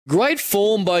Great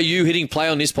form by you hitting play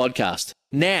on this podcast.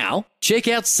 Now, check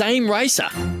out Same Racer,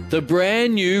 the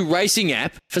brand new racing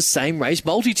app for same race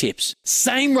multi-tips.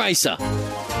 Same Racer.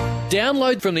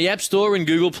 Download from the App Store and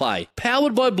Google Play.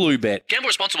 Powered by Bluebet. Gamble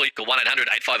responsibly. Call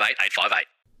 1-800-858-858.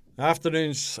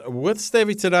 Afternoons with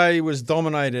Staffy today was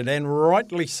dominated, and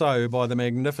rightly so, by the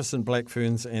magnificent Black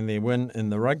Ferns and their win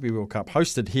in the Rugby World Cup,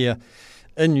 hosted here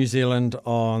in New Zealand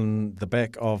on the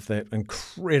back of that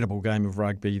incredible game of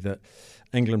rugby that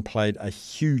England played a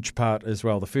huge part as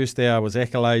well. The first hour was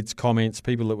accolades, comments,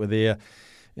 people that were there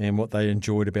and what they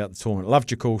enjoyed about the tournament.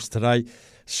 Loved your calls today.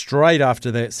 Straight after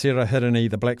that, Sarah Hirini,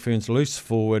 the Black Ferns loose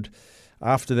forward,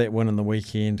 after that win in the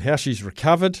weekend, how she's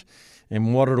recovered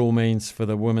and what it all means for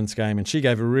the women's game. And she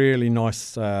gave a really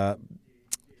nice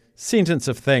sentence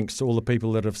of thanks to all the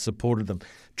people that have supported them.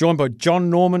 Joined by Jon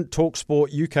Norman,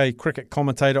 TalkSport UK cricket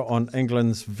commentator on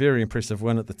England's very impressive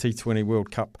win at the T20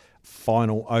 World Cup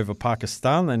final over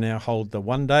Pakistan. They now hold the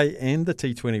One Day and the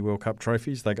T20 World Cup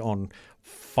trophies. They're on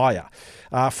fire.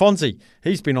 Fonzie,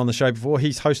 he's been on the show before.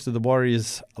 He's hosted the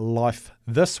Warriors Life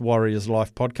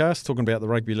podcast, talking about the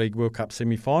Rugby League World Cup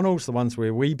semi-finals, the ones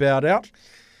where we bowed out,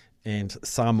 and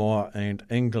Samoa and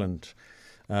England.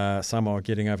 Samoa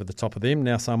getting over the top of them.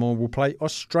 Now Samoa will play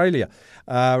Australia.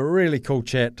 Really cool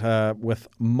chat with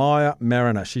Maia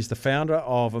Mariner. She's the founder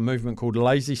of a movement called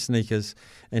Lazy Sneakers,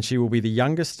 and she will be the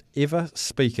youngest ever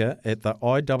speaker at the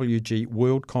IWG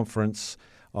World Conference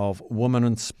of Women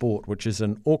in Sport, which is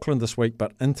in Auckland this week,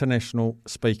 but international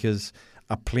speakers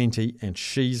are plenty, and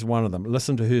she's one of them.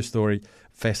 Listen to her story.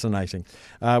 Fascinating.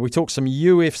 We talk some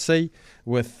UFC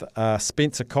with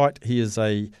Spencer Kyte. He is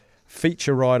a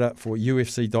feature writer for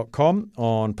UFC.com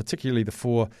on particularly the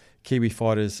four Kiwi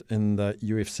fighters in the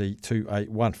UFC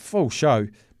 281. Full show,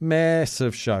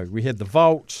 massive show. We had the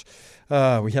Vault.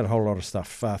 We had a whole lot of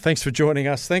stuff. Thanks for joining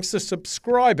us. Thanks for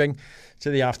subscribing to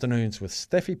the Afternoons with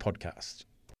Staffy podcast.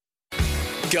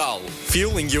 Gull,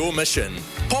 fueling your mission.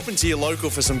 Pop into your local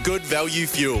for some good value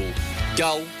fuel.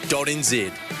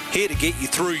 Gull.nz. Here to get you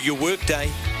through your workday.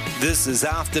 This is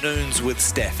Afternoons with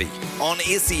Staffy on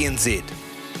SENZ.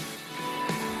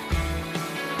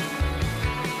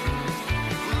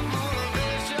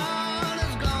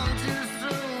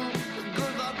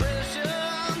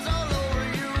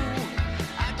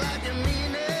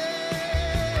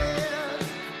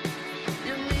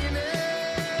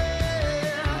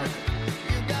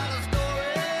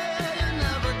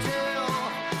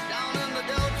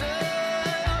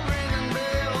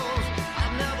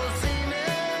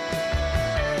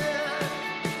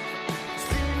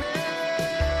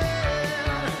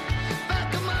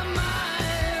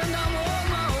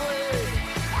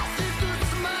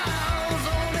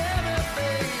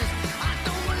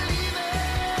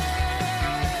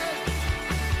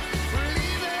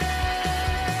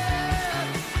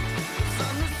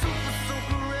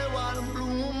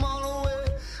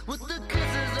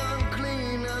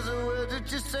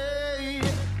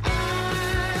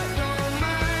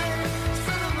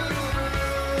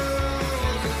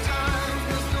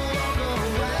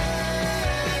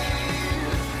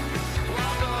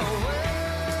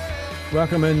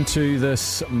 Welcome into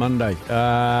this Monday.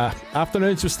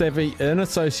 Afternoons with Staffy in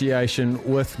association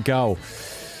with Gull.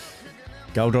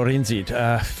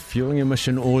 Gull.nz, fueling your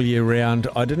mission all year round.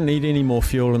 I didn't need any more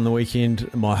fuel in the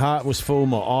weekend. My heart was full,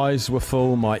 my eyes were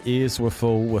full, my ears were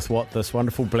full with what this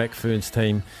wonderful Black Ferns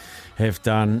team have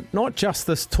done. Not just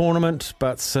this tournament,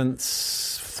 but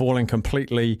since falling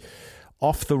completely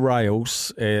off the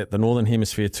rails at the Northern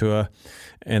Hemisphere tour,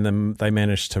 and then they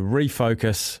managed to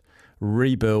refocus,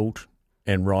 rebuild,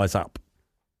 and rise up.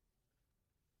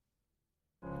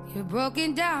 You're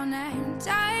broken down and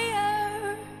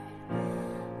tired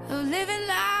of living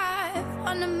life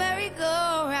on the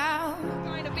merry-go-round.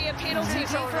 Going to be a penalty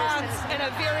for France in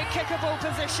a very kickable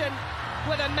position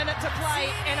with a minute to play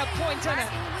and a point in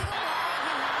it.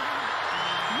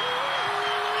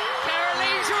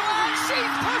 Caroline Drouin,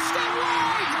 she's pushed it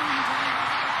wide.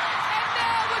 And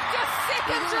now with just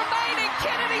seconds remaining,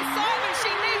 Kennedy Simon, she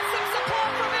needs some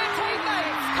support from her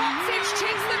teammates. Coxedge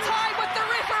checks the time with the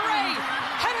referee.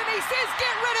 Hirini says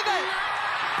get rid of it.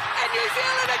 And New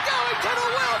Zealand are going to the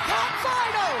World Cup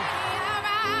final.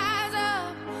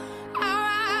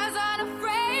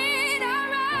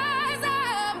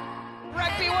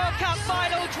 Rugby World Cup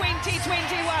final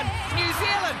 2021. New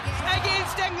Zealand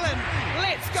against England.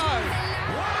 Let's go.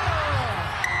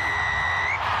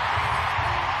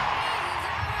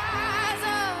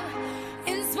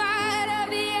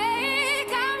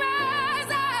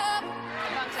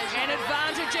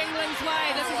 England's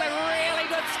way. This is a really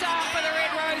good start for the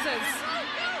Red Roses.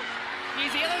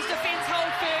 New Zealand's defence hold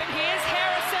firm. Here's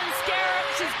Harrison Scarrett.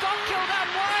 She's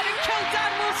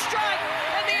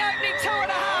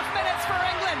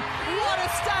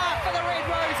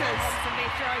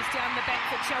down the back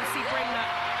for Chelsea Bremner.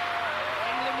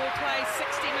 England will play 60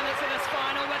 minutes of this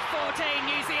final with 14.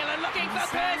 New Zealand looking for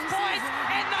first points,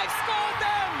 and they've scored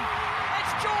them.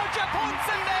 It's Georgia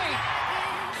Ponsonby.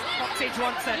 Foxedge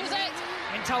wants it,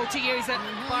 and told to use it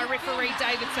by referee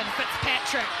Davidson.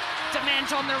 Fitzpatrick,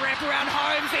 demand on the wraparound.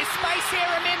 Holmes, there's space here,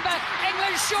 remember.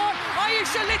 England short.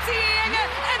 Ayesha Letienga,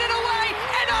 and it away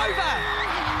and over.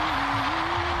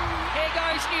 Here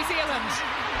goes New Zealand.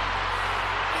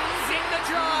 Set the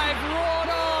drive,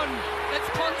 roared on. It's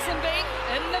Ponsonby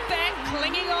in the back,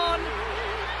 clinging on.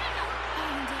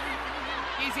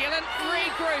 New Zealand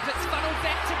regroup. It's funneled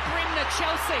back to Bremner,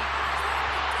 Chelsea.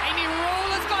 Amy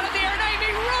Rule has got it there, and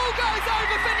Amy Rule goes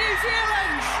over for New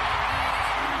Zealand.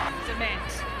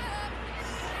 Demand.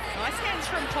 Nice hands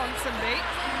from Ponsonby.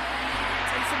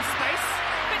 And some space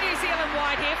for New Zealand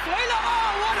wide here. Flula,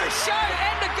 oh, what a show!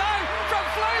 And a go from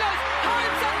Flula.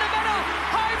 Holmes in the middle.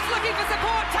 Holmes looking for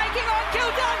support, taking on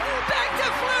Kildun. Back to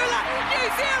Flula. New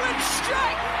Zealand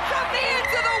straight from the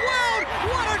ends of the world.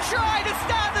 What a try to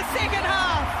start the second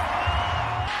half.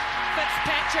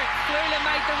 Fitzpatrick. Flula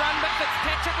made the run, but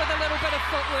Fitzpatrick with a little bit of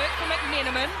footwork for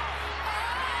McMenamin.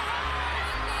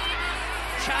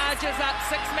 Charges up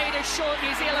 6 metres short.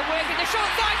 New Zealand working the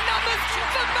short side numbers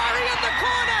for Murray in the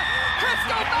corner.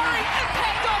 Crystal Murray,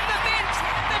 impact off the bench.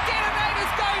 The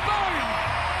detonators go boom.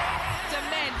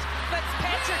 Dement.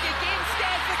 Fitzpatrick again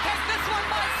stands the kick. This one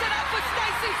might set up for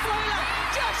Stacey Flula.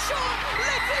 Just short.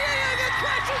 Letienga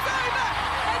crashes over.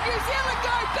 And New Zealand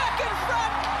go back in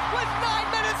front with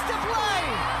 9 minutes to play.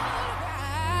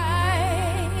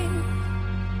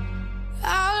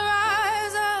 I'll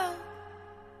rise up,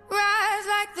 rise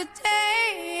like the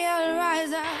day I'll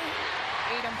rise up.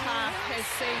 Eden Park has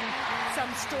seen some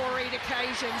storied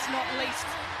occasions, not least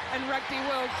in Rugby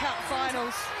World Cup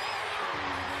finals.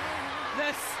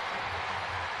 This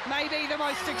may be the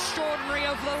most extraordinary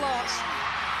of the lot.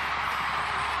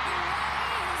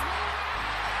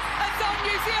 It's on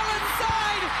New Zealand's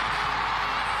side.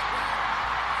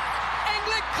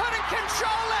 England couldn't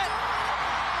control it.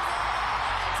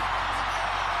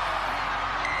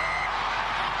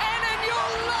 And in your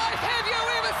life, have you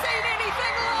ever seen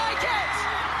anything like it?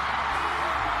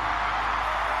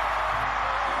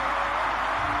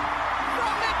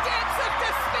 From the depths of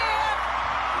despair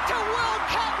to World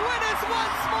Cup winners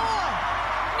once more.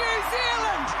 New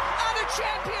Zealand are the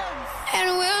champions. And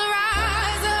we'll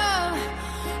rise up.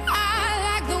 I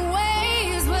like the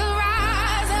waves. We'll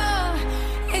rise up.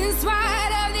 In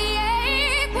spite of the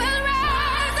ache, we'll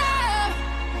rise up.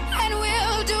 And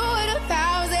we'll do it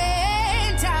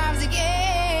 1,000 times again.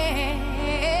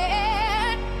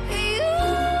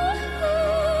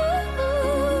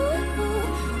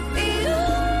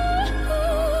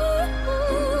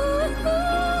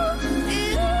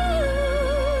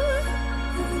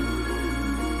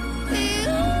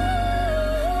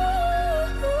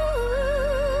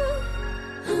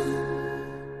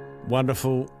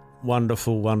 Wonderful,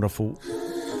 wonderful, wonderful.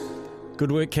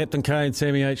 Good work, Captain K and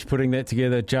Sammy H, putting that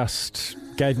together. Just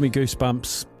gave me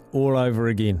goosebumps all over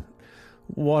again.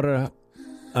 What a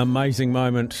amazing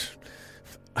moment.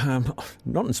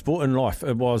 Not in sport, in life,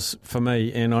 it was for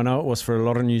me, and I know it was for a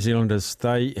lot of New Zealanders.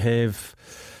 They have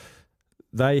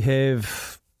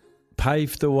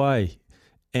paved the way,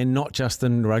 and not just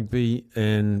in rugby,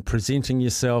 in presenting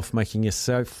yourself, making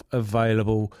yourself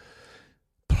available,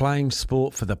 playing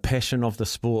sport for the passion of the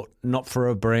sport, not for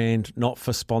a brand, not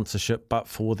for sponsorship, but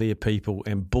for their people.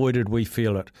 And boy, did we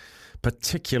feel it,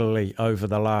 particularly over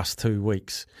the last 2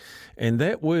 weeks. And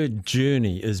that word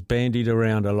journey is bandied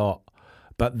around a lot,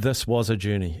 but this was a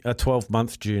journey, a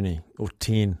 12-month journey, or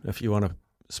 10 if you want to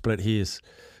split hairs.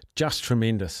 Just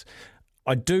tremendous.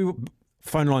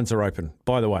 Phone lines are open,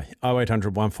 by the way,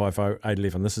 0800 150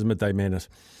 811. This is Midday Madness.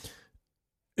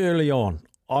 Early on,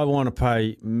 I want to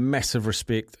pay massive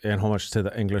respect and homage to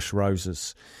the English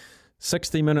Roses.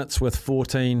 60 minutes with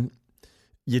 14,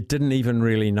 you didn't even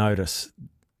really notice.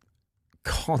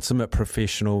 Consummate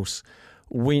professionals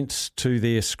went to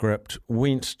their script,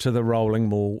 went to the rolling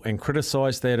maul, and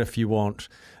criticise that if you want.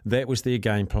 That was their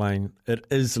game plan. It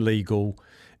is legal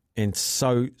and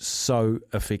so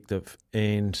effective.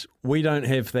 And we don't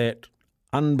have that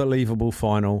unbelievable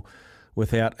final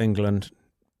without England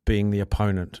being the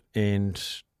opponent, and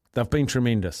they've been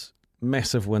tremendous.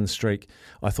 Massive win streak.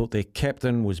 I thought their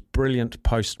captain was brilliant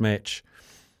post-match.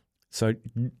 So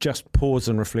just pause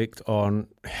and reflect on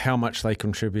how much they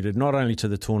contributed, not only to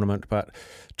the tournament but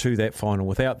to that final.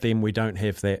 Without them, we don't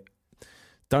have that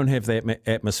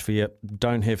atmosphere,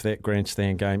 don't have that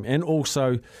grandstand game, and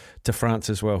also to France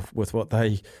as well with what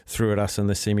they threw at us in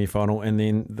the semi-final, and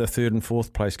then the third and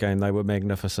fourth place game, they were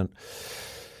magnificent.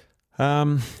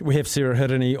 We have Sarah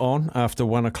Hirini on after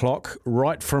 1 o'clock.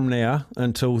 Right from now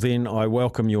until then, I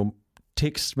welcome your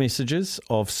text messages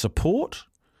of support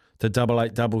to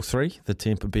 8833, the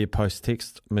Temper Bear Post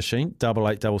text machine,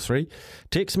 8833.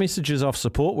 Text messages of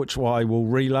support, which I will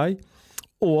relay,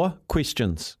 or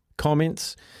questions,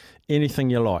 comments, anything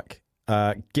you like.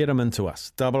 Get them into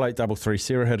us. 8833,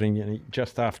 Sarah Hirini,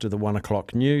 just after the 1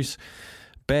 o'clock news.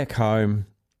 Back home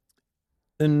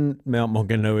in Mount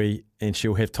Maunganui, and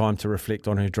she'll have time to reflect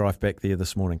on her drive back there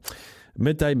this morning.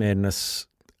 Midday Madness.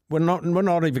 We're not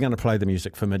even going to play the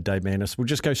music for Midday Madness. We'll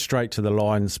just go straight to the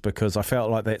lines because I felt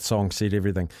like that song said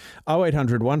everything.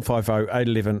 0800 150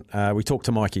 811. We talked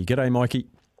to Mikey. G'day, Mikey.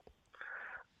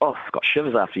 Oh, I've got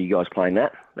shivers after you guys playing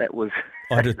that. That was,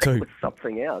 I did too. That was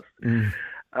something else.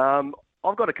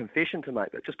 I've got a confession to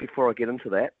make, but just before I get into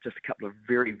that, just a couple of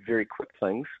very, very quick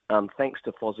things. Thanks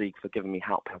to Fonzie for giving me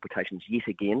heart palpitations yet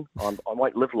again. I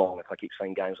won't live long if I keep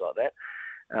saying games like that.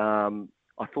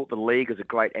 I thought the league is a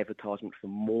great advertisement for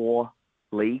more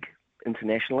league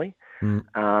internationally.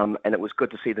 And it was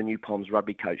good to see the new Poms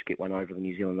rugby coach get one over the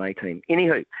New Zealand A team.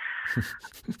 Anywho,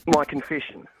 my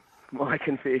confession.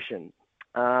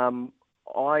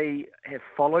 I have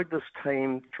followed this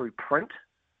team through print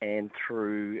and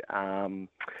through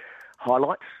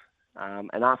highlights.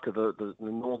 And after the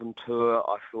Northern Tour,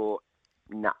 I thought,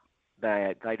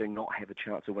 they do not have a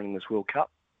chance of winning this World Cup.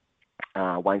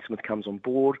 Wayne Smith comes on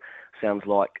board. Sounds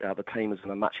like the team is in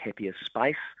a much happier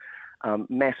space.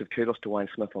 Massive kudos to Wayne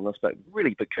Smith on this, but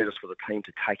really big kudos for the team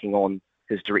to taking on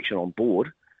his direction on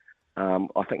board.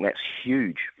 I think that's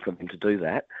huge for them to do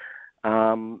that.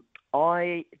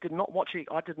 I did not watch a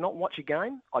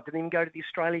game. I didn't even go to the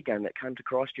Australia game that came to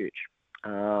Christchurch.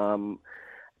 And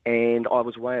I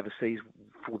was way overseas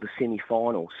for the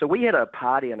semi-final. So we had a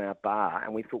party in our bar,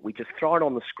 and we thought we'd just throw it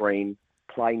on the screen,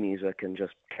 play music, and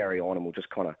just carry on, and we'll just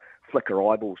kind of flicker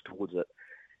eyeballs towards it.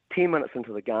 10 minutes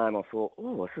into the game, I thought,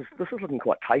 oh, this is looking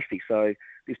quite tasty. So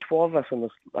there's 12 of us in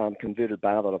this converted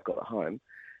bar that I've got at home.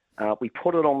 We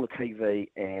put it on the TV,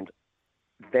 and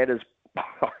that is...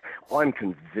 I'm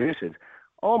converted.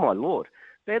 Oh, my Lord.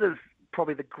 That is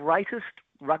probably the greatest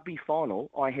rugby final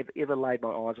I have ever laid my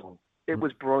eyes on. It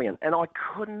was brilliant. And I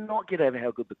could not get over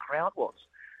how good the crowd was.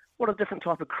 What a different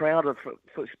type of crowd,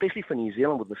 especially for New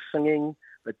Zealand, with the singing,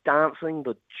 the dancing,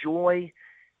 the joy.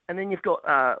 And then you've got,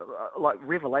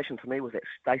 revelation to me was that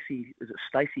Stacey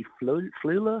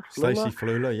Fleuler? Stacey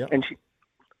Fleuler, yeah. And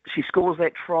she scores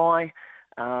that try.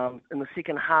 In the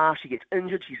second half, she gets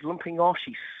injured. She's limping off.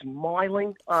 She's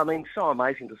smiling. I mean, so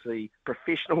amazing to see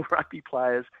professional rugby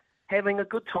players having a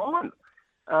good time.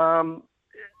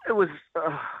 It was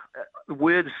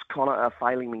words kind of are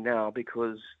failing me now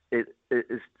because it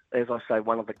is, as I say,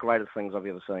 one of the greatest things I've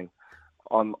ever seen.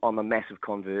 I'm a massive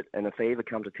convert, and if they ever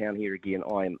come to town here again,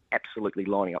 I am absolutely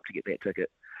lining up to get that ticket.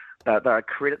 They're a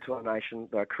credit to our nation.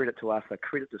 They're a credit to us. They're a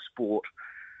credit to sport.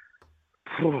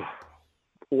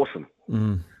 Awesome.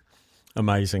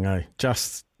 Amazing, eh?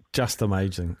 Just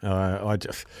amazing. I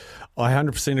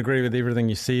 100% agree with everything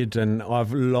you said, and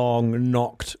I've long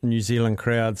knocked New Zealand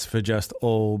crowds for just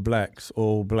all blacks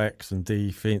and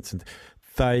defence, and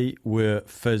they were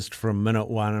fizzed from minute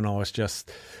one, and I was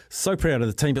just so proud of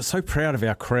the team, but so proud of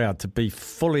our crowd to be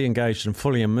fully engaged and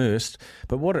fully immersed.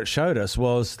 But what it showed us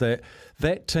was that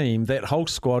team, that whole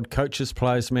squad, coaches,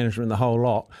 players, management, the whole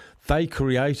lot, they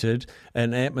created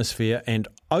an atmosphere and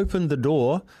opened the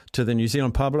door to the New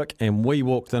Zealand public, and we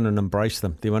walked in and embraced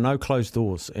them. There were no closed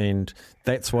doors, and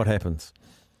that's what happens.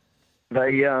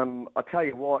 I tell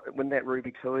you what, when that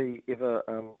Ruby Tui ever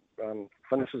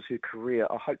finishes her career,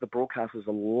 I hope the broadcasters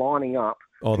are lining up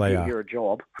to get her a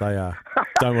job. They are.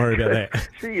 Don't worry about that.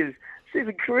 She's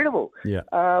incredible. Yeah.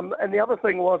 And the other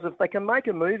thing was, if they can make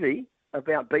a movie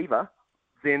about Beaver,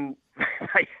 then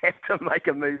they have to make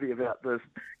a movie about this.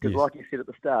 Because like you said at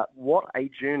the start, what a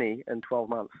journey in 12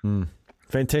 months.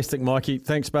 Fantastic, Mikey.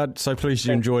 Thanks, bud. So pleased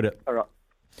you enjoyed it. All right.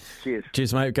 Cheers.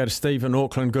 Cheers, mate. Go to Steve in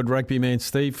Auckland. Good rugby man,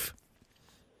 Steve.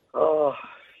 Oh,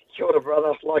 kia ora,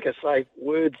 brother. Like I say,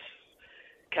 words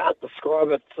can't describe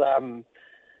it.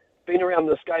 Been around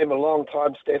this game a long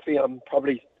time, Staffy. I'm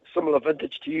probably similar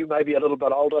vintage to you, maybe a little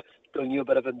bit older, doing you a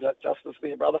bit of injustice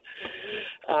there, brother.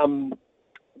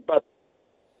 But,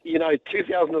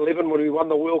 2011 when we won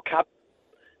the World Cup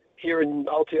here in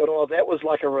Aotearoa, that was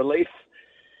like a relief.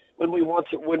 When we won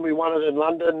it in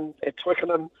London at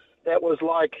Twickenham, that was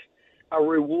like a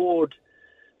reward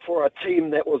for a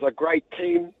team that was a great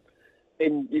team,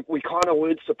 and we kind of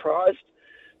weren't surprised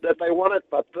that they won it,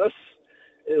 but this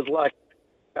is like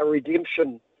a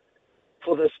redemption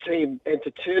for this team, and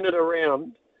to turn it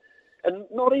around and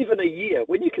not even a year.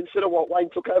 When you consider what Wayne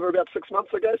took over about 6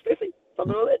 months ago, Staffy,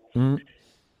 something like that. Mm.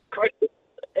 Crazy,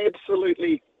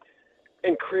 absolutely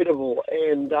incredible.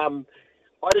 And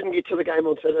I didn't get to the game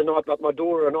on Saturday night, but my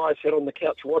daughter and I sat on the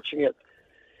couch watching it,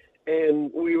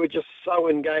 and we were just so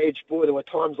engaged. Boy, there were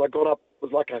times I got up, I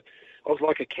was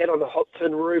like a cat on a hot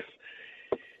tin roof.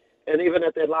 And even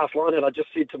at that last line out, I just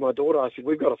said to my daughter, I said,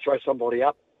 we've got to throw somebody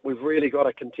up. We've really got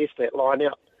to contest that line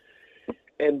out.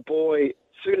 And boy, as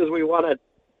soon as we won it,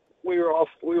 we were off.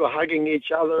 We were hugging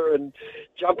each other and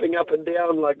jumping up and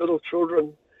down like little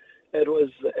children. It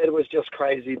was just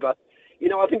crazy. But, you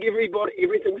know, I think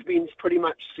everything's been pretty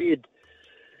much said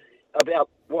about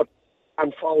what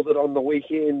unfolded on the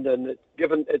weekend. And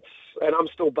and I'm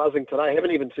still buzzing today. I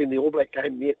haven't even seen the All Black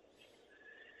game yet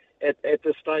at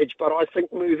this stage. But I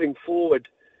think moving forward,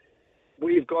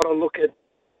 we've got to look at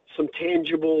some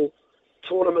tangible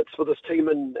tournaments for this team.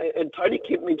 And Tony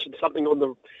Kemp mentioned something on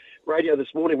the radio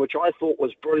this morning, which I thought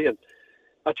was brilliant.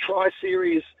 A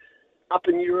tri-series up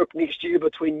in Europe next year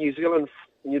between New Zealand,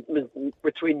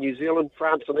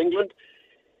 France and England,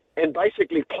 and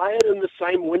basically play it in the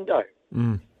same window.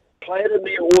 Play it in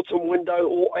their autumn window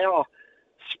or our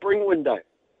spring window,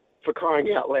 for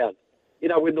crying out loud. You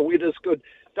know, when the weather's good.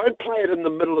 Don't play it in the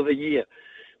middle of the year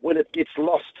when it gets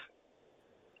lost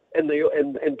in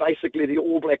and basically the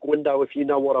All Black window, if you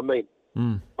know what I mean.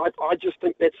 I just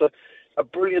think that's a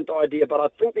brilliant idea. But I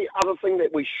think the other thing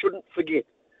that we shouldn't forget,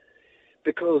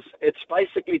 because it's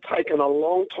basically taken a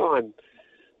long time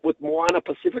with Moana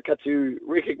Pacifica to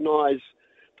recognise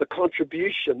the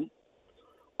contribution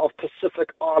of Pacific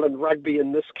Island rugby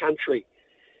in this country.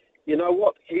 You know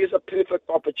what? Here's a perfect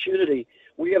opportunity.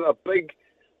 We have a big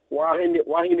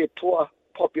wahine toa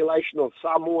population of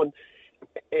Samoan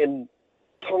and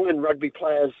Tongan rugby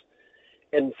players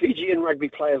and Fijian rugby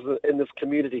players in this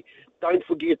community. Don't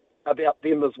forget about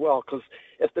them as well, because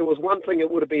if there was one thing, it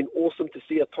would have been awesome to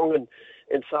see a Tongan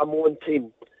and Samoan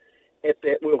team at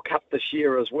that World Cup this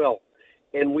year as well.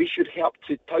 And we should help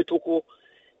to tautoko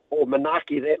or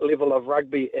manaki that level of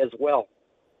rugby as well.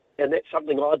 And that's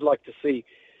something I'd like to see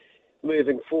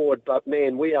moving forward. But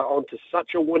man, we are on to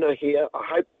such a winner here.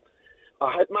 I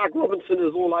hope Mark Robinson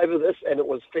is all over this, and it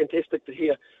was fantastic to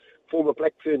hear former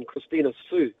Blackfern Christina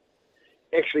Sue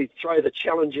actually throw the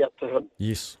challenge out to him.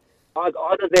 Yes.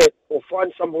 Either that or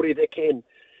find somebody that can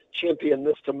champion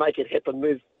this to make it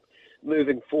happen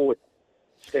moving forward.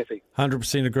 Staffy.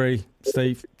 100% agree,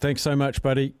 Steve. Thanks so much,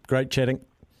 buddy. Great chatting.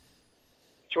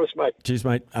 Choice, mate. Cheers,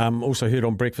 mate. Also heard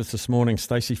on breakfast this morning,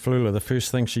 Stacey Fleuler, the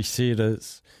first thing she said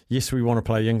is, yes, we want to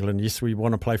play England, yes, we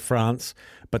want to play France,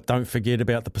 but don't forget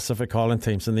about the Pacific Island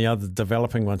teams and the other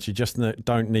developing ones. You just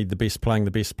don't need the best playing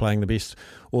the best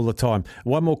all the time.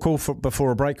 One more call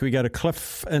before a break. We go to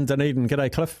Cliff in Dunedin. G'day,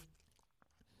 Cliff.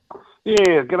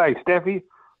 Yeah, g'day, Staffy.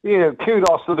 Yeah,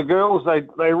 kudos to the girls.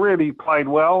 They really played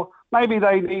well. Maybe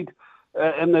they need...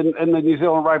 in the New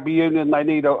Zealand Rugby Union, they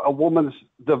need a women's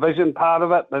division part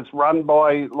of it that's run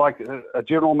by like a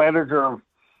general manager of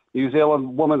New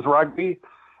Zealand women's rugby,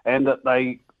 and that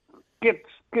they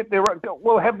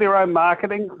have their own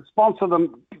marketing, sponsor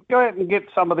them, go out and get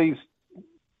some of these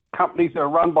companies that are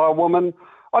run by women.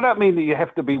 I don't mean that you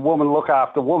have to be woman look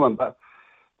after woman, but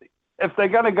if they're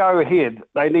going to go ahead,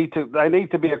 they need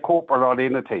to be a corporate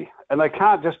identity, and they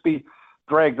can't just be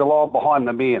dragged along behind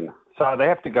the men. So they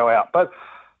have to go out. But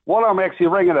what I'm actually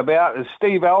ringing about is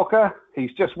Steve Alker.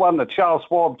 He's just won the Charles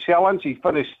Schwab Challenge. He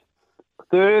finished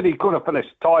third. He could have finished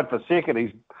tied for second.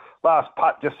 His last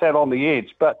putt just sat on the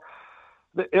edge. But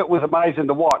it was amazing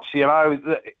to watch. You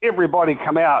know, everybody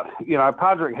come out. You know,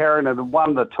 Padraig Harrington had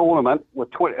won the tournament with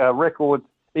a record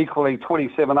equally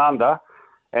 27 under.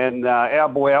 And our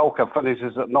boy Alker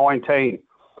finishes at 19.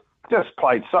 Just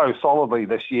played so solidly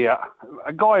this year.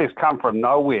 A guy has come from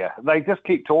nowhere. They just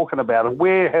keep talking about him.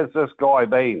 Where has this guy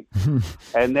been?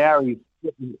 And now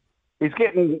he's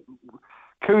getting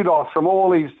kudos from all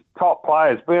these top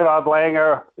players. Bernard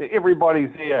Langer, everybody's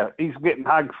there. He's getting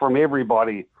hugs from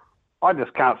everybody. I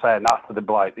just can't say enough to the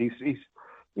bloke. He's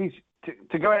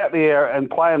to go out there and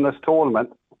play in this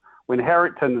tournament when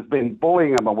Harrington's been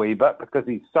bullying him a wee bit because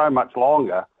he's so much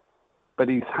longer. But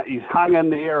he's hung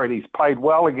in there and he's played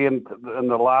well again in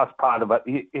the last part of it.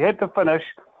 He had to finish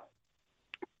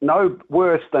no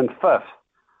worse than fifth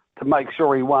to make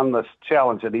sure he won this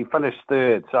challenge, and he finished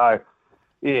third. So,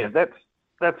 yeah,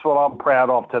 that's what I'm proud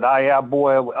of today. Our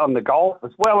boy on the golf,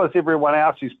 as well as everyone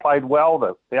else who's played well,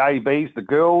 the ABs, the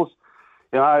girls.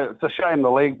 You know, it's a shame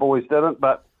the league boys didn't,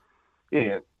 but,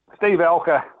 yeah, Steve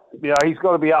Alker, you know, he's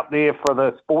got to be up there for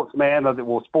the sportsman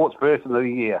or sports person of the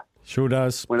year. Sure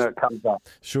does. when it comes up.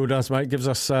 Sure does, mate. Gives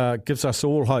us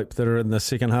all hope that are in the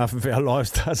second half of our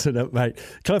lives, doesn't it, mate?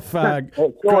 Cliff,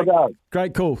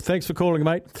 great call. Thanks for calling,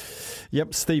 mate.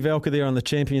 Yep, Steve Elker there on the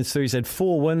Champions Tour. He's had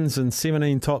 4 wins and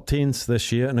 17 top 10s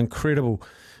this year. An incredible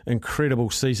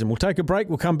season. We'll take a break.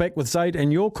 We'll come back with Zaid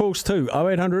and your calls too.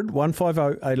 0800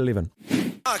 150 811.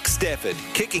 Mark Stafford,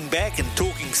 kicking back and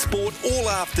talking sport all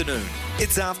afternoon.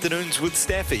 It's Afternoons with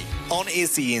Staffy on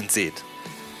SENZ.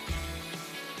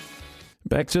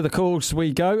 Back to the calls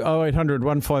we go. 0800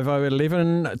 150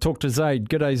 811. Talk to Zaid.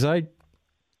 G'day, Zaid.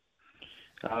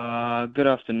 Good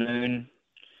afternoon.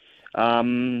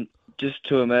 Just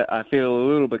to admit, I feel a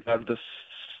little bit good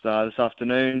this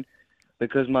afternoon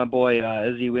because my boy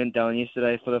Izzy went down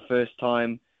yesterday for the first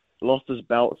time, lost his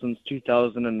belt since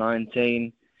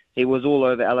 2019. He was all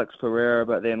over Alex Pereira,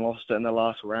 but then lost it in the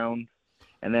last round,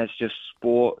 and that's just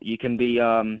sport. You can be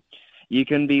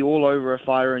all over a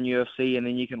fighter in UFC, and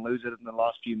then you can lose it in the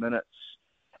last few minutes.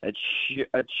 It's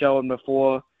shown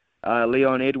before.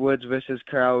 Leon Edwards versus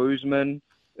Karel Usman.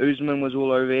 Usman was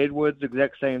all over Edwards,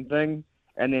 exact same thing,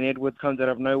 and then Edwards comes out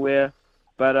of nowhere.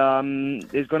 But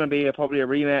there's going to be probably a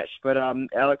rematch, but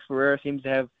Alex Pereira seems to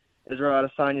have Israel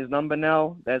Adesanya's number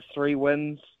now. That's 3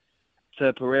 wins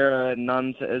to Pereira and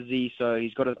none to Izzy, so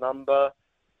he's got his number.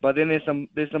 But then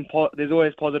there's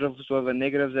always positives with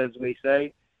negatives, as we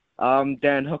say.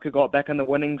 Dan Hooker got back in the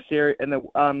winning series in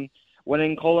the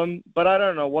winning column, but I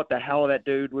don't know what the hell that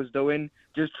dude was doing.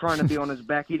 Just trying to be on his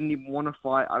back. He didn't even want to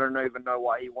fight. I don't even know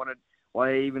why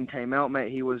he even came out,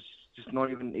 mate. He was just not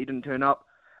even. He didn't turn up.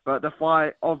 But the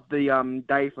fight of the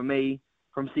day for me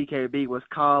from CKB was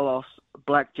Carlos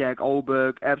Blackjack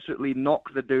Olberg. Absolutely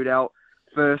knocked the dude out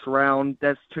first round.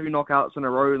 That's 2 knockouts in a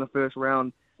row in the first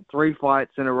round, 3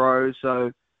 fights in a row,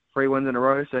 so 3 wins in a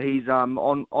row. So he's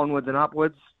onwards and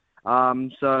upwards.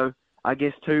 So I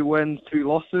guess 2 wins, 2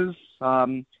 losses.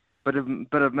 Bit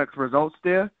of mixed results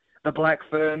there. The Black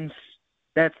Ferns,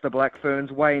 that's the Black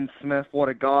Ferns. Wayne Smith, what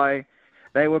a guy.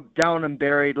 They were down and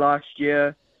buried last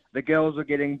year. The girls were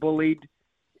getting bullied.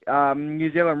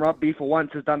 New Zealand Rugby, for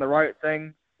once, has done the right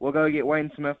thing. We'll go get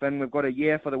Wayne Smith in. We've got a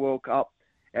year for the World Cup,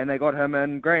 and they got him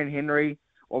in. Graham Henry,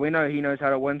 well, we know he knows how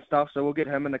to win stuff, so we'll get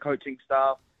him in the coaching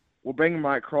staff. We'll bring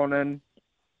Mike Cron in,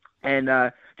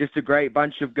 and just a great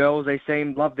bunch of girls. They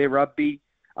love their rugby.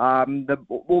 The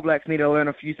All Blacks need to learn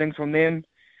a few things from them.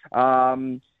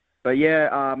 But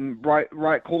yeah,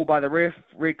 right call by the ref,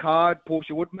 red card,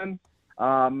 Portia Woodman.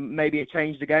 Maybe it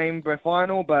changed the game for a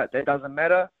final, but that doesn't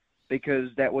matter because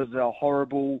that was a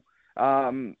horrible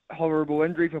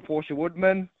injury for Portia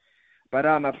Woodman. But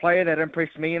a player that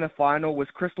impressed me in the final was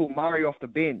Crystal Murray off the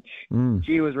bench.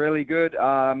 She was really good.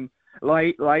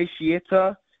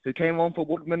 Laishieta, who came on for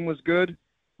Woodman, was good.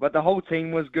 But the whole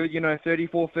team was good,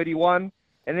 34-31.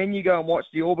 And then you go and watch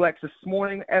the All Blacks this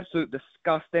morning. Absolute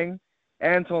disgusting.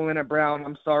 Anton Leonard-Brown,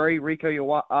 I'm sorry. Rico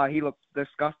Iwata, he looked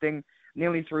disgusting.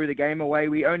 Nearly threw the game away.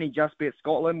 We only just beat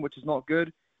Scotland, which is not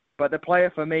good. But the player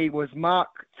for me was Mark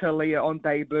Talia on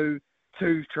debut.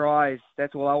 2 tries.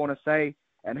 That's all I want to say.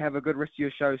 And have a good rest of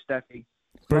your show, Staffy.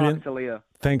 Brilliant. Mark Talia.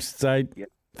 Thanks, Zaid. Yep.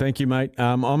 Thank you, mate.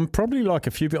 I'm probably like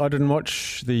a few people. I didn't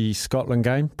watch the Scotland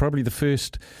game. Probably the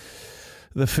first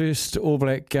All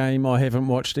Black game I haven't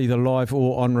watched either live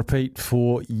or on repeat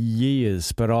for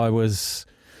years. But I was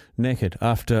knackered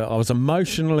I was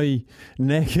emotionally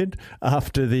knackered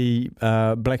after the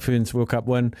Black Ferns World Cup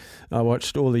win. I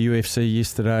watched all the UFC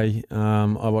yesterday.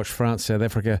 I watched France, South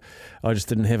Africa. I just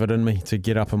didn't have it in me to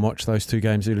get up and watch those 2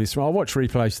 games early. So I'll watch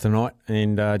replays tonight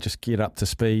and just get up to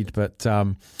speed. But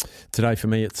today for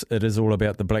me, it is all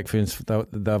about the Black Ferns.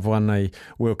 They've won a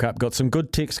World Cup. Got some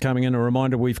good text coming in. A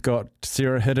reminder, we've got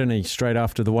Sarah Hirini straight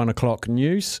after the 1 o'clock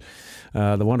news.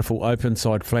 The wonderful open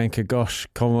side flanker, gosh,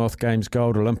 Commonwealth Games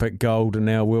gold, Olympic gold, and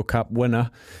now World Cup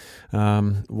winner.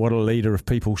 What a leader of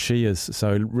people she is.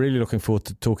 So really looking forward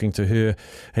to talking to her.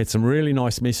 Had some really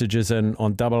nice messages in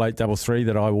on 8833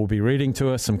 that I will be reading to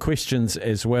her. Some questions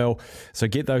as well. So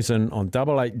get those in on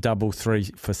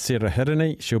 8833 for Sarah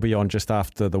Hirini. She'll be on just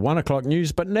after the 1 o'clock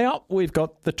news. But now we've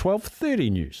got the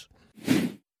 12:30 news.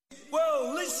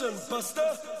 Well, listen,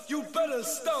 Buster, you better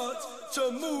start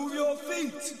to move your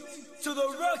feet to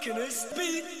the rockin'est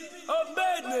beat of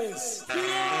madness.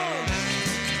 Yeah!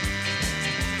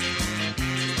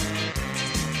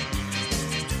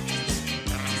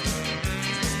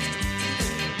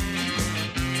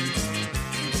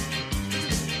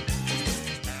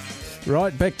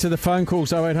 Right, back to the phone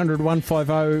calls, 0800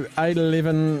 150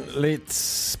 811.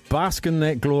 Let's bask in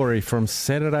that glory from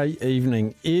Saturday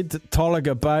evening. Ed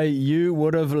Tolaga Bay, you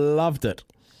would have loved it.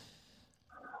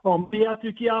 me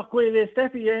atu ki a koe there,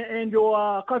 Staffy, and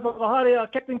your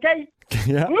kaipakahare, Captain K.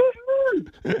 Yeah.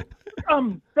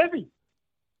 Staffy,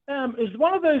 is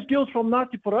one of those girls from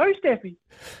Ngāti Porou, Staffy?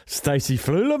 Stacey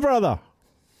Flula, brother.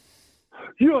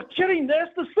 You are kidding.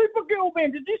 That's the Supergirl,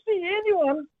 man. Did you see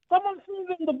anyone? Someone threw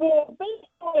them the ball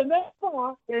and that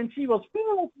far, and she was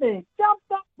fearless, man.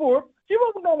 Jumped up for it. She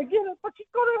wasn't going to get it, but she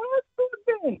got her heart to it,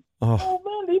 man. Oh,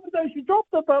 man, even though she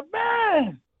dropped it, but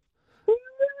man.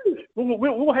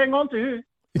 We'll hang on to her.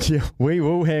 Yeah, we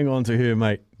will hang on to her,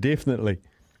 mate. Definitely.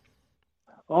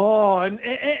 Oh, and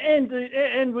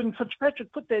when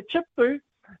Fitzpatrick put that chip through,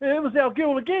 it was our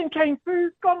girl again, came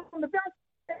through, got on the back,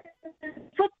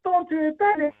 flipped onto her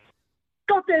back,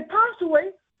 got that pass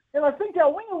away, and I think our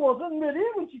winger was in midair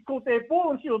when she caught that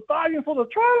ball and she was diving for the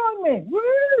try line, man. Woo!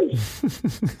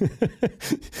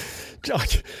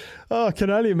 Oh, I can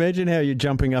only imagine how you're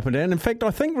jumping up and down. In fact,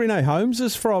 I think Renee Holmes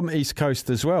is from East Coast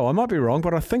as well. I might be wrong,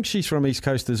 but I think she's from East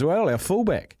Coast as well, our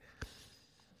fullback.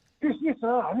 Yes,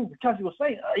 I think the coach was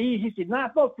saying, he said, nah,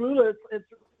 it's not Flula,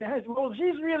 well,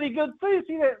 she's really good too.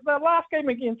 See, that last game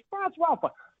against France, well,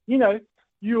 but, you know,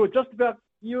 you were going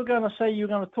to say you were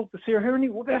going to talk to Sarah Hirini.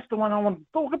 Well, that's the one I want to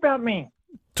talk about, man.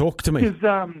 Talk to me.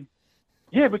 Because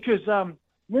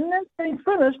when that thing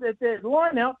finished at that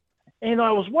line out, and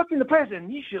I was watching the press,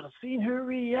 and you should have seen her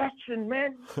reaction,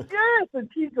 man. Yes, and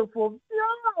she goes for,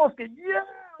 yeah, Oscar, yeah,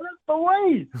 that's the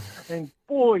way. And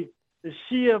boy, is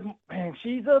she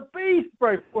she's a beast,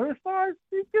 bro. For her size,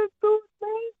 she can do it,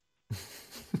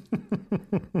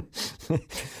 man.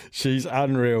 She's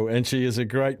unreal, and she is a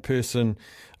great person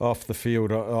off the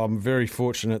field. I'm very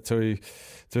fortunate to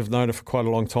have known her for quite a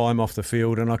long time off the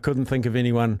field, and I couldn't think of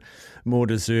anyone more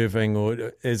deserving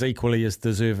or as equally as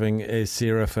deserving as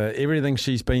Sarah for everything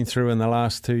she's been through in the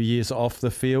last 2 years off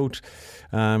the field.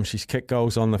 She's kicked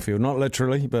goals on the field, not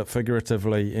literally, but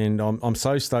figuratively, and I'm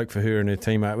so stoked for her and her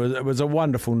teammate. It was a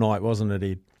wonderful night, wasn't it,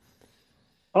 Ed?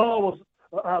 Oh,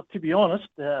 well, to be honest,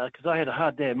 because I had a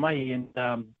hard day at May, and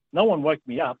no one woke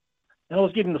me up, and I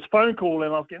was getting this phone call,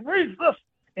 and I was getting, who's this?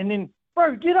 And then,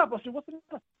 bro, get up. I said, what's the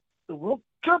matter? The World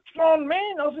Cup's on, man.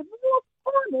 I said, what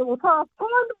time? It was half time.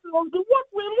 I said, what?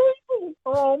 We're losing.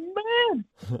 Oh, man.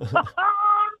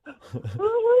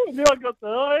 Then I got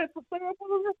I had to stay up for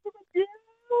the rest of the game.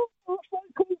 It was so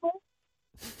cool,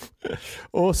 man.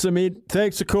 Awesome, Ed.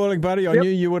 Thanks for calling, buddy. I knew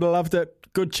you would have loved it.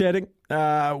 Good chatting.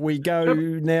 We go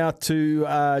now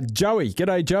to Joey.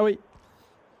 G'day, Joey.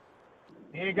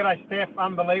 Yeah, g'day, Steph.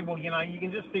 Unbelievable. You know, you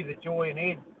can just see the joy in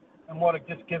Ed and what it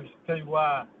just gives to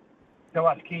us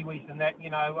Kiwis and that, you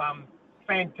know,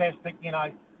 fantastic, you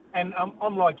know. And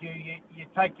I'm like you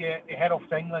take your hat off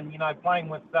to England, you know, playing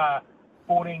with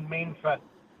 14 men for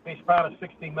best part of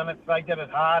 60 minutes. They did it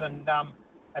hard, and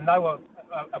they were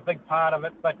a big part of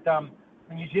it. But the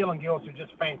New Zealand girls were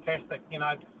just fantastic, you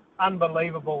know,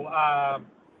 unbelievable.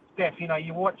 Steph, you know,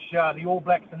 you watch the All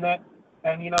Blacks and that,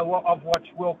 and you know what, I've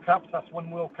watched World Cups, us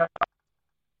win World Cups.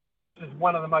 This is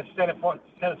one of the most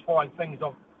satisfying things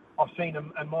I've seen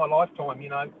in my lifetime, you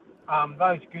know.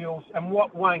 Those girls and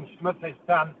what Wayne Smith has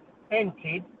done, and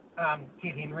Ted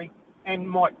Henry, and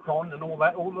Mike Cron and all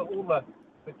that, all the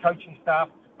coaching staff.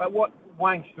 But what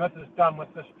Wayne Smith has done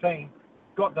with this team,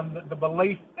 got them the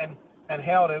belief and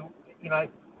how to, you know,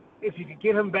 if you could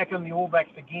get him back in the All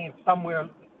Blacks again, somewhere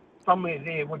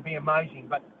there would be amazing.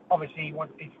 But obviously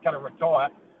he's going to retire.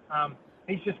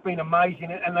 He's just been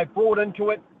amazing, and they brought into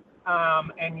it,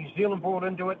 and New Zealand brought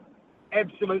into it.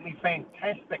 Absolutely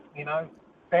fantastic, you know.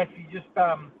 That you just,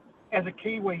 as a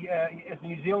Kiwi, as a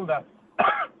New Zealander,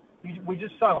 we're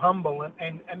just so humble,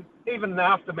 and even in the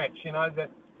aftermatch, you know,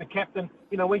 the captain,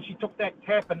 you know, when she took that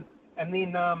tap and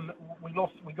then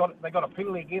they got a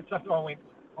penalty against us. I went,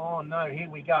 oh no, here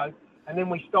we go, and then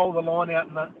we stole the line out,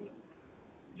 and you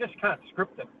just can't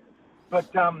script it.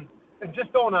 But and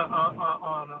just on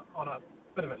a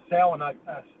bit of a sour note,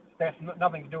 Staff,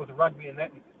 nothing to do with the rugby and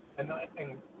that, and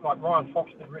like Ryan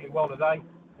Fox did really well today.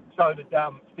 So did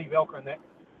Steve Elker and that.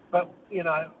 But, you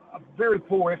know, a very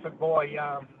poor effort by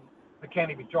the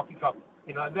Canterbury Jockey Club.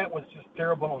 You know, that was just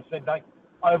terrible on Saturday.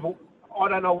 I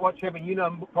don't know what's happened. You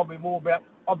know probably more about.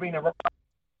 I've been a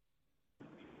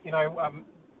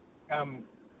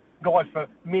guy for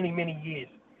many, many years.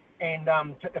 And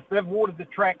if they've watered the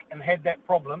track and had that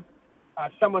problem,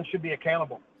 someone should be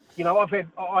accountable. You know, a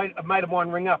mate of mine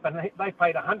ring up, and they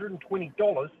paid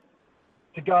 $120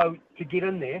 to go to get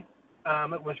in there.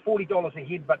 It was $40 a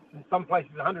head, but in some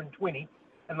places $120,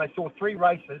 and they saw 3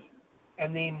 races,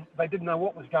 and then they didn't know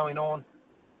what was going on.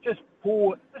 Just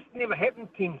poor. This never happened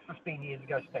 10, 15 years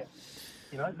ago, Stan.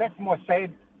 You know, that's my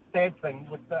sad thing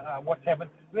with what's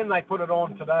happened. Then they put it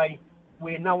on today,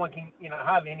 where no one can,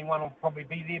 hardly anyone will probably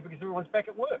be there because everyone's back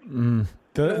at work.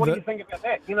 What do you think about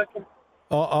that?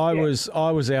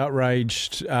 I was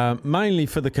outraged, mainly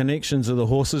for the connections of the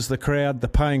horses, the crowd, the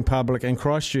paying public, and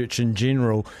Christchurch in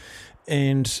general.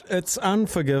 And it's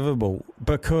unforgivable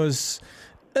because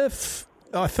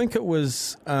I think it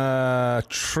was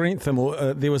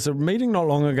Trentham, there was a meeting not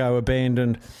long ago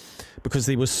abandoned because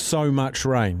there was so much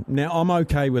rain. Now, I'm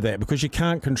okay with that because you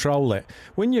can't control that.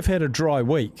 When you've had a dry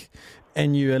week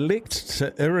and you elect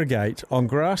to irrigate on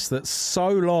grass that's so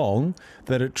long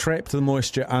that it trapped the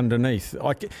moisture underneath,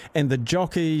 and the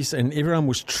jockeys and everyone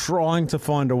was trying to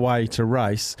find a way to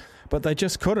race, but they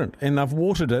just couldn't, and they've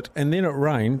watered it, and then it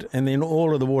rained, and then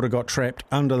all of the water got trapped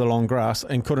under the long grass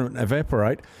and couldn't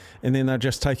evaporate, and then they're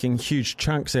just taking huge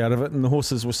chunks out of it, and the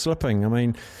horses were slipping. I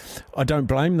mean, I don't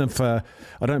blame them for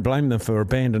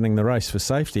abandoning the race for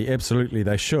safety. Absolutely,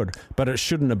 they should, but it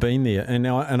shouldn't have been there. And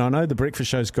I know the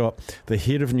breakfast show's got the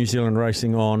head of New Zealand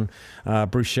racing on,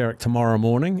 Bruce Sharrock, tomorrow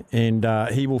morning, and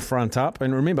he will front up.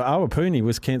 And remember, Awapuni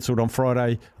was cancelled on Friday.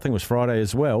 I think it was Friday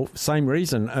as well. Same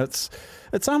reason.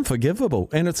 It's unforgivable,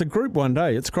 and it's a Group 1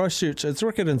 day. It's Christchurch. It's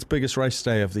Riccarton's biggest race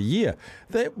day of the year.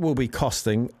 That will be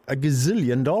costing $1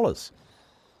 gazillion.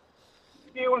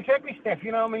 Yeah, well, exactly, Steph.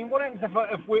 What happens if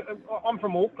I'm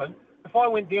from Auckland? If I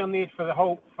went down there for the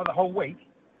whole week,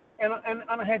 and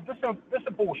I had this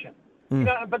abortion,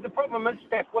 But the problem is,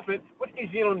 Steph, with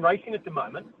New Zealand racing at the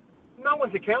moment, no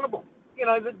one's accountable.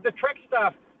 The track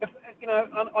staff.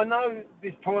 I know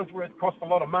there's times where it costs a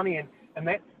lot of money and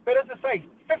that. But as I say,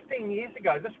 15 years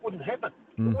ago, this wouldn't happen.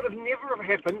 It would have never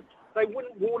happened. They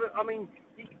wouldn't water. I mean,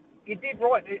 you did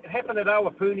right. It happened at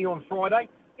Awapuni on Friday.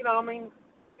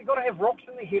 You've got to have rocks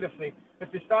in their head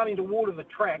if they're starting to water the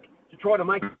track to try to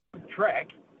make a track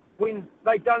when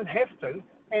they don't have to.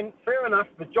 And fair enough,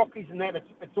 the jockeys and that,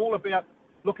 it's all about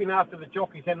looking after the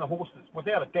jockeys and the horses,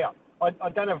 without a doubt. I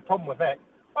don't have a problem with that.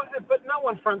 But no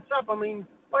one fronts up. I mean,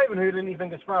 I haven't heard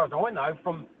anything, as far as I know,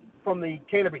 from the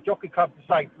Canterbury Jockey Club to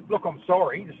say, look, I'm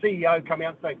sorry. The CEO come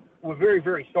out and say, we're very,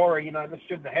 very sorry, this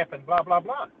shouldn't have happened, blah, blah,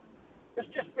 blah. It's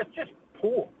just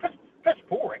poor. Piss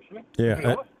poor, actually.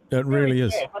 Yeah, it really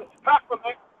is.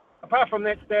 Apart from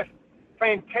that, Steph,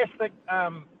 fantastic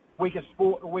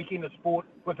weekend of sport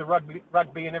with the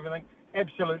rugby and everything.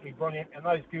 Absolutely brilliant. And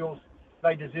those girls,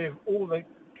 they deserve all the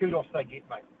kudos they get,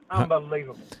 mate.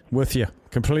 Unbelievable. With you.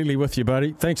 Completely with you,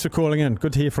 buddy. Thanks for calling in.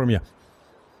 Good to hear from you.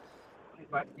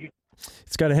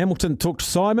 Let's go to Hamilton, talk to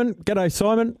Simon. G'day,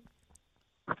 Simon.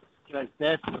 G'day,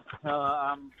 Steph.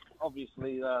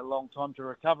 Obviously, a long time to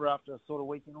recover after a sort of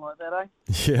weekend like that, eh?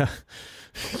 Yeah.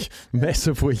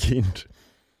 Massive weekend.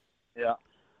 Yeah.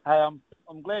 Hey,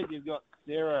 I'm glad you've got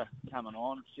Sarah coming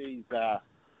on. She's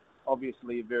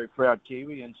obviously a very proud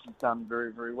Kiwi, and she's done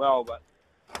very, very well. But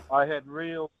I had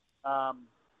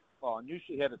I knew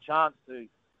she had a chance to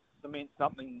cement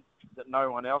something that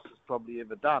no one else has probably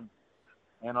ever done.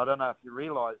 And I don't know if you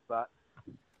realise, but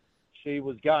she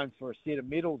was going for a set of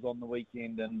medals on the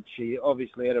weekend, and she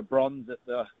obviously had a bronze at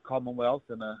the Commonwealth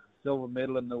and a silver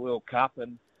medal in the World Cup,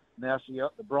 and now she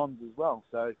got the bronze as well.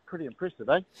 So pretty impressive,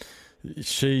 eh?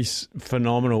 She's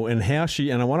phenomenal. And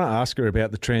I want to ask her about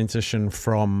the transition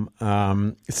from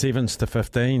 7s to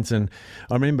 15s. And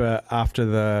I remember after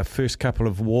the first couple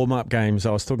of warm-up games,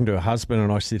 I was talking to her husband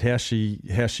and I said, how's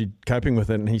she coping with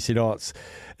it? And he said,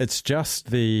 it's just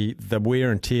the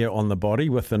wear and tear on the body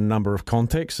with the number of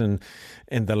contacts and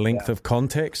the length of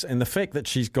contacts, and the fact that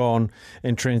she's gone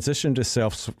and transitioned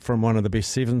herself from one of the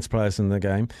best 7s players in the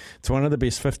game to one of the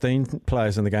best 15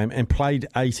 players in the game and played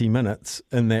 80 minutes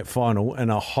in that final in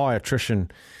a high attrition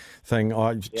thing.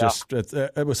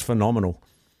 It was phenomenal.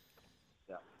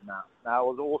 Yeah, no, it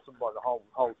was awesome by the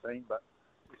whole team, but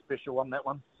special on that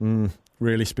one.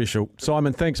 Really special.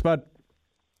 Simon, thanks, bud.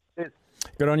 Cheers.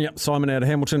 Good on you. Simon out of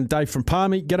Hamilton. Dave from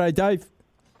Palmy. G'day, Dave.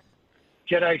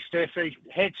 G'day, Staffy.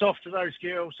 Hats off to those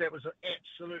girls. That was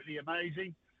absolutely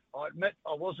amazing. I admit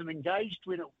I wasn't engaged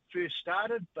when it first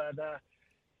started, but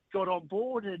got on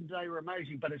board and they were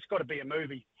amazing. But it's got to be a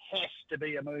movie. Has to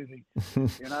be a movie.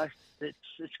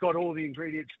 It's got all the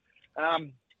ingredients. I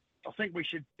think we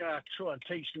should try and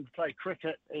teach them to play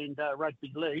cricket and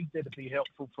rugby league. That'd be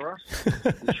helpful for us.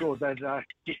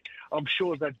 I'm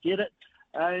sure they'd get it.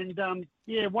 And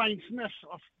Wayne Smith.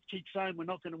 I keep saying we're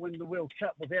not going to win the World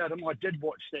Cup without him. I did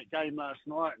watch that game last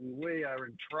night, and we are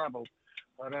in trouble.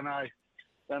 I don't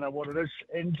know what it is.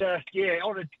 And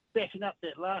on backing up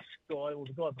that last guy or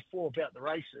the guy before about the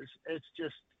races, it's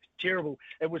just terrible.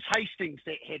 It was Hastings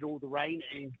that had all the rain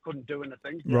and couldn't do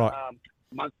anything a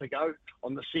month ago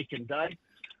on the second day,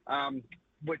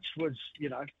 which was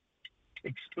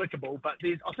inexplicable. But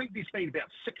I think there's been about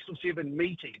 6 or 7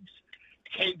 meetings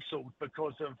cancelled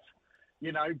because of,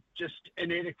 just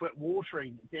inadequate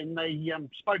watering. Then they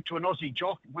spoke to an Aussie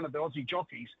jockey, one of the Aussie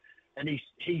jockeys, and he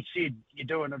said, "You're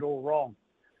doing it all wrong."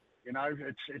 It's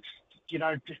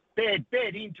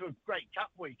bad end to a great cup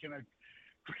week, and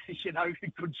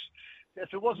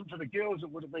if it wasn't for the girls, it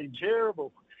would have been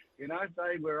terrible.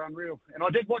 They were unreal. And I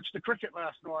did watch the cricket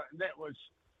last night, and that was,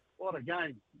 what a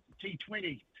game.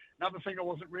 T20. Another thing I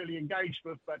wasn't really engaged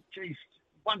with, but geez,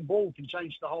 one ball can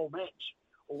change the whole match,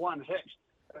 or one hit.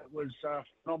 It was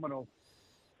phenomenal.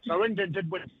 So England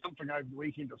did win something over the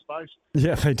weekend, I suppose.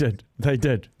 Yeah, they did. They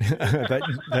did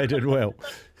did well.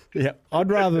 Yeah, I'd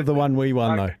rather the one we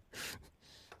won, though.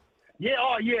 Yeah,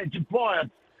 Dubai.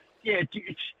 Yeah,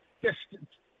 it's just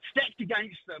stacked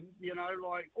against them,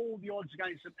 like all the odds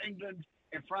against them. England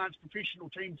and France professional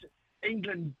teams.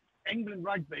 England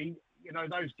rugby,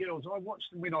 those girls, I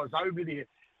watched them when I was over there.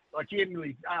 Like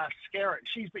Emily Scarrett,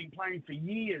 she's been playing for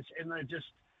years, and they're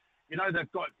just,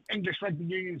 they've got English rugby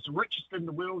union's the richest in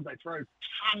the world. They throw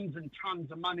tons and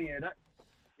tons of money at it.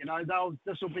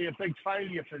 This will be a big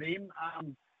failure for them.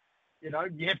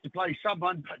 You have to play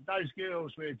someone, but those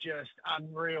girls were just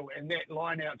unreal. And that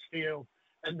line-out steal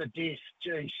in the death,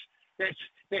 geez,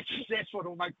 that's what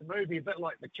will make the movie a bit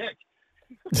like The Kick.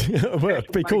 Well,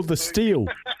 it'd be called The Steal.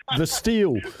 The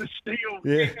Steal. The Steal.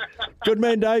 Yeah. Good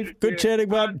man, Dave. Good chatting,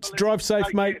 bud. Drive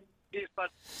safe, mate. Yes, bud.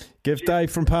 Give Dave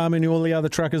from Palmer and all the other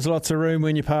truckers lots of room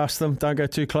when you pass them. Don't go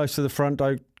too close to the front.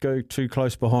 Don't go too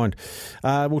close behind.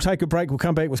 We'll take a break. We'll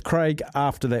come back with Craig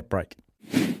after that break.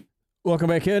 Welcome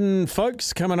back in,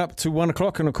 folks. Coming up to 1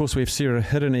 o'clock, and of course we have Sarah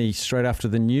Hirini straight after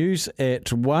the news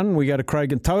at 1. We go to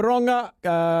Craig in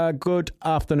Tauranga. Good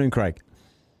afternoon, Craig.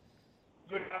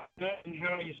 Good afternoon.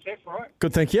 How are you, Steph? All right?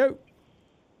 Good, thank you.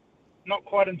 Not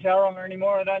quite in Tauranga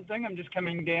anymore, I don't think. I'm just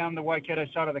coming down the Waikato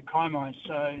side of the Kaimai,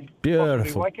 so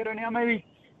beautiful. Waikato now, maybe.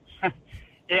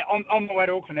 Yeah, on the way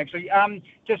to Auckland, actually. I'm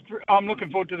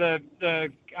looking forward to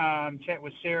the chat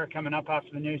with Sarah coming up after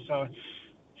the news, so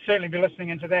certainly be listening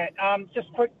into that. Just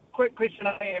quick question.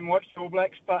 I haven't watched All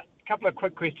Blacks, but a couple of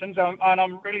quick questions. And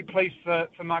I'm really pleased for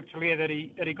Mark Telea that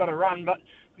he got a run. But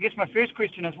I guess my first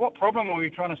question is, what problem are we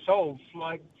trying to solve?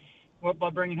 Like, by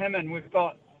bringing him in, we've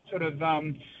got sort of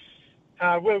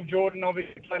Will Jordan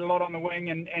obviously played a lot on the wing,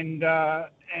 and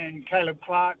Caleb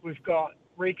Clark. We've got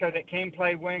Rico that can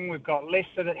play wing. We've got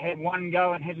Lester that had one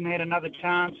go and hasn't had another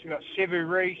chance. We've got Sevu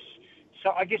Reece.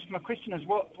 So I guess my question is,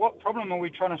 what problem are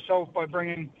we trying to solve by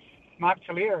bringing Mark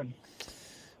Telea in?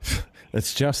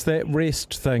 It's just that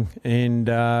rest thing. And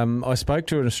I spoke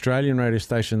to an Australian radio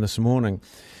station this morning,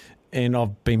 and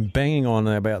I've been banging on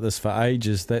about this for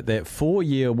ages, that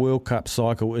 4-year World Cup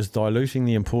cycle is diluting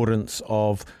the importance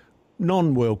of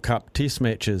non-World Cup test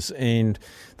matches. And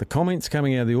the comments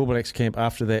coming out of the All Blacks camp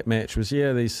after that match was,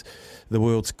 the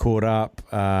world's caught up,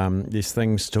 there's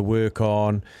things to work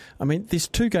on. I mean, there's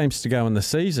 2 games to go in the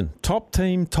season. Top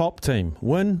team,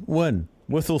 win,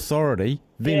 with authority,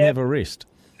 then have a rest.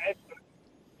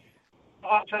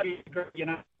 I totally agree,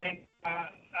 and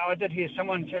I did hear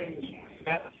someone saying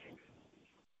about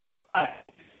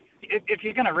if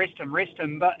you're going to rest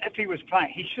him, but if he was playing,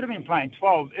 he should have been playing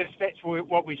 12, if that's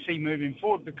what we see moving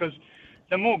forward, because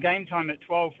the more game time at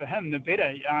 12 for him, the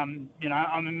better.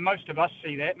 Most of us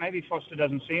see that. Maybe Foster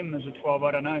doesn't see him as a 12,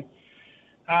 I don't know.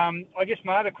 I guess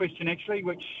my other question, actually,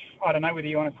 which I don't know whether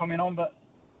you want to comment on, but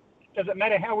does it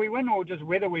matter how we win or just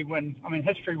whether we win? I mean,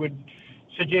 history would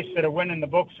suggest that a win in the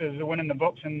books is a win in the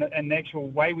books, and the actual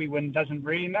way we win doesn't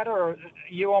really matter. Or are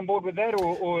you on board with that,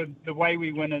 or the way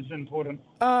we win is important?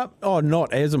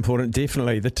 Not as important,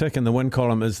 definitely. The tick in the win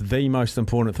column is the most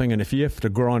important thing, and if you have to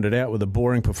grind it out with a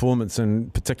boring performance,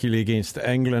 and particularly against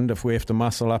England, if we have to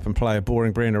muscle up and play a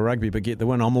boring brand of rugby but get the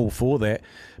win, I'm all for that.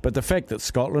 But the fact that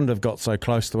Scotland have got so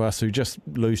close to us, who just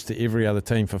lose to every other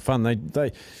team for fun,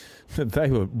 they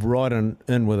were right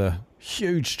in with a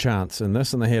huge chance in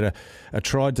this, and they had a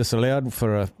try disallowed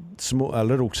for a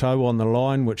little toe on the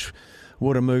line, which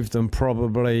would have moved them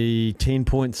probably 10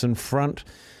 points in front.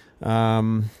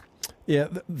 The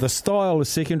style is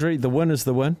secondary. The win is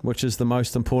the win, which is the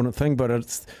most important thing, but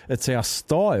it's our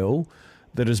style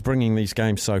that is bringing these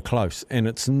games so close, and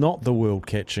it's not the world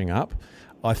catching up.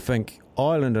 I think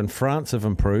Ireland and France have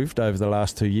improved over the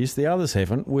last 2 years. The others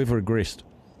haven't. We've regressed.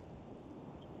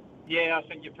 Yeah, I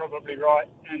think you're probably right.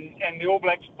 And the All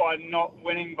Blacks, by not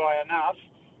winning by enough,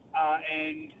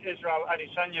 and Israel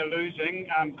Adesanya losing,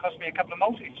 cost me a couple of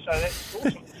multis. So that's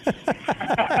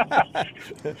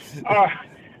awesome. All right,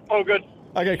 all good.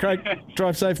 Okay, Craig,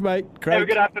 drive safe, mate. Craig. Have a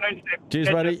good afternoon, Steph. Cheers,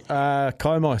 buddy.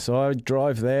 Kaimai, so I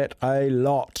drive that a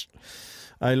lot.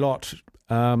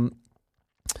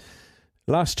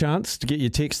 Last chance to get your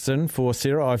texts in for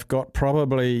Sarah. I've got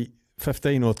probably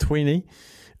 15 or 20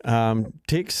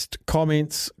 text,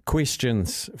 comments,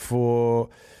 questions for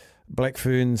Black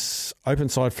Ferns open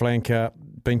side flanker.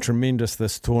 Been tremendous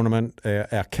this tournament.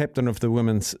 Our captain of the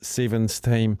women's sevens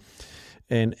team,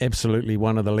 and absolutely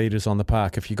one of the leaders on the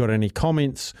park. If you've got any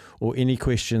comments or any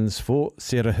questions for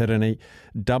Sarah Hirini,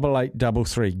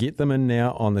 8833. Get them in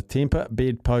now on the Temper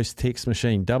Bedpost text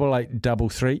machine,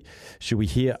 8833. She'll be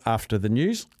here after the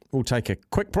news. We'll take a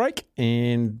quick break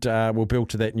and we'll build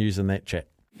to that news in that chat.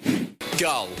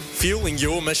 Gull, fueling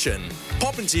your mission.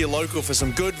 Pop into your local for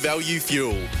some good value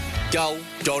fuel.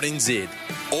 Gull.nz.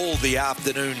 All the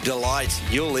afternoon delight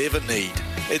you'll ever need.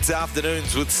 It's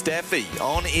Afternoons with Staffy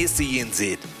on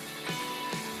SENZ.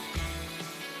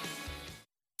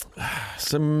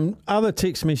 Some other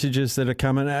text messages that are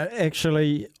coming.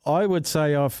 Actually, I would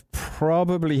say I've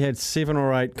probably had 7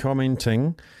 or 8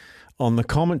 commenting on the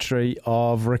commentary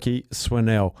of Ricky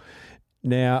Swannell.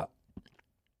 Now,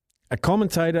 a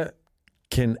commentator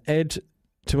can add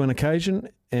to an occasion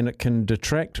and it can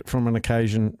detract from an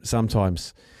occasion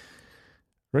sometimes.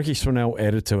 Ricky Swannell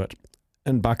added to it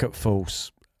in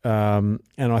bucketfuls. And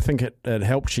I think it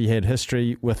helped. She had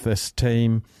history with this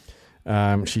team.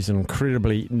 She's an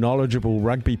incredibly knowledgeable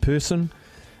rugby person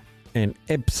and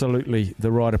absolutely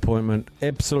the right appointment,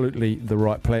 absolutely the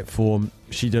right platform.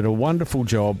 She did a wonderful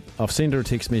job. I've sent her a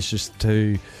text message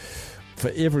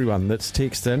for everyone that's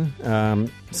texted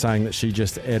in saying that she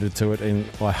just added to it, and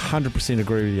I 100%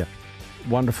 agree with you.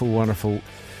 Wonderful, wonderful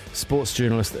sports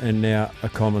journalist and now a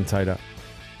commentator.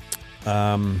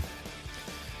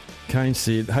 Kane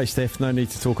said, "Hey Steph, no need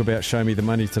to talk about Show Me the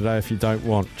Money today if you don't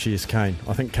want. Cheers, Kane."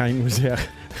 I think Kane was our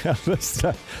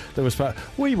listener that was part.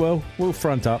 We'll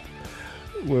front up.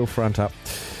 We'll front up.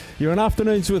 You're on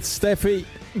Afternoons with Staffy.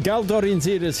 Gull.nz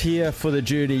is here for the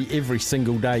journey every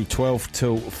single day, 12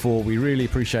 till 4. We really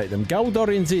appreciate them.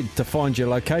 Gull.nz to find your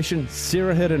location.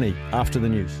 Sarah Hirini after the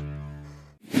news.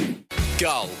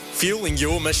 Gull, fueling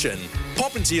your mission.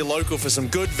 Pop into your local for some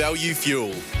good value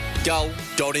fuel.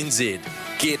 Gull.nz.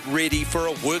 Get ready for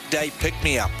a workday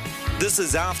pick-me-up. This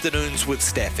is Afternoons with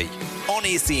Staffy on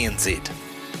SENZ.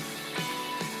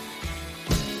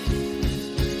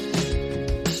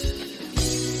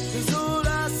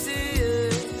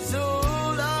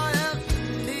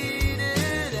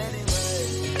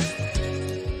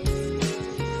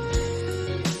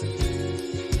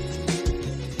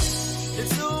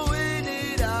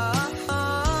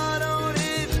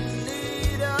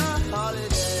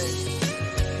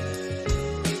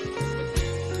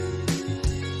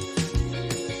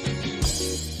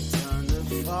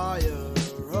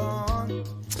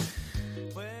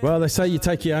 Well, they say you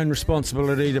take your own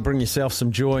responsibility to bring yourself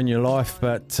some joy in your life,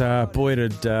 but boy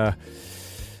did, I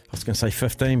was going to say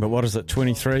 15, but what is it,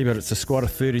 23, but it's a squad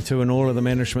of 32 and all of the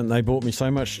management. They brought me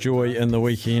so much joy in the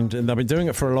weekend, and they've been doing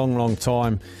it for a long, long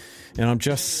time, and I'm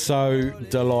just so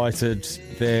delighted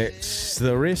that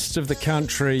the rest of the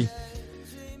country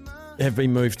have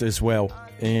been moved as well.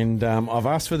 And I've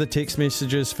asked for the text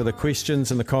messages, for the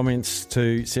questions and the comments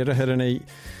to Sarah Hirini,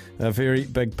 a very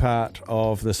big part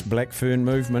of this Black Fern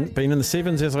movement. Been in the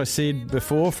sevens, as I said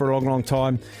before, for a long, long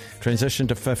time. Transitioned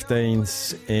to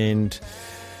 15s, and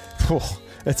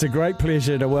it's a great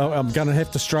pleasure to. Well, I'm going to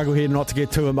have to struggle here not to get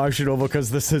too emotional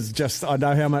because this is just. I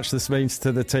know how much this means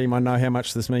to the team. I know how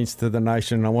much this means to the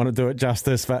nation. I want to do it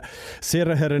justice. But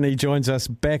Sarah Hirini joins us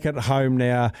back at home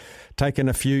now, taking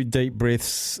a few deep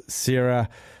breaths. Sarah,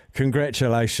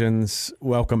 congratulations.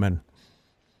 Welcome in.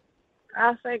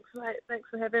 Thanks, mate. Thanks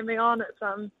for having me on.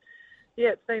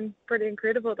 It's been pretty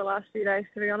incredible the last few days,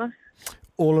 to be honest.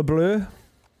 All a blur?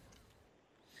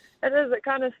 It is. It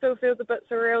kind of still feels a bit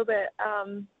surreal that,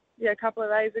 a couple of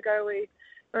days ago we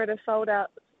were at a sold-out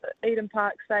Eden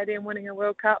Park Stadium winning a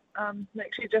World Cup. I'm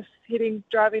actually just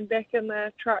driving back in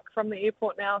the truck from the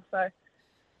airport now, so,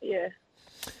 yeah.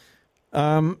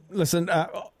 Listen,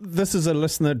 this is a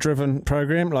listener-driven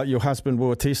program. Like your husband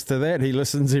will attest to that. He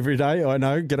listens every day. I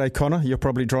know. G'day, Connor. You're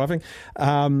probably driving.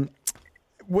 I've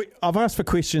asked for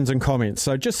questions and comments,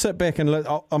 so just sit back and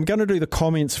I'm going to do the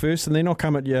comments first, and then I'll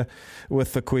come at you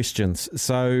with the questions.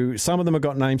 So some of them have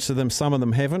got names to them, some of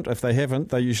them haven't. If they haven't,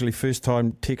 they're usually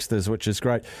first-time texters, which is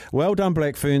great. Well done,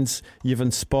 Black Ferns. You've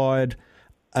inspired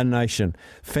a nation.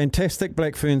 Fantastic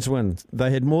Black Ferns win.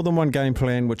 They had more than one game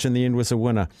plan, which in the end was a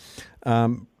winner.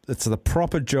 It's the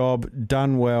proper job,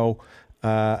 done well,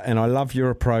 and I love your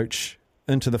approach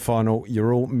into the final.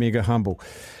 You're all mega humble.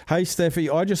 Hey, Staffy,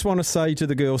 I just want to say to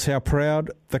the girls how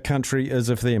proud the country is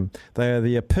of them. They are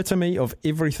the epitome of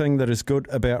everything that is good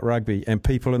about rugby and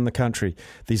people in the country.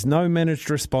 There's no managed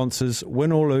responses.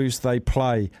 Win or lose, they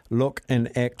play, look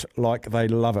and act like they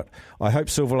love it. I hope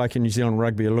Silver Lake and New Zealand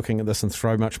Rugby are looking at this and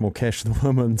throw much more cash the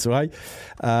women's way.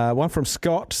 One from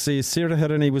Scott says, Sarah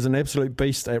Hirini was an absolute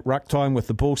beast at ruck time with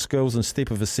the ball skills and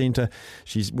step of a centre.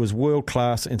 She was world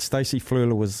class, and Stacey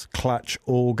Fleuler was clutch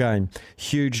all game.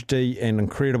 Huge D and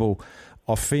incredible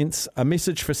offence. A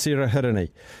message for Sarah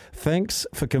Hirini. Thanks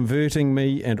for converting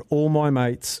me and all my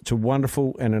mates to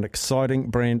wonderful and an exciting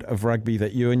brand of rugby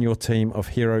that you and your team of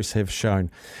heroes have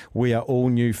shown. We are all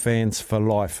new fans for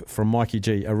life. From Mikey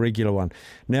G, a regular one.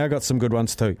 Now I got some good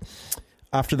ones too.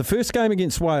 After the first game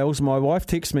against Wales, my wife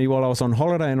texted me while I was on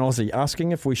holiday in Aussie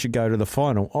asking if we should go to the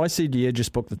final. I said, yeah,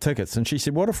 just book the tickets. And she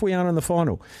said, what if we aren't in the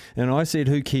final? And I said,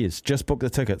 who cares? Just book the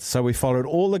tickets. So we followed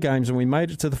all the games and we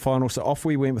made it to the final. So off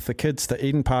we went with the kids to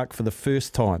Eden Park for the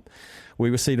first time. We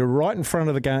were seated right in front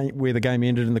of the game where the game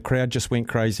ended, and the crowd just went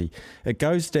crazy. It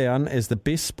goes down as the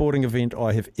best sporting event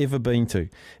I have ever been to,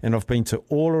 and I've been to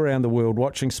all around the world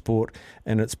watching sport,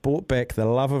 and it's brought back the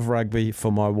love of rugby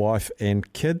for my wife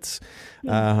and kids.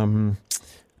 Grant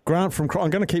from, I'm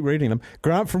going to keep reading them.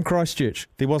 Grant from Christchurch.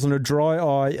 There wasn't a dry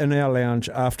eye in our lounge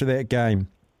after that game.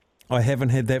 I haven't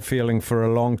had that feeling for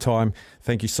a long time.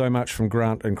 Thank you so much from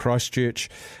Grant in Christchurch.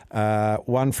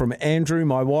 One from Andrew,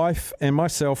 my wife and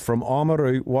myself from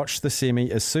Oamaru watched the semi.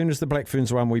 As soon as the Black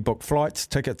Ferns won, we booked flights,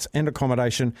 tickets and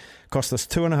accommodation. Cost us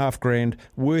 $2,500,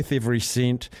 worth every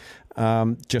cent.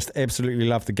 Just absolutely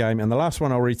loved the game. And the last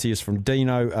one I'll read to you is from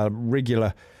Dino, a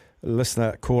regular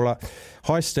listener caller.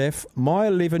 Hi, Steph. My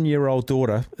 11-year-old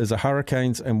daughter is a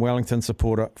Hurricanes and Wellington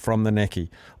supporter from the Naki.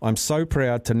 I'm so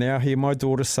proud to now hear my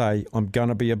daughter say, I'm going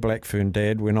to be a Black Fern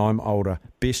dad when I'm older.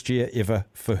 Best year ever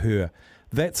for her.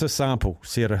 That's a sample,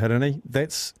 Sarah Hirini.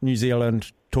 That's New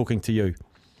Zealand talking to you.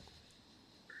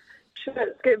 Sure,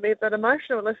 it's getting me a bit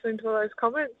emotional listening to all those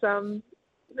comments.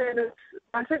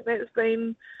 I think that's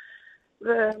been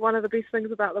one of the best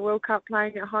things about the World Cup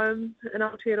playing at home in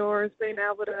Aotearoa is being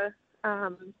able to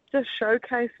just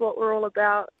showcase what we're all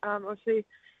about. Obviously,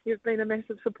 you've been a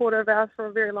massive supporter of ours for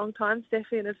a very long time,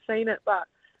 Staffy, and have seen it, but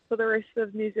for the rest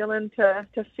of New Zealand to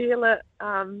feel it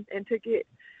and to get,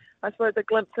 I suppose, a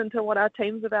glimpse into what our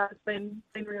team's about has been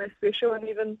really special. And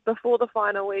even before the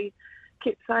final, we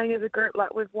kept saying as a group,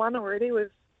 like, we've won already. We've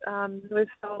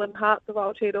stolen hearts of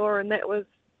Aotearoa, and that was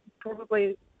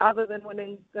probably, other than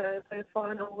winning the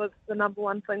final, was the number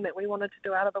one thing that we wanted to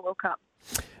do out of the World Cup.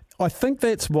 I think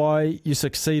that's why you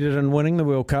succeeded in winning the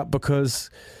World Cup,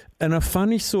 because in a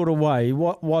funny sort of way,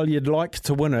 while you'd like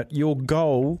to win it, your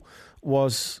goal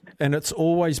was, and it's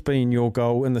always been your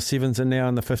goal in the sevens and now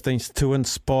in the 15s, to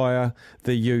inspire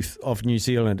the youth of New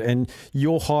Zealand. And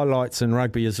your highlights in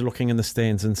rugby is looking in the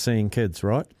stands and seeing kids,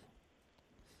 right?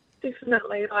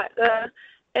 Definitely. Like, the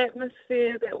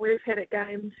atmosphere that we've had at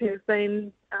games has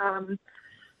been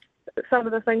some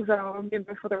of the things that I'll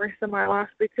remember for the rest of my life,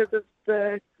 because of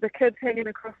the kids hanging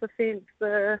across the fence.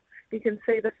 You can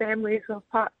see the families who have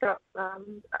parked up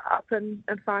in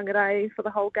Whangarei for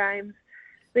the whole games.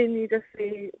 Then you just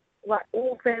see, like,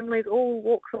 all families, all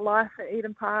walks of life at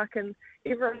Eden Park, and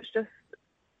everyone's just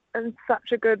in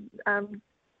such a good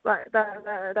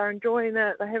they're enjoying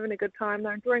it, they're having a good time,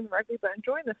 they're enjoying rugby, but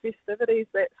enjoying the festivities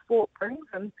that sport brings.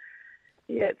 And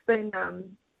yeah, it's been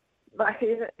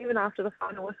even after the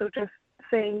final, we're still just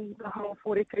seeing the whole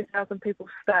 42,000 people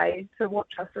stay to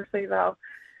watch us receive the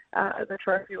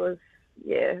trophy was,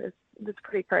 it's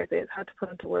pretty crazy. It's hard to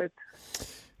put into words.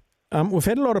 We've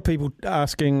had a lot of people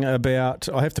asking about,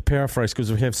 I have to paraphrase because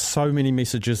we have so many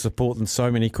messages of support and so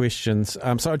many questions.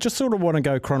 So I just sort of want to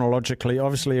go chronologically.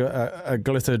 Obviously, a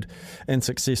glittered and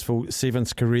successful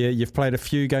sevens career. You've played a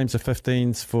few games of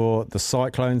 15s for the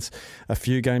Cyclones, a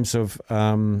few games of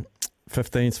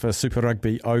 15s for Super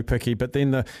Rugby Aupiki, but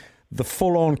then the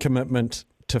full-on commitment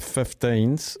to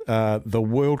 15s, the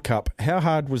World Cup. How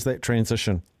hard was that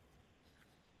transition?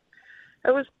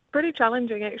 It was pretty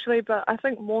challenging, actually, but I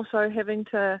think more so having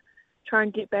to try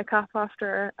and get back up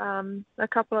after a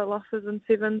couple of losses in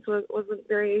sevens wasn't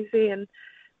very easy, and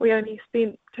we only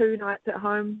spent 2 nights at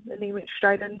home and then went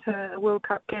straight into a World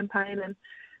Cup campaign, and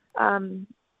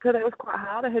so that was quite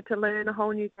hard. I had to learn a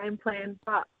whole new game plan,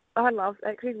 but I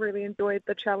actually really enjoyed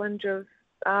the challenge of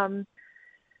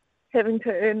having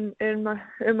to earn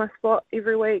my spot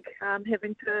every week,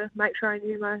 having to make sure I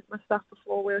knew my stuff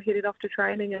before we were headed off to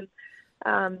training. And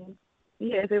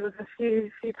there was a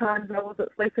few times I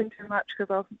wasn't sleeping too much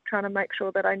because I was trying to make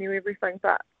sure that I knew everything,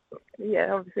 but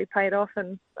obviously paid off,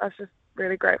 and I was just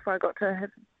really grateful I got to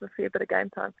have a fair bit of game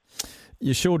time.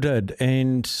 You sure did,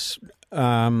 and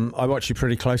I watched you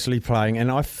pretty closely playing,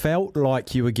 and I felt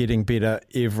like you were getting better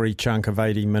every chunk of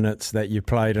 80 minutes that you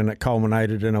played, and it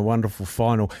culminated in a wonderful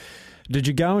final. Did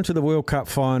you go into the World Cup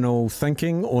final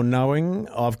thinking or knowing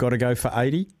I've got to go for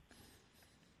 80?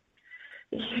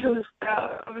 It was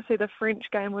obviously the French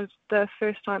game was the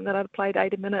first time that I'd played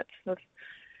 80 minutes with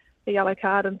a yellow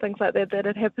card and things like that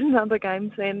had happened in other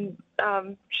games, and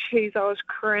I was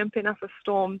cramping up a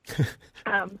storm. So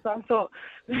I thought,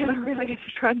 man, I really need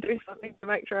to try and do something to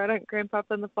make sure I don't cramp up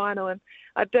in the final, and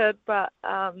I did. But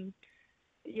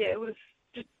it was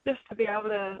just to be able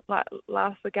to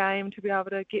last the game, to be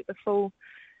able to get the full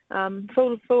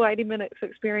 80 minutes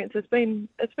experience. It's been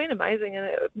amazing, and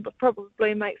it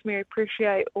probably makes me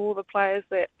appreciate all the players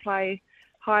that play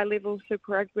high level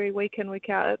Super Rugby week in, week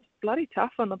out. It's bloody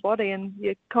tough on the body, and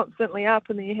you're constantly up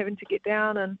and then you're having to get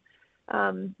down, and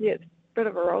it's a bit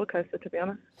of a roller coaster, to be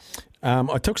honest.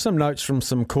 I took some notes from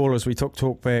some callers. We took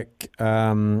talk back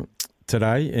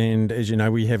today, and as you know,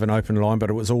 we have an open line,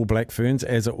 but it was all Black Ferns,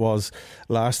 as it was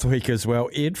last week as well.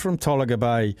 Ed from Tolaga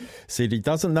Bay said he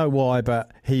doesn't know why,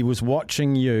 but he was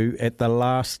watching you at the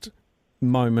last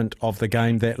moment of the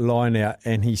game, that line out,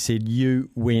 and he said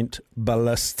you went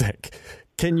ballistic.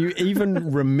 Can you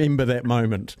even remember that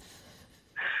moment?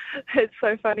 It's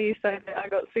so funny you say that. I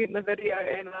got sent the video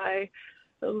and I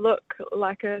look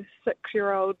like a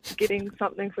 6-year-old getting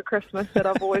something for Christmas that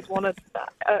I've always wanted.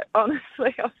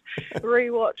 Honestly, I've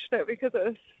rewatched it because it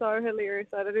was so hilarious.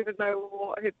 I didn't even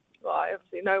know I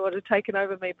obviously know what had taken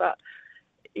over me, but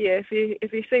yeah, if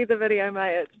you see the video,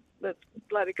 mate, it's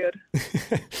bloody good.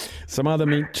 Some other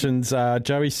mentions.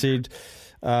 Joey said,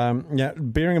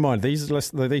 bearing in mind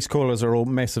these callers are all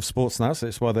massive sports nuts,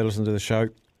 that's why they listen to the show.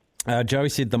 Joey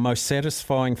said, the most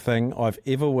satisfying thing I've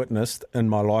ever witnessed in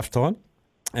my lifetime.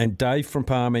 And Dave from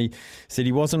Palmy said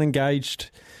he wasn't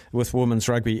engaged with women's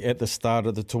rugby at the start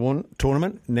of the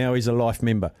tournament. Now he's a life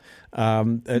member.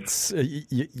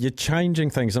 You're changing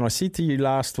things. And I said to you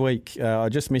last week, I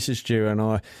just messaged you, and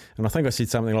I think I said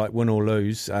something like, win or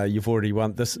lose, you've already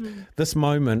won. This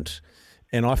moment,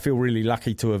 and I feel really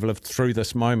lucky to have lived through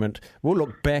this moment. We'll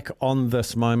look back on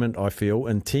this moment, I feel,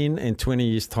 in 10 and 20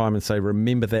 years' time and say,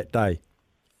 remember that day.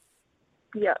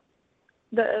 Yeah.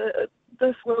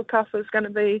 This World Cup is going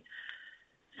to be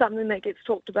something that gets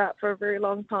talked about for a very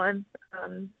long time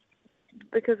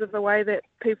because of the way that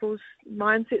people's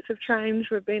mindsets have changed.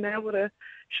 We've been able to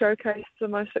showcase the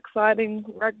most exciting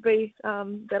rugby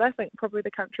that I think probably the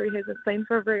country hasn't seen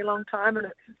for a very long time, and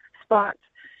it's sparked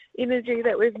energy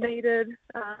that we've needed.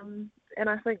 And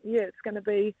I think, it's going to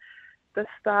be the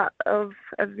start of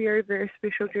a very, very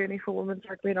special journey for women's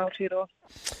rugby in Aotearoa.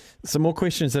 Some more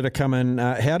questions that are coming.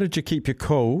 How did you keep your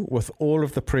cool with all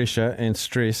of the pressure and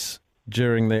stress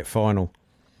during that final?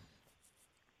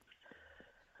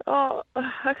 Oh,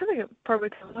 I think it probably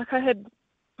I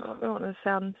don't want to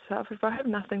sound selfish, but I had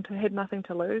nothing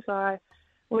to lose. I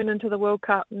went into the World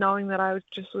Cup knowing that I was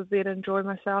there to enjoy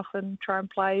myself and try and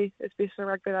play as best a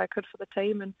rugby that I could for the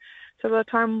team. And so by the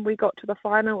time we got to the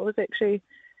final, it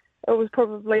was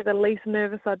probably the least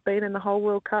nervous I'd been in the whole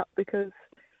World Cup because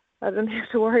I didn't have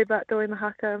to worry about doing the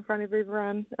haka in front of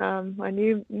everyone. I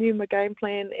knew my game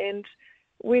plan, and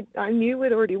I knew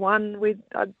we'd already won.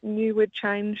 I knew we'd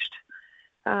changed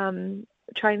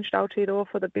Aotearoa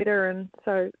for the better, and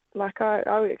so I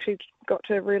actually got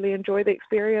to really enjoy the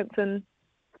experience and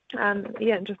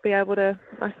just be able to,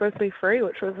 I suppose, be free,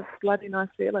 which was a bloody nice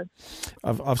feeling.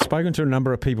 I've spoken to a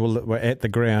number of people that were at the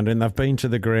ground, and they've been to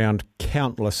the ground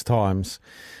countless times,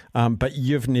 but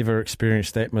you've never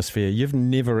experienced atmosphere. You've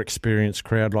never experienced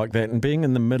crowd like that. And being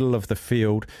in the middle of the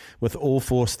field with all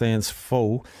four stands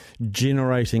full,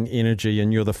 generating energy,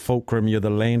 and you're the fulcrum, you're the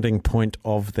landing point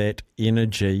of that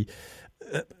energy.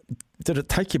 Did it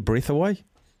take your breath away?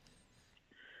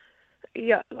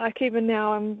 Yeah, even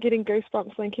now I'm getting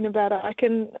goosebumps thinking about it. I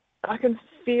can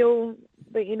feel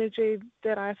the energy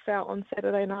that I felt on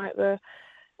Saturday night. The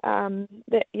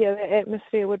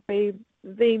atmosphere would be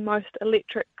the most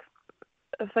electric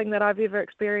thing that I've ever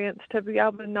experienced. To be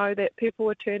able to know that people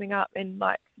were turning up and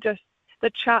just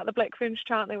the Black Ferns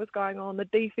chant that was going on, the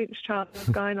defence chant that was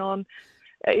going on,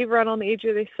 everyone on the edge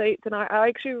of their seats. And I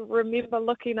actually remember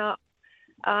looking up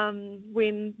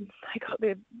when they got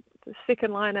the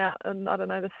second line out in, I don't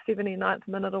know, the 79th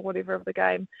minute or whatever of the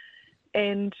game,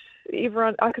 and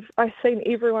I seen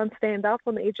everyone stand up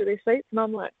on the edge of their seats, and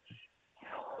I'm like,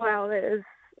 wow,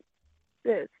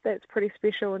 that's pretty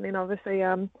special. And then obviously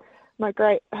my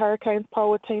great Hurricanes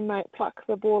Polar teammate plucked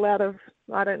the ball out of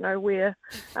I don't know where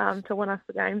to win us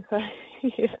the game. So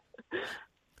yeah.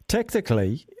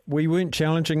 tactically, we weren't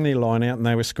challenging their line out and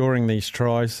they were scoring these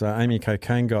tries. Amy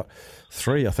Cocaine got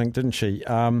 3, I think, didn't she?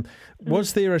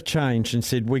 Was there a change and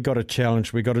said, we got to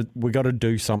challenge, we got to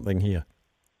do something here?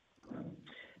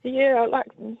 Yeah,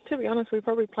 to be honest, we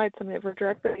probably played some average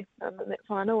rugby in that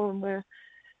final, and we're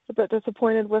a bit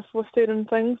disappointed with certain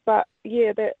things. But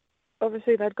yeah, that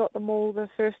obviously they'd got them all the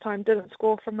first time, didn't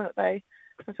score from it. I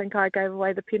think I gave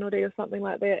away the penalty or something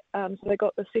like that. So they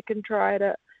got the second try at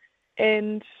it,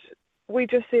 and we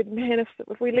just said, man,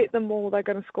 if we let them all, they're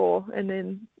going to score, and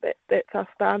then that's us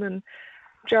done. And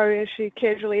Jo, as she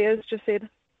casually is, just said,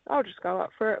 I'll just go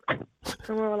up for it.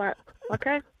 And we were like,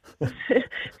 okay.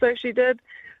 So she did.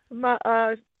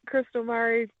 Crystal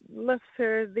Murray lifts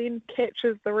her, then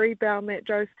catches the rebound that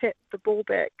Joe's tapped the ball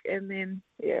back, and then,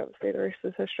 obviously the rest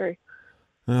is history.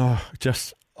 Oh,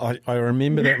 I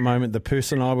remember that moment. The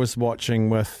person I was watching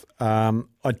with, I'm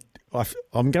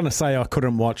going to say I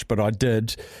couldn't watch, but I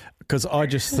did, because I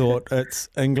just thought it's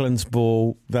England's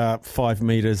ball, they're 5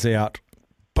 metres out,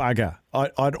 bugger.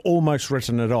 I'd almost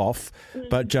written it off,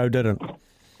 but Joe didn't.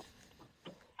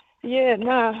 Yeah,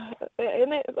 no,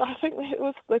 and I think that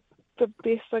was the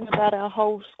best thing about our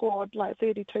whole squad,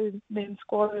 32-man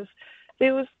squad, is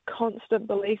there was constant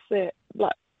belief that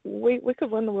we could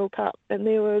win the World Cup, and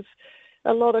there was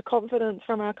a lot of confidence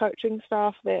from our coaching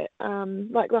staff that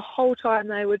the whole time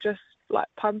they were just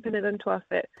pumping it into us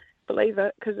that believe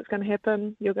it, because it's going to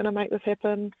happen, you're going to make this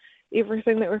happen,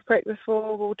 everything that we've practiced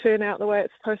for will turn out the way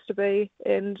it's supposed to be.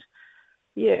 And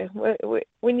yeah,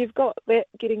 when you've got that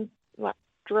getting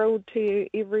drilled to you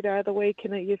every day of the week,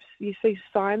 and you see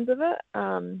signs of it,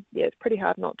 it's pretty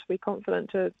hard not to be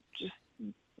confident to just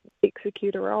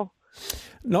execute a role.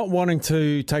 Not wanting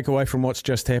to take away from what's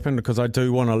just happened, because I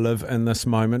do want to live in this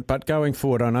moment, but going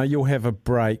forward, I know you'll have a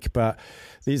break, but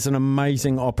there's an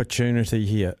amazing opportunity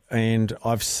here, and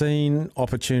I've seen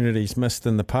opportunities missed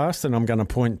in the past, and I'm going to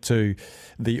point to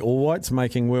the All Whites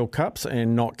making World Cups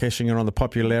and not cashing in on the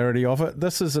popularity of it.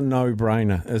 This is a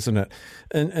no-brainer, isn't it?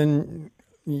 And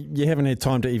you haven't had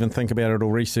time to even think about it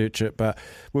or research it, but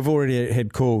we've already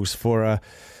had calls for a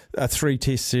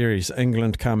 3-test series,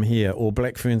 England come here, or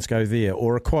Black Ferns go there,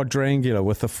 or a quadrangular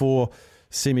with the 4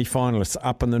 semi-finalists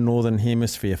up in the Northern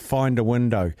Hemisphere. Find a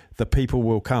window, the people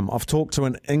will come. I've talked to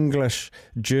an English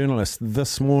journalist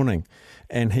this morning,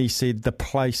 and he said the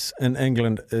place in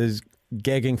England is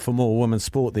gagging for more women's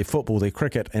sport, their football, their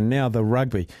cricket, and now the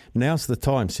rugby. Now's the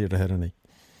time, Sarah Hirini.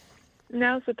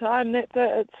 Now's the time, that's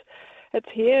it. It's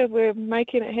here, we're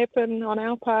making it happen on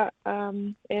our part,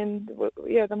 and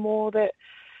the more that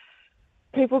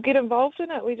people get involved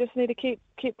in it, we just need to keep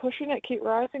pushing it, keep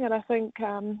rising it. I think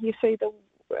you see the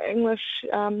English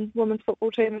women's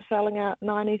football team is selling out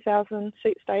 90,000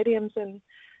 seat stadiums, and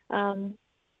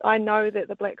I know that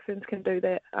the Black Ferns can do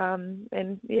that,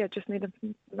 just need to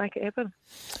make it happen.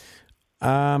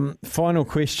 Final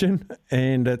question,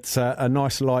 and it's a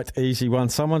nice, light, easy one.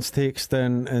 Someone's texted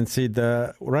in and said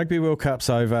the Rugby World Cup's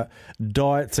over,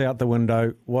 diet's out the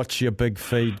window. What's your big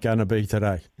feed going to be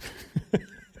today?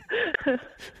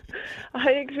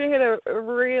 I actually had a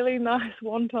really nice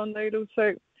wonton noodle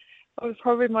soup. It was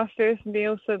probably my first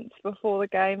meal since before the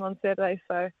game on Saturday.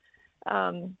 So,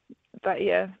 a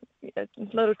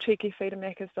little cheeky feed of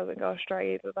Macca's doesn't go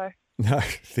astray either, though. No,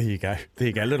 there you go.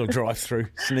 Little drive-through,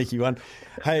 sneaky one.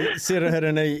 Hey, Sarah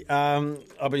Hirini,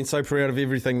 I've been so proud of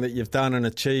everything that you've done and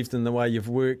achieved in the way you've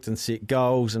worked and set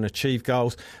goals and achieved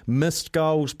goals. Missed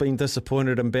goals, been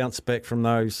disappointed and bounced back from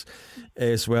those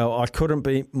as well. I couldn't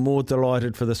be more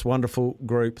delighted for this wonderful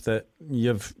group that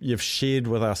you've shared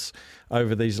with us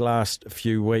over these last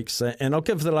few weeks. And I'll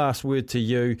give the last word to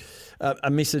you,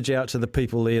 a message out to the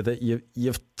people there that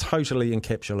you've totally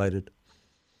encapsulated.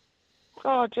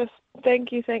 Oh, just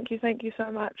thank you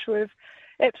so much. We've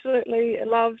absolutely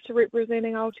loved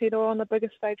representing Aotearoa on the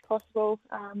biggest stage possible,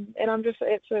 and I'm just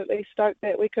absolutely stoked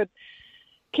that we could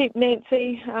keep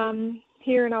Nancy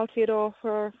here in Aotearoa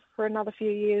for another few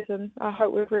years, and I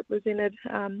hope we've represented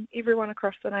everyone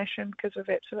across the nation, because we've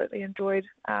absolutely enjoyed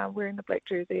wearing the black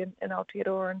jersey in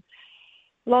Aotearoa, and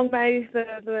long may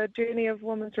the journey of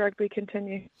women's rugby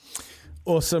continue.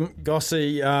 Awesome.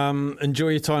 Gossie, enjoy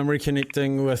your time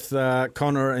reconnecting with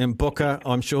Connor and Booker.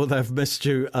 I'm sure they've missed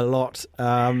you a lot,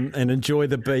 and enjoy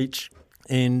the beach.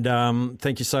 And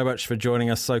thank you so much for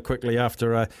joining us so quickly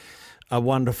after a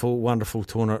wonderful, wonderful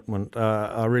tournament.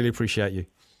 I really appreciate you.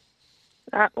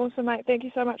 Awesome, mate. Thank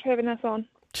you so much for having us on.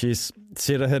 Cheers.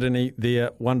 Sarah Hirini,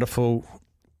 their wonderful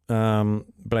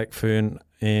Black Fern.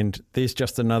 And there's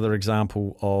just another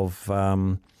example of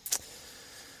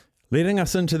letting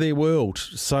us into their world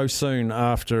so soon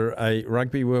after a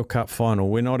Rugby World Cup final.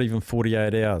 We're not even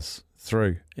 48 hours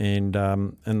through, and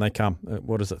they come.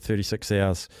 What is it, 36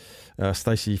 hours?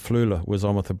 Stacey Fleuler was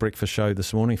on with the breakfast show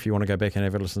this morning, if you want to go back and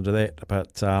have a listen to that.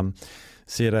 But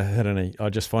Sarah Hirini, I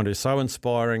just find her so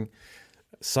inspiring,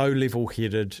 so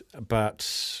level-headed, but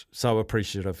so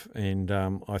appreciative. And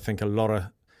I think a lot of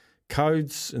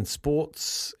codes in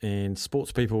sports and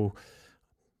sports people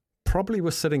probably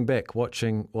were sitting back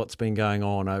watching what's been going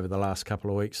on over the last couple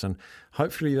of weeks, and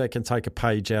hopefully they can take a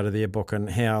page out of their book on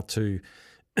how to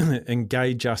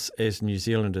engage us as New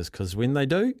Zealanders, because when they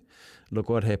do, look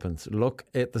what happens. Look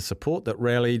at the support that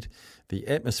rallied, the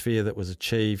atmosphere that was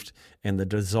achieved, and the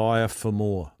desire for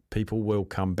more. People will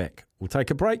come back. We'll take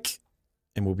a break,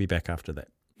 and we'll be back after that.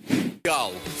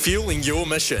 Gull, fueling your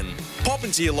mission. Pop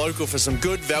into your local for some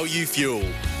good value fuel.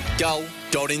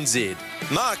 Gull.nz.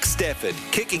 Mark Stafford,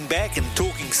 kicking back and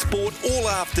talking sport all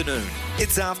afternoon.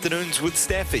 It's Afternoons with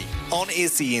Staffy on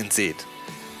SENZ.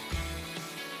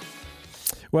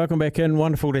 Welcome back in.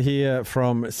 Wonderful to hear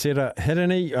from Sarah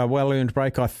Hirini. A well-earned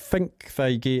break. I think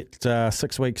they get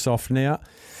 6 weeks off now,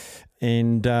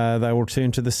 and they will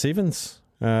return to the Sevens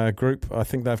group. I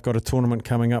think they've got a tournament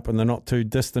coming up in the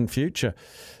not-too-distant future.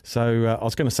 So I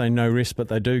was going to say no rest, but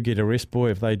they do get a rest. Boy,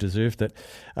 if they deserved it.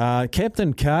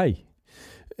 Captain K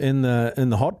in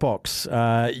the hot box.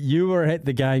 You were at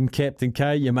the game, Captain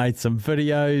K. You made some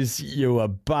videos. You were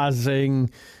buzzing.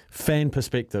 Fan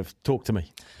perspective. Talk to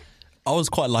me. I was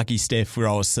quite lucky, Steph, where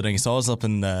I was sitting. So I was up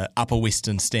in the upper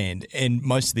western stand, and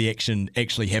most of the action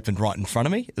actually happened right in front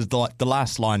of me. It was like the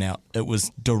last line out, it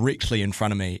was directly in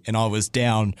front of me, and I was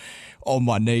down on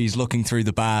my knees looking through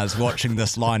the bars, watching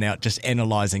this line out, just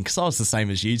analysing, because I was the same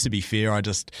as you, to be fair. I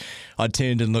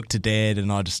turned and looked to Dad,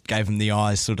 and I just gave him the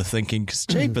eyes, sort of thinking, because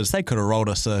jeepers, they could have rolled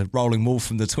us a rolling maul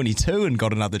from the 22 and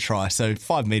got another try. So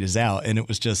 5 metres out, and it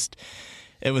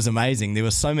was amazing. There were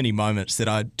so many moments that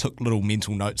I took little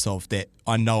mental notes of that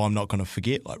I know I'm not going to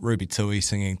forget, like Ruby Tui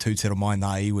singing Tu Te Mai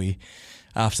Ngā Iwi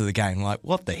after the game. Like,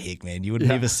 what the heck, man? You would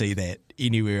never see that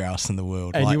anywhere else in the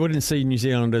world. And you wouldn't see New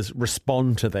Zealanders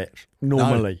respond to that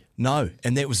normally. No.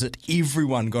 And that was it.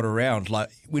 Everyone got around. Like,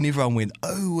 when everyone went,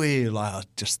 oh, we're like,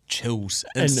 just chills.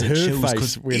 Instant chills,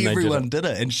 because everyone did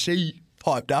it. And she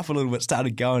piped up a little bit,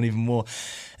 started going even more.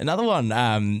 Another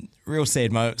one, real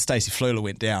sad moment, Stacey Fleuler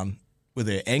went down with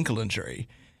her ankle injury,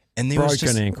 and there was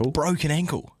just broken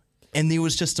ankle, and there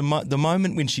was just the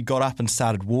moment when she got up and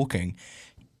started walking,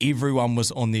 everyone was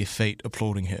on their feet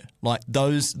applauding her. Like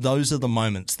those are the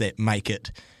moments that make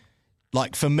it.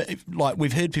 Like for me, like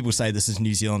we've heard people say this is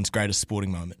New Zealand's greatest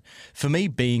sporting moment. For me,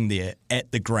 being there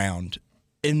at the ground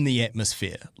in the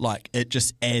atmosphere, like it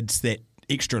just adds that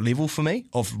extra level for me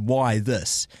of why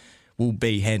this will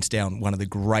be hands down one of the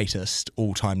greatest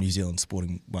all-time New Zealand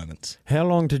sporting moments. How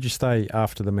long did you stay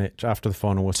after the match, after the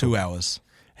final whistle? 2 hours.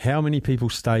 How many people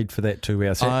stayed for that 2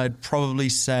 hours? I'd probably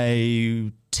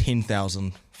say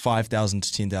 10,000, 5,000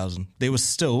 to 10,000. There was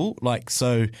still,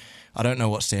 so I don't know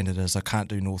what stand it is. I can't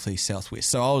do northeast, southwest.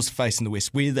 So I was facing the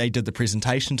west. Where they did the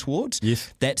presentation towards,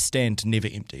 yes, that stand never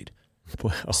emptied.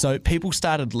 Wow. So people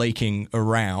started leaking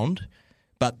around,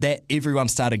 but that everyone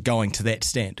started going to that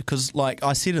stand because, like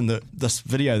I said in this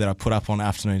video that I put up on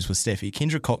Afternoons with Staffy,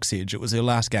 Kendra Coxedge, it was her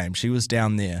last game. She was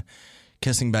down there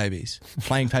kissing babies,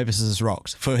 playing paper, scissors,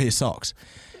 rocks for her socks,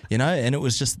 and it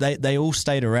was just they all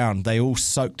stayed around. They all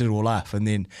soaked it all up. And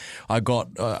then I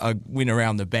went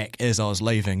around the back as I was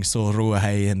leaving, saw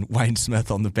Ruahei and Wayne Smith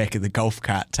on the back of the golf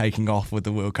cart taking off with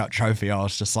the World Cup trophy. I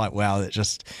was just like, wow, that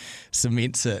just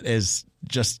cements it as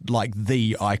just like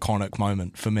the iconic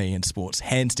moment for me in sports.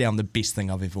 Hands down the best thing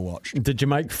I've ever watched. Did you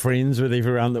make friends with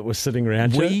everyone that was sitting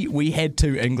around you? We had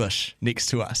 2 English next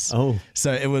to us. Oh.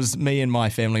 So it was me and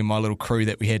my family, my little crew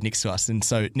that we had next to us. And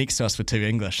so next to us were 2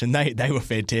 English, and they were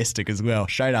fantastic as well.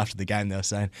 Straight after the game they were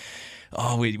saying,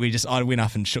 I went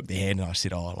up and shook their hand and I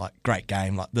said, great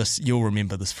game, like this, you'll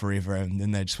remember this forever. And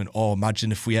then they just went,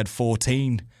 imagine if we had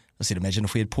 14. I said, imagine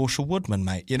if we had Portia Woodman,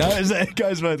 mate. It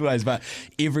goes both ways. But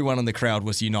everyone in the crowd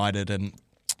was united, and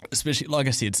especially, like I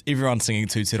said, everyone singing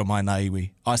Tu Te Mai Ngā Iwi.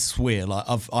 I swear,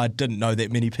 I didn't know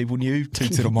that many people knew Tu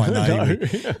Te Mai Ngā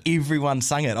Iwi. Everyone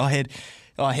sang it.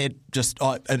 I had just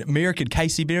an American,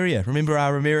 Casey Berrier. Remember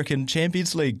our American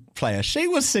Champions League player? She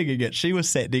was singing it. She was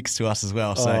sat next to us as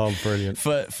well. So brilliant.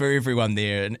 For everyone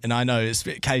there. And I know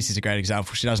Casey's a great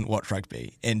example. She doesn't watch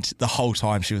rugby. And the whole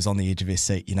time she was on the edge of her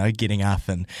seat, getting up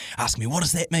and asking me, what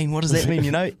does that mean? What does that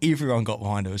mean? Everyone got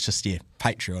behind it. It was just,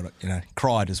 patriotic.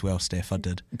 Cried as well, Steph. I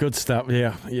did. Good stuff.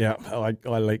 Yeah. I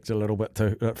leaked a little bit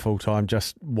too at full time,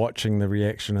 just watching the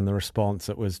reaction and the response.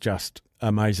 It was just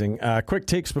amazing. Quick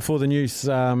text before the news.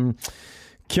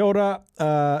 Kia ora,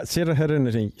 Sarah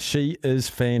Hirini. She is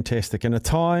fantastic. In a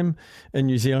time in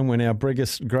New Zealand when our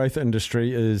biggest growth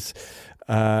industry is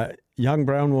young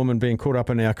brown women being caught up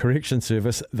in our correction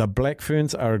service, the Black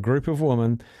Ferns are a group of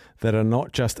women that are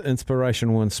not just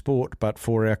inspirational in sport, but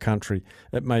for our country.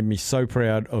 It made me so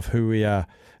proud of who we are.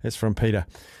 It's from Peter.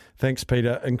 Thanks,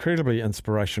 Peter. Incredibly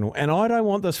inspirational. And I don't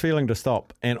want this feeling to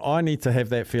stop. And I need to have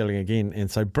that feeling again. And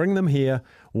so bring them here.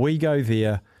 We go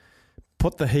there.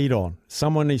 Put the heat on.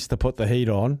 Someone needs to put the heat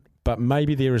on. But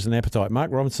maybe there is an appetite. Mark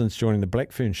Robinson's joining the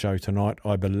Black Fern show tonight,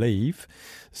 I believe.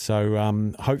 So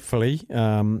hopefully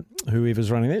whoever's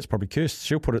running that, it's probably Kirst.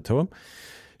 She'll put it to him.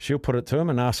 She'll put it to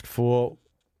him and ask for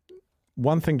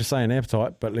one thing to say an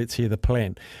appetite, but let's hear the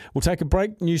plan. We'll take a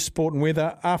break, news, sport and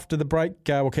weather. After the break,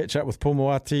 we'll catch up with Paul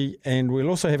Moati, and we'll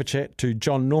also have a chat to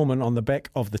Jon Norman on the back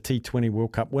of the T20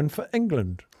 World Cup win for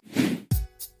England.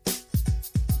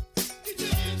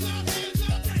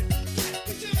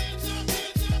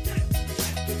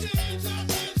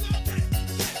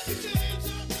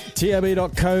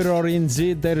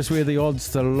 tab.co.nz, that is where the odds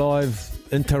to live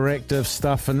interactive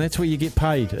stuff, and that's where you get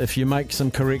paid if you make some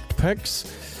correct picks.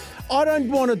 I don't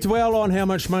want to dwell on how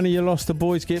much money you lost, the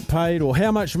boys get paid, or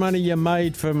how much money you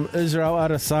made from Israel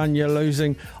Adesanya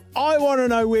losing. I want to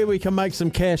know where we can make some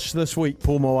cash this week,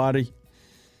 Paul Moati.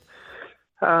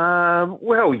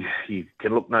 Well, you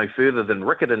can look no further than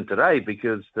Riccarton today,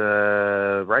 because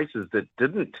the races that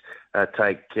didn't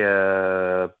take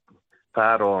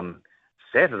part on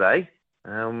Saturday,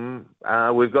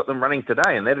 we've got them running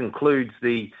today, and that includes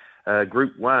the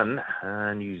Group 1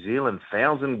 New Zealand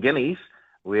 1,000 guineas,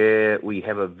 where we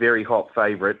have a very hot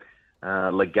favourite,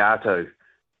 Legato,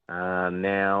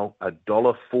 now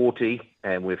 $1.40,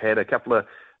 and we've had a couple of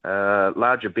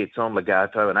larger bets on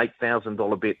Legato, an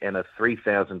 $8,000 bet and a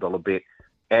 $3,000 bet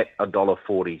at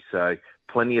 $1.40. So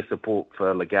plenty of support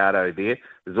for Legato there.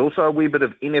 There's also a wee bit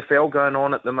of NFL going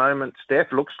on at the moment,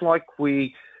 Steph. Looks like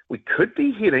we could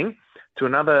be heading to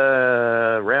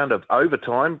another round of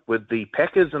overtime with the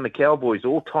Packers and the Cowboys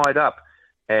all tied up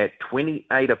at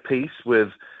 28 apiece with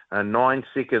 9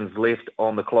 seconds left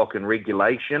on the clock in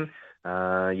regulation.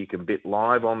 You can bet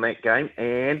live on that game.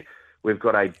 And we've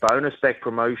got a bonus back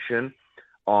promotion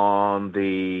on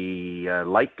the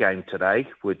late game today,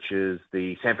 which is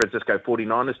the San Francisco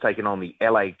 49ers taking on the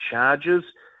LA Chargers.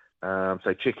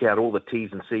 So check out all the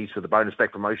T's and C's for the bonus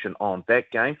back promotion on that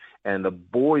game. And the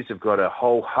boys have got a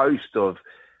whole host of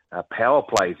power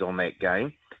plays on that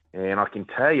game. And I can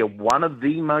tell you, one of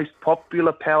the most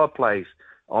popular power plays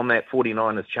on that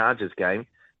 49ers Chargers game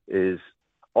is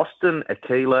Austin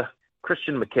Ekeler,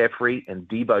 Christian McCaffrey, and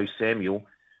Deebo Samuel,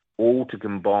 all to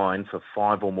combine for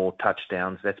 5 or more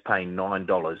touchdowns. That's paying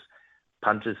 $9.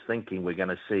 Punters thinking we're going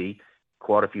to see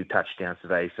quite a few touchdowns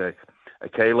today. So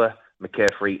Ekeler,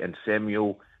 McCaffrey, and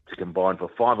Samuel to combine for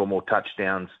 5 or more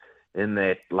touchdowns in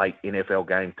that late NFL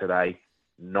game today.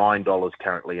 $9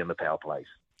 currently in the power plays.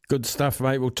 Good stuff,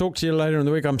 mate. We'll talk to you later in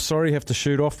the week. I'm sorry you have to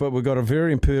shoot off, but we've got a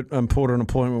very important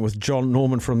appointment with Jon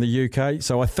Norman from the UK.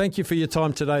 So I thank you for your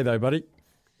time today, though, buddy.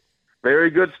 Very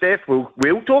good, Steph.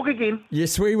 We'll talk again.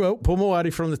 Yes, we will. Paul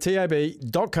Moati from the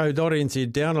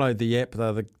tab.co.nz. Download the app.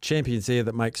 They're the champions there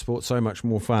that make sport so much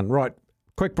more fun. Right,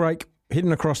 quick break.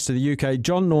 Heading across to the UK,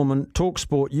 Jon Norman,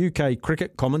 TalkSport UK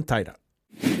cricket commentator.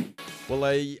 Well,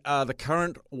 they are the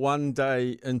current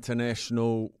one-day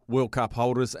international World Cup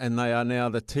holders, and they are now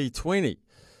the T20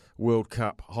 World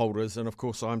Cup holders. And, of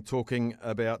course, I'm talking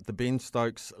about the Ben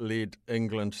Stokes-led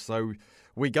England. So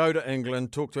we go to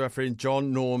England, talk to our friend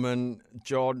Jon Norman.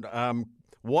 John,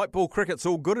 white ball cricket's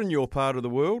all good in your part of the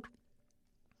world?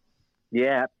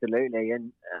 Yeah, absolutely.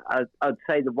 And I'd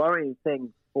say the worrying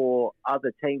thing for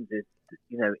other teams is,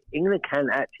 England can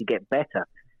actually get better.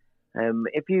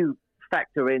 If you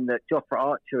factor in that Jofra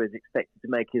Archer is expected to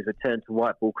make his return to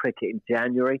white ball cricket in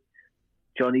January,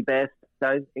 Johnny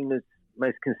Bairstow, England's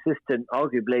most consistent,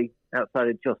 arguably outside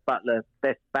of Joss Buttler,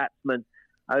 best batsman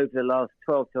over the last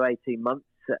 12 to 18 months,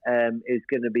 is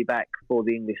going to be back for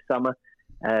the English summer.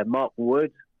 Mark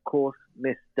Wood, of course,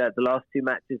 missed the last 2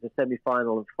 matches, the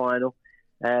semi-final and final.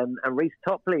 And Reece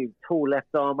Topley, tall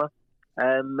left armour,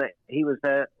 he was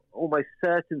an almost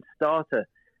certain starter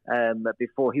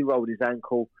before he rolled his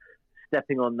ankle,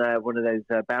 stepping on one of those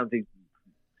boundary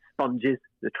sponges,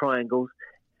 the triangles.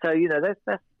 So,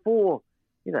 that's 4,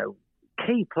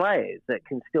 key players that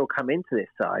can still come into this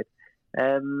side.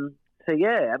 So,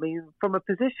 yeah, I mean, from a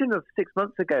position of 6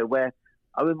 months ago where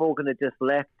Owen Morgan had just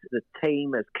left the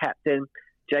team as captain,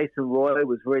 Jason Roy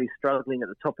was really struggling at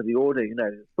the top of the order.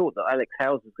 Thought that Alex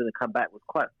Hales was going to come back was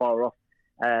quite far off,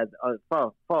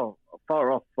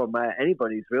 far off from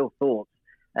anybody's real thoughts.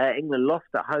 England lost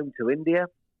at home to India.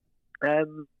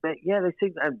 But yeah, they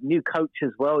seem to have a new coach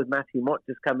as well with Matthew Mott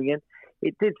just coming in.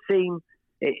 It did seem,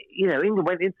 England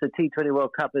went into the T20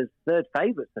 World Cup as third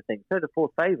favourites, I think, third or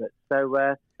fourth favourites.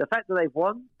 So the fact that they've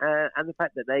won and the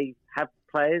fact that they have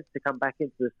players to come back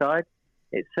into the side,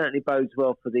 it certainly bodes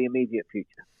well for the immediate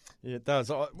future. Yeah, it does.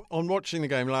 On watching the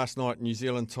game last night, New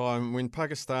Zealand time, when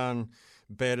Pakistan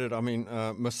batted,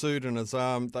 Masood and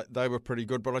Azam, they were pretty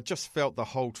good, but I just felt the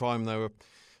whole time they were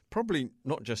probably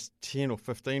not just 10 or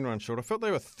 15 runs short. I felt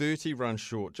they were 30 runs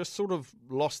short, just sort of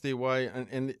lost their way,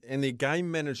 and their game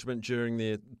management during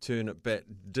their turn at bat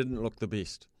didn't look the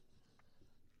best.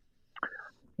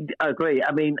 I agree.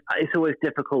 I mean, it's always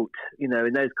difficult, in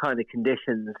those kind of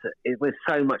conditions, with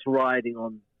so much riding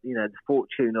on, the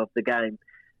fortune of the game,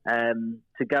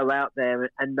 to go out there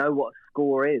and know what a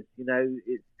score is.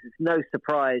 It's no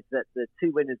surprise that the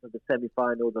two winners of the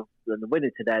semi-final, the winner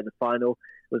today in the final,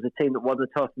 was a team that won the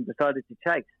toss and decided to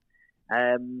chase.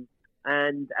 And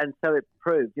so it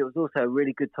proved. It was also a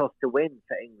really good toss to win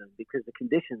for England because the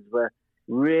conditions were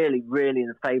really, really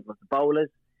in favour of the bowlers.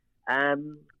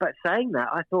 But saying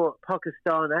that, I thought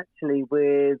Pakistan actually,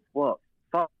 with 5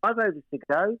 overs to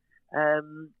go,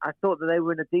 I thought that they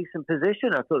were in a decent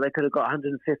position. I thought they could have got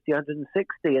 150,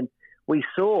 160. And we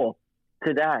saw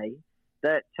today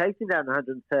that chasing down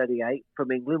 138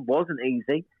 from England wasn't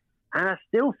easy. And I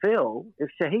still feel if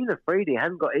Shaheen Afridi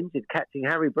hadn't got injured catching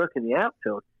Harry Brook in the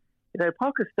outfield,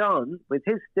 Pakistan, with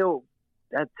his still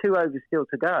 2 overs still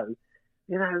to go,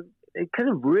 it could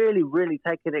have really, really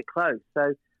taken it close.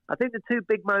 So I think the two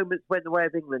big moments went the way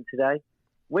of England today,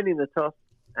 winning the toss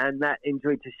and that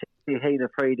injury to Shaheen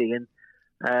Afridi. And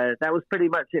that was pretty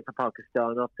much it for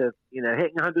Pakistan. After,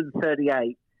 hitting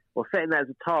 138 or setting that as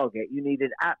a target, you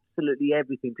needed absolutely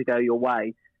everything to go your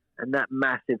way. And that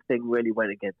massive thing really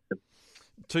went against them.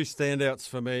 Two standouts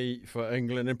for me, for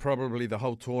England, and probably the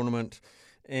whole tournament.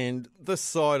 And this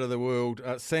side of the world,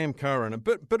 Sam Curran, a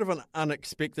bit of an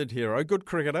unexpected hero, good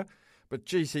cricketer, but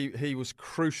geez, he was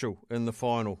crucial in the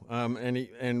final,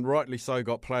 and rightly so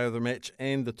got player of the match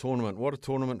and the tournament. What a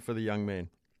tournament for the young man.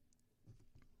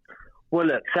 Well,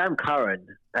 look, Sam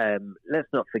Curran,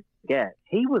 let's not forget,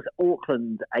 he was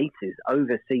Auckland Aces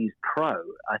overseas pro.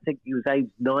 I think he was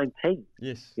aged 19.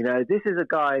 Yes. This is a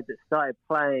guy that started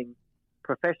playing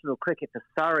professional cricket for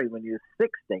Surrey when he was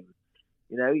 16.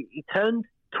 He turned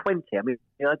 20. I mean,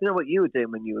 I don't know what you were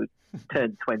doing when you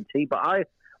turned 20, but I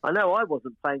know I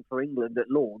wasn't playing for England at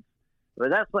Lord's.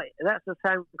 But that's what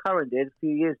Sam Curran did a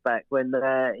few years back when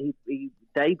he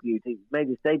debuted. He made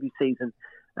his debut season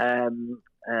in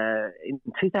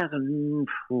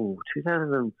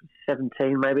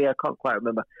 2017, maybe. I can't quite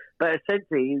remember. But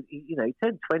essentially, he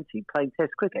turned 20 playing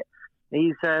Test cricket.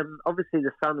 He's obviously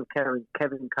the son of Kevin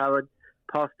Curran,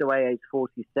 passed away age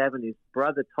 47. His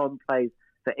brother Tom plays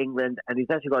for England, and he's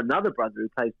actually got another brother who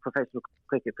plays professional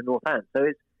cricket for Northants. So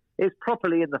it's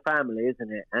properly in the family,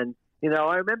 isn't it? And,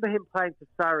 I remember him playing for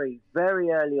Surrey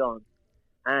very early on,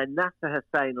 and Nasser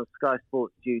Hussain on Sky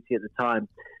Sports duty at the time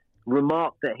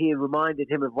remarked that he reminded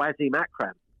him of Wasim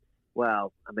Akram.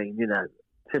 Well, I mean,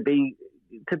 to be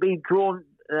drawn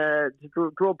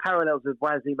parallels with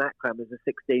Wasim Akram as a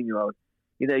 16-year-old,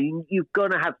 you've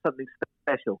got to have something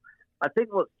special. I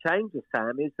think what's changed with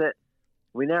Sam is that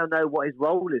we now know what his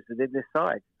role is within this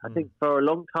side. I think for a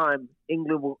long time,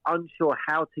 England were unsure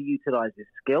how to utilise his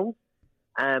skills.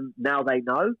 Now they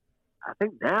know. I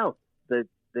think now the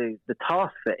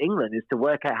task for England is to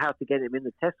work out how to get him in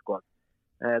the Test squad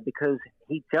because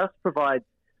he just provides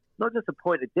not just a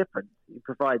point of difference, he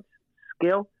provides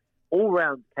skill,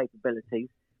 all-round capabilities,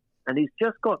 and he's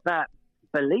just got that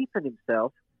belief in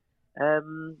himself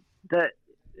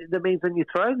that means when you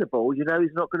throw the ball, he's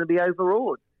not going to be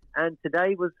overawed. And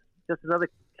today was just another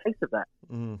case of that.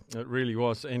 It really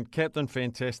was. And captain,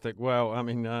 fantastic. Wow. I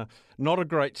mean, not a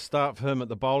great start for him at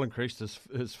the bowling crease.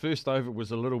 His first over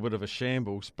was a little bit of a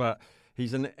shambles, but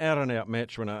he's an out-and-out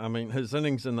match winner. I mean, his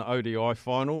innings in the ODI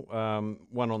final,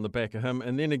 one on the back of him.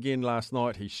 And then again last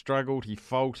night, he struggled, he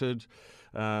faltered.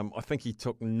 I think he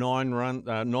took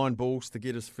 9 balls to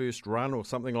get his first run or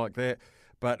something like that.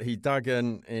 But he dug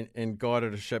in and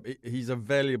guided a ship. He's a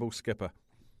valuable skipper.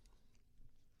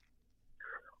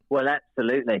 Well,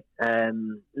 absolutely.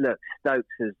 Look,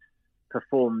 Stokes has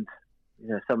performed,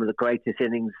 some of the greatest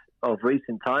innings of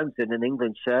recent times in an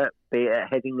England shirt, be it at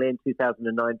Headingley in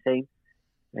 2019.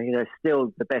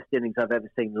 Still the best innings I've ever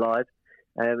seen live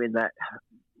in that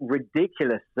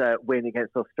ridiculous win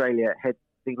against Australia at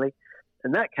Headingley.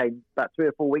 And that came about 3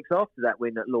 or 4 weeks after that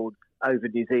win at Lord's over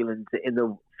New Zealand in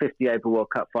the 50 over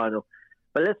World Cup final.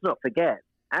 But let's not forget,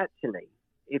 actually,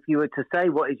 if you were to say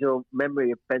what is your memory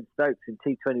of Ben Stokes in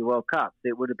T20 World Cups,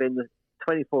 it would have been the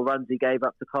 24 runs he gave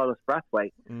up to Carlos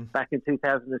Brathwaite back in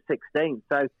 2016.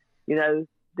 So,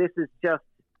 this is just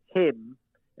him,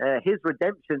 his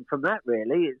redemption from that,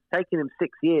 really. It's taken him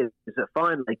 6 years, but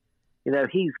finally,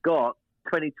 he's got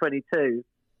 2022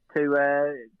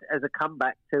 as a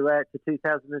comeback to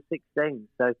 2016.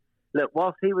 So, look,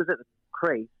 whilst he was at the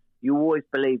crease, you always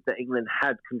believed that England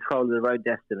had control of their own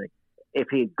destiny. If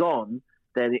he had gone,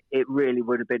 then it really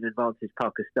would have been advantage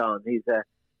Pakistan.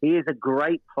 He is a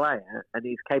great player, and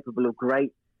he's capable of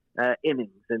great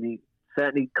innings, and he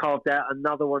certainly carved out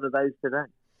another one of those today.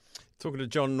 Talking to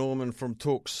Jon Norman from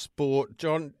Talk Sport.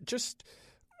 John,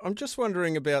 I'm just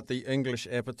wondering about the English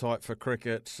appetite for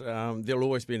cricket. There'll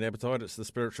always be an appetite. It's the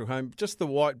spiritual home. Just the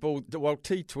white ball,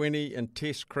 T20 and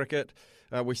Test cricket.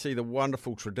 We see the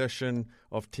wonderful tradition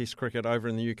of Test cricket over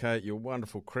in the UK at your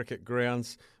wonderful cricket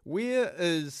grounds. Where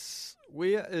is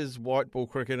white ball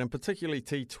cricket, and particularly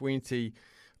T20,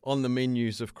 on the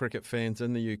menus of cricket fans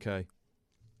in the UK?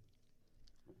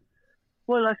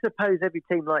 Well, I suppose every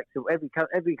team likes it.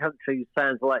 Every country's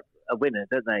fans like a winner,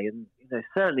 don't they? And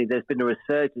certainly there's been a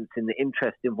resurgence in the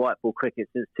interest in white ball cricket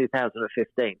since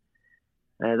 2015.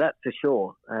 That's for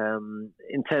sure.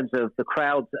 In terms of the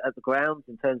crowds at the grounds,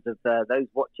 in terms of those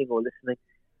watching or listening,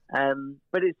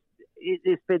 but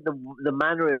it's been the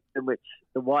manner in which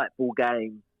the white ball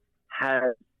game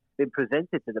has been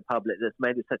presented to the public that's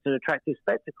made it such an attractive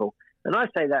spectacle. And I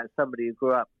say that as somebody who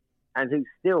grew up and who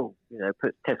still,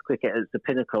 puts Test cricket as the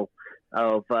pinnacle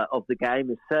of the game,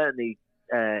 and certainly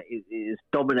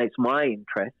dominates my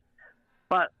interest.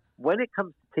 But when it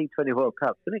comes to T20 World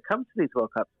Cups, when it comes to these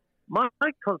World Cups, my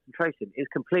concentration is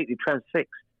completely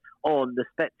transfixed on the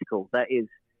spectacle that is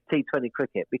T20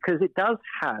 cricket, because it does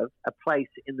have a place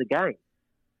in the game.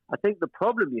 I think the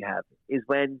problem you have is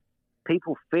when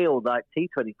people feel like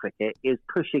T20 cricket is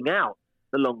pushing out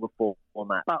the longer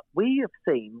format. But we have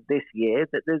seen this year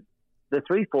that the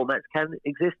three formats can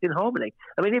exist in harmony.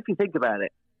 I mean, if you think about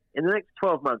it, in the next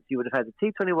 12 months, you would have had the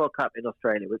T20 World Cup in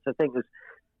Australia, which I think was,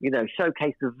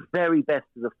 showcased the very best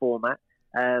of the format.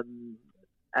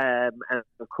 And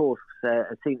of course,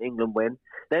 I've seen England win.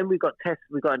 Then we've got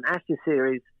an Ashes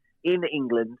series in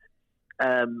England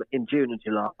in June and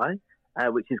July,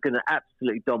 which is going to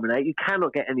absolutely dominate. You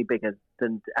cannot get any bigger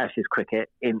than Ashes cricket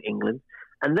in England.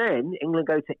 And then England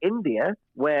go to India,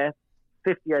 where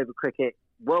 50-over cricket,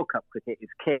 World Cup cricket is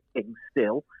king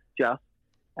still,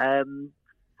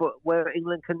 where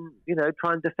England can,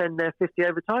 try and defend their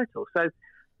 50-over title. So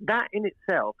that in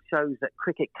itself shows that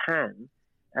cricket can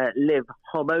live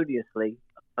harmoniously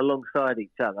alongside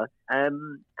each other,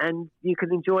 and you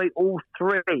can enjoy all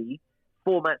three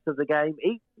formats of the game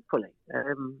equally.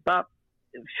 But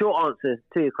short answer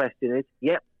to your question is,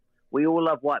 yep, we all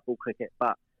love white ball cricket,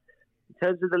 but in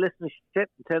terms of the listenership,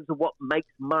 in terms of what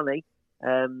makes money,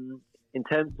 in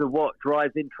terms of what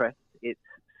drives interest, it's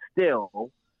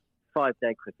still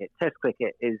 5-day cricket. Test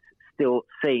cricket is still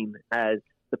seen as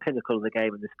the pinnacle of the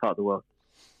game in this part of the world.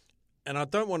 And I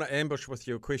don't want to ambush with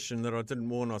you a question that I didn't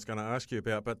warn I was going to ask you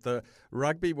about, but the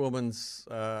Rugby Women's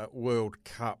World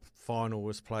Cup final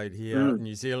was played here.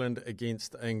 New Zealand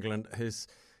against England has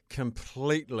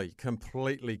completely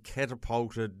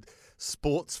catapulted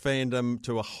sports fandom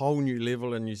to a whole new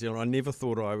level in New Zealand. I never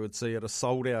thought I would see it. A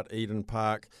sold-out Eden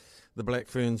Park, the Black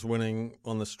Ferns winning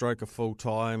on the stroke of full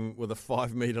time with a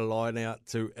 5-metre line out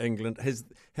to England.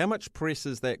 How much press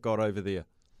has that got over there?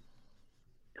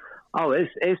 Oh,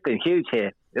 it's been huge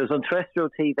here. It was on terrestrial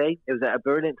TV. It was at a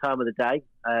brilliant time of the day,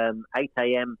 8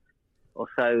 a.m. or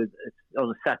so on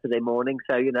a Saturday morning.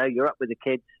 So, you're up with the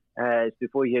kids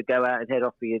before you go out and head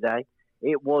off for your day.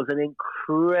 It was an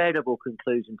incredible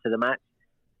conclusion to the match.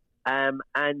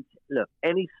 And look,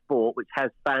 any sport which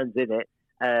has fans in it,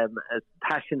 as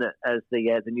passionate as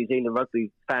the New Zealand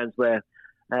rugby fans were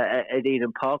at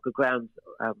Eden Park, a ground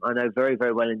I know very,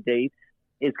 very well indeed,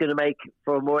 is going to make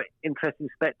for a more interesting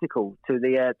spectacle to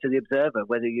the observer,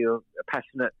 whether you're a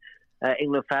passionate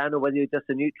England fan or whether you're just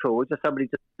a neutral or just somebody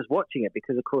just watching it,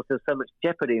 because, of course, there's so much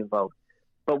jeopardy involved.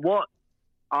 But what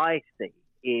I see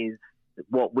is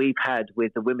what we've had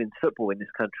with the women's football in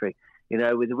this country.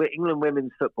 With the England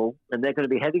women's football, and they're going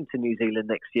to be heading to New Zealand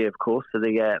next year, of course, for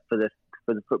the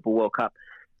Football World Cup,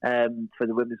 for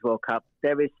the Women's World Cup.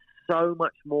 There is so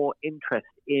much more interest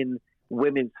in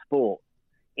women's sport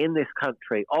in this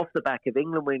country off the back of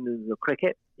England winning the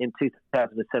cricket in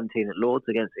 2017 at Lord's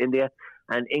against India,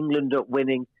 and England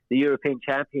winning the European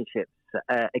Championships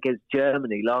against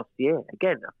Germany last year.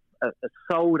 Again, a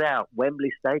sold-out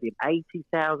Wembley Stadium,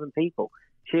 80,000 people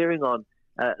cheering on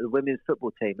the women's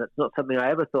football team. That's not something I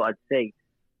ever thought I'd see,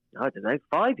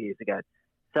 5 years ago.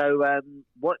 So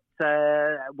what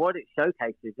it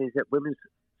showcases is that women's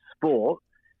sport,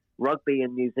 rugby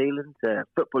in New Zealand,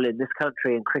 football in this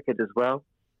country, and cricket as well,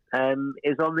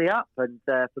 is on the up. And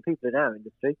for people in our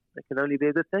industry, it can only be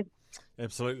a good thing.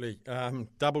 Absolutely.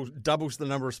 Doubles the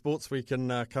number of sports we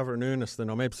can cover in earnest, and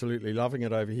I'm absolutely loving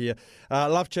it over here.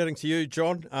 Love chatting to you,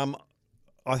 Jon.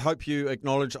 I hope you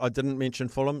acknowledge I didn't mention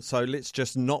Fulham, so let's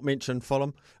just not mention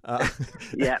Fulham.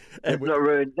 Yeah, let's not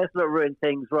ruin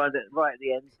things right at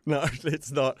the end. No,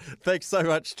 let's not. Thanks so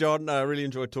much, Jon. I really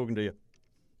enjoyed talking to you.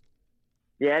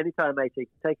 Yeah, anytime, matey.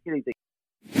 Take it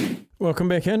easy. Welcome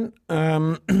back in.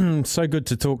 So good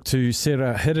to talk to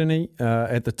Sarah Hirini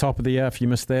at the top of the hour. If you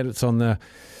missed that, it's on the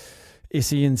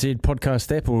SENZ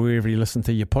podcast app or wherever you listen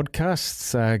to your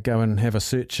podcasts. Go and have a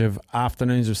search of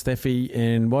Afternoons with Staffy.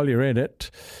 And while you're at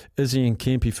it, Izzy and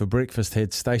Kempy for breakfast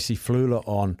had Stacey Flula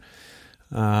on.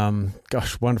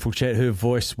 Gosh, wonderful chat. Her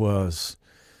voice was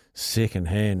second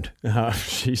hand.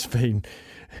 She's been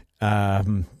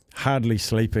hardly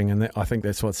sleeping, and I think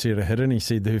that's what Sarah Hirini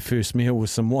said. Her first meal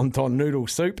was some wonton noodle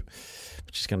soup.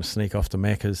 She's going to sneak off to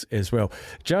Macca's as well.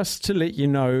 Just to let you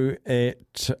know,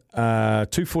 at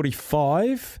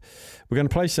 2:45, we're going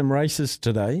to play some races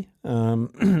today.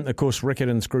 Of course,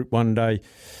 Riccarton's Group 1 Day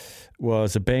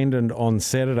was abandoned on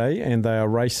Saturday, and they are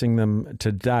racing them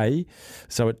today.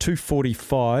 So at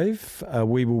 2:45,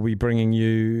 we will be bringing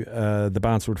you the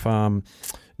Barneswood Farm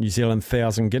New Zealand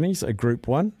 1,000 Guineas, a Group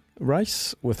 1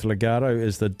 race, with Legato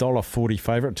as the $1.40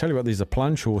 favourite. Tell you what, there's a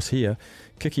plunge horse here,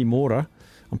 Kiki Mora.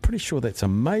 I'm pretty sure that's a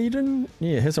maiden.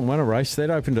 Yeah, it hasn't won a race. That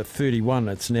opened at $31.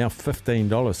 It's now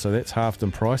 $15, so that's halved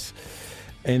in price.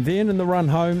 And then in the run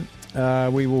home,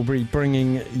 we will be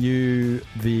bringing you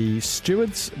the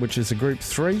Stewards, which is a Group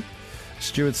 3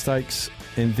 Steward Stakes,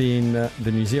 and then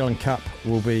the New Zealand Cup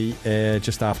will be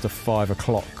just after 5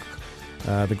 o'clock,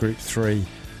 the Group 3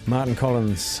 Martin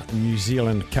Collins New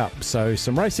Zealand Cup. So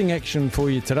some racing action for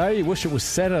you today. Wish it was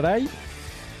Saturday,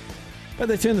 but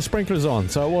they turned the sprinklers on,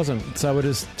 so it wasn't. So it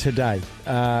is today.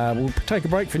 We'll take a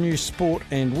break for news, sport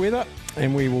and weather,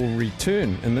 and we will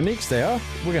return. In the next hour,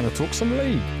 we're going to talk some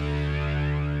league.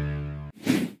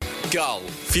 Gull,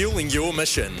 fueling your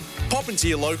mission. Pop into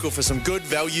your local for some good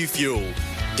value fuel.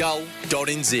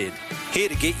 Gull.nz. Here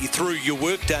to get you through your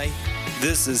workday.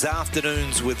 This is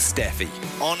Afternoons with Staffy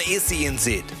on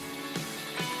SENZ.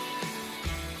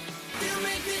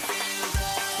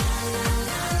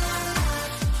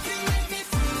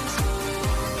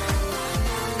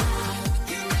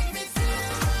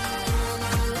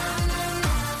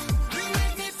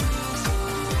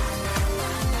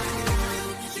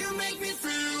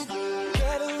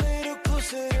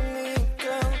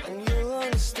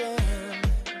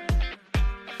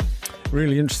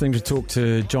 Really interesting to talk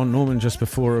to Jon Norman just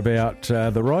before about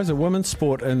the rise of women's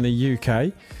sport in the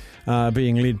UK,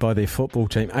 being led by their football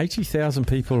team. 80,000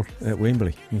 people at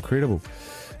Wembley. Incredible.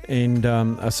 And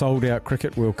a sold-out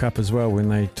Cricket World Cup as well when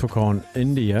they took on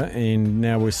India. And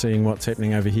now we're seeing what's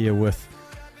happening over here with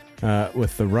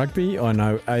the rugby. I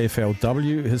know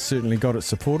AFLW has certainly got its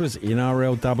supporters,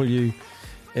 NRLW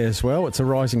as well. It's a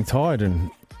rising tide,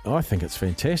 and I think it's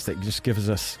fantastic. It just gives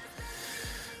us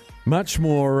much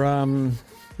more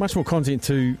content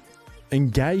to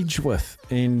engage with,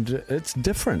 and it's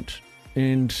different.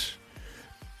 And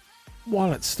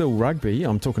while it's still rugby,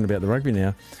 I'm talking about the rugby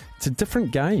now, it's a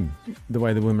different game, the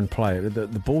way the women play it. The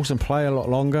balls in play a lot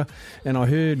longer. And I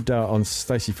heard on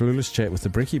Stacey Flula's chat with the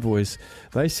Brekkie boys,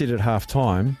 they said at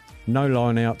half-time, no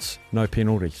line-outs, no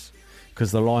penalties,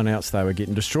 because the line-outs, they were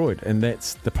getting destroyed, and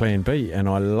that's the plan B, and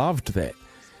I loved that.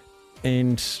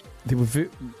 And there were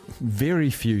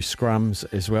very few scrums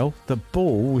as well. The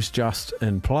ball was just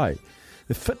in play.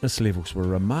 The fitness levels were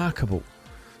remarkable,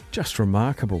 just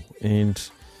remarkable. And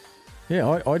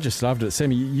yeah, I just loved it.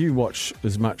 Sammy, you watch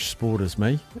as much sport as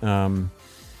me.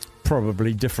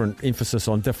 Probably different emphasis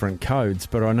on different codes,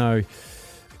 but I know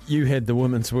you had the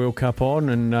Women's World Cup on,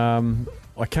 and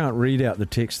I can't read out the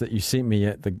text that you sent me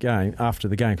at the game after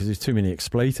the game because there's too many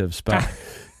expletives, but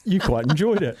you quite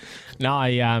enjoyed it.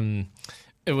 No,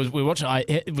 it was around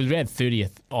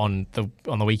 30th on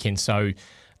the weekend, so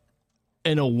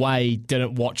in a way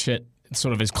didn't watch it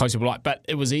sort of as close as I like. But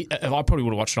it was I probably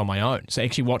would have watched it on my own. So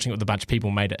actually watching it with a bunch of people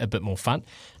made it a bit more fun.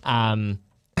 And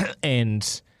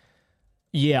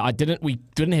yeah, we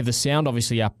didn't have the sound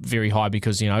obviously up very high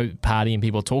because party and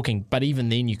people talking. But even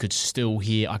then, I could still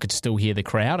hear the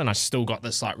crowd, and I still got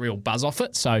this like real buzz off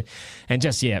it. So, and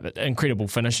just incredible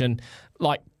finish, and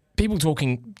like. People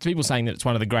saying that it's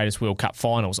one of the greatest World Cup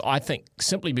finals. I think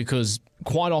simply because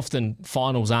quite often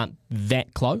finals aren't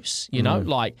that close, and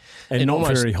not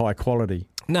very high quality.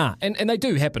 Nah, and they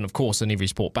do happen, of course, in every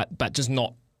sport, but just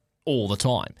not all the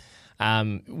time.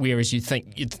 Whereas you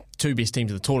think the two best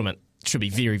teams of the tournament should be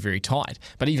very, very tight.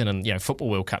 But even in football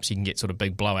World Cups, you can get sort of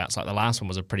big blowouts. Like the last one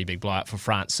was a pretty big blowout for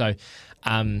France. So,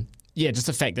 just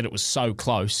the fact that it was so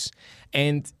close.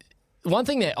 And one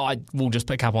thing that I will just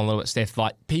pick up on a little bit, Steph,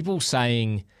 like people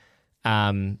saying,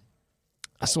 I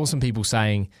saw some people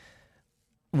saying,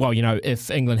 well,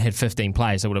 if England had 15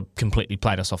 players, they would have completely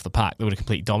played us off the park. They would have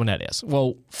completely dominated us.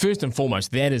 Well, first and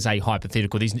foremost, that is a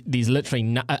hypothetical. There's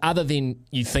literally, other than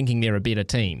you thinking they're a better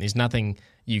team, there's nothing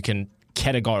you can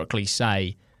categorically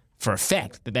say for a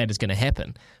fact that is going to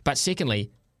happen. But secondly,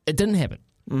 it didn't happen.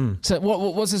 So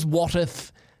what was this what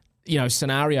if,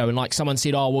 scenario? And like someone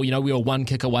said, we were one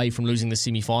kick away from losing the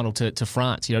semi-final to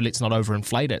France. Let's not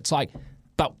overinflate it. It's like,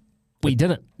 but we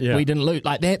didn't. Yeah. We didn't lose.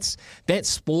 Like that's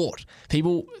sport.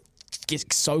 People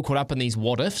get so caught up in these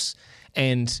what ifs,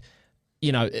 and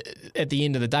at the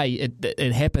end of the day,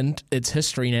 it happened. It's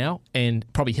history now, and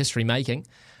probably history making.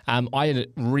 I had a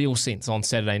real sense on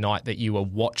Saturday night that you were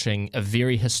watching a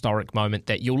very historic moment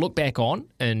that you'll look back on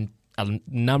in a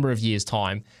number of years'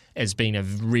 time as being a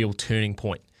real turning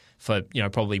point for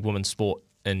probably women's sport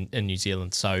in New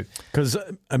Zealand. So because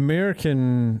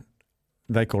American,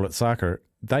 they call it soccer.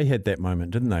 They had that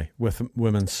moment, didn't they, with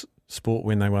women's sport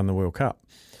when they won the World Cup?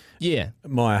 Yeah.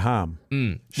 Maya Harm.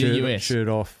 The US. Shirt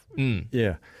off.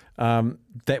 Yeah.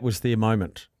 That was their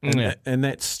moment. And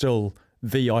that's still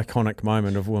the iconic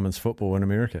moment of women's football in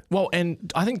America. Well,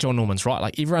 and I think Jon Norman's right.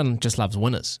 Like, everyone just loves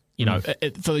winners. For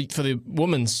the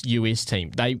women's US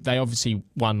team, they obviously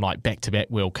won like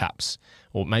back-to-back World Cups,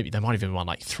 or maybe they might have even won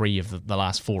like 3 of the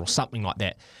last 4 or something like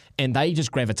that. And they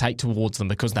just gravitate towards them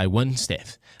because they win,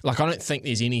 Steph. Like, I don't think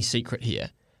there's any secret here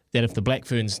that if the Black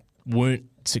Ferns weren't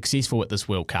successful at this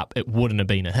World Cup, it wouldn't have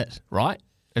been a hit, right?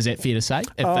 Is that fair to say?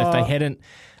 If they hadn't,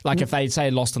 like if they say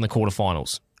lost in the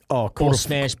quarterfinals or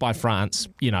smashed by France,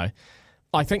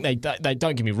 I think they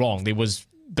don't get me wrong, there was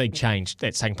big change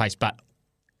that's taking place, but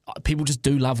people just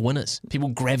do love winners. People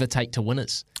gravitate to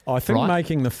winners. I think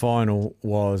making the final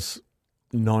was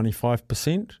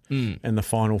 95%, and the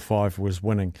final 5 was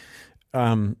winning.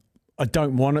 I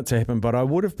don't want it to happen, but I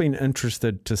would have been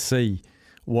interested to see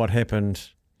what happened,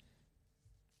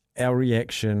 our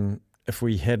reaction if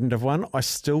we hadn't have won. I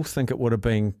still think it would have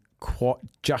been quite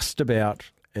just about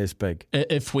as big.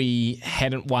 If we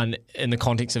hadn't won in the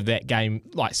context of that game,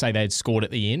 like say they had scored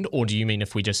at the end, or do you mean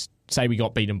if we just say we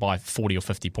got beaten by 40 or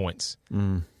 50 points?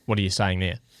 What are you saying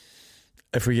there?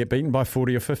 If we get beaten by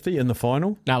 40 or 50 in the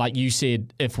final? No, like you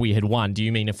said, if we had won, do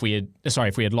you mean if we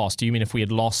had lost? Do you mean if we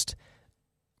had lost,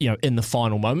 in the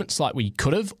final moments like we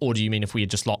could have, or do you mean if we had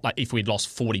just lost, like if we had lost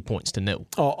 40 points to 0?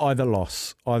 Oh, either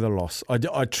loss.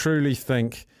 I truly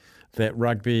think that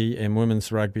rugby and women's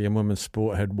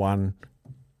sport had won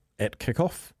at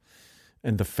kickoff,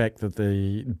 and the fact that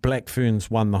the Black Ferns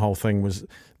won the whole thing was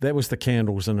the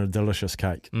candles in a delicious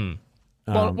cake.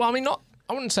 Well, I mean,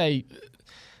 I wouldn't say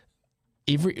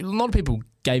a lot of people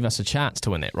gave us a chance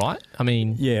to win that, right? I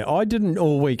mean, yeah, I didn't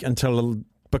all week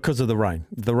because of the rain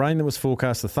that was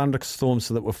forecast, the thunderstorms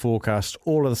that were forecast,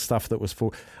 all of the stuff that was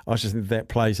I just think that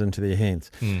plays into their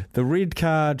hands. The red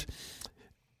card.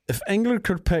 If England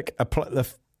could pick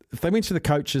if they went to the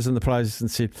coaches and the players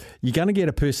and said, you're going to get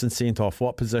a person sent off,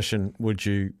 what position would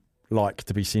you like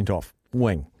to be sent off?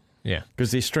 Wing. Yeah.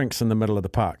 Because their strength's in the middle of the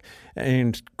park.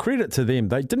 And credit to them,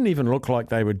 they didn't even look like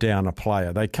they were down a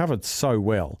player. They covered so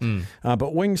well.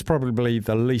 But wing's probably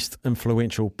the least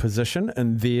influential position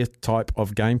in their type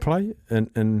of gameplay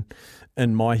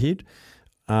in my head.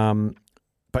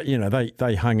 But,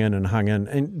 they hung in.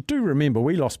 And do remember,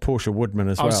 we lost Portia Woodman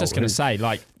as well. I was just going to say,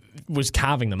 was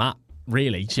carving them up.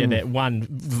 Really, she had that one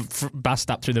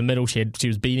bust up through the middle. She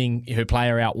was beating her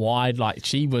player out wide. Like,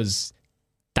 she was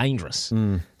dangerous.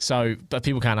 So, but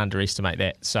people can't underestimate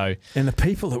that. So, and the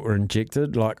people that were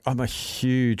injected, I'm a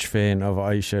huge fan of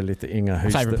Aisha Leta-Inga.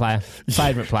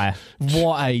 Favourite player.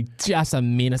 Just a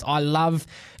menace. I love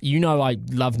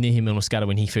Nehe Milner-Skudder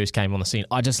when he first came on the scene.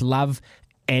 I just love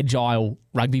agile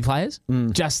rugby players,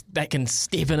 just that can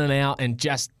step in and out, and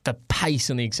just the pace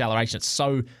and the acceleration. It's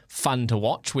so fun to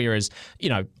watch. Whereas,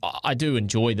 I do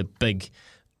enjoy the big,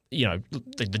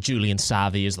 the Julian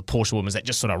Savias, the Portia Woodmans that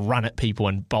just sort of run at people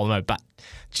and bowl them out. But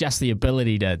just the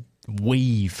ability to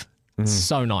weave, it's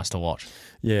so nice to watch.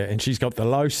 Yeah, and she's got the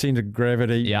low centre of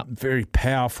gravity, very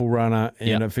powerful runner,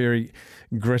 and a very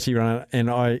gritty runner.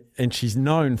 And she's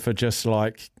known for just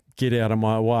get out of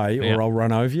my way or I'll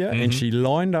run over you. And she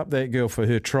lined up that girl for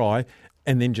her try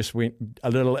and then just went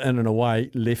a little in and away,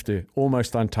 left her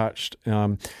almost untouched.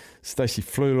 Stacey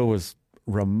Flula was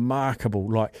remarkable.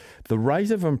 The rate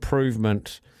of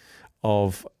improvement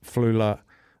of Flula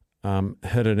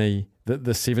Hirini,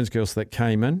 the Sevens girls that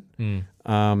came in,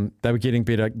 they were getting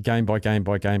better game by game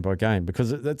by game by game,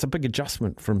 because it's a big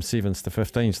adjustment from Sevens to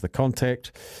 15s. The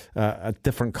contact, a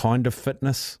different kind of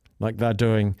fitness. Like they're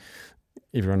doing,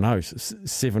 everyone knows,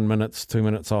 7 minutes, 2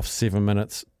 minutes off, 7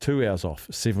 minutes, 2 hours off,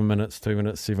 7 minutes, 2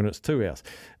 minutes, 7 minutes, 2 hours,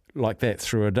 like that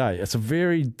through a day. It's a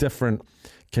very different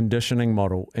conditioning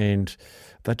model, and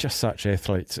they're just such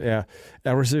athletes. Our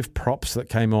reserve props that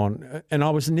came on, and I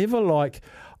was never like,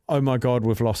 oh my God,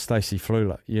 we've lost Stacey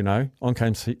Flula, On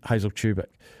came Hazel Tubic.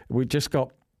 We just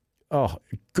got,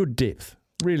 good depth,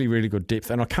 really, really good depth.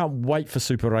 And I can't wait for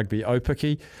Super Rugby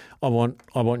Aupiki. I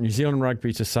want New Zealand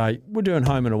Rugby to say, we're doing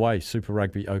home and away Super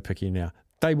Rugby Aupiki now.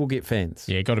 They will get fans.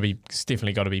 Yeah, it's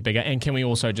definitely got to be bigger. And can we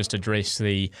also just address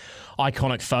the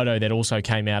iconic photo that also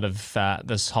came out of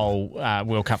this whole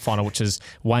World Cup final, which is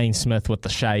Wayne Smith with the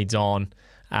shades on,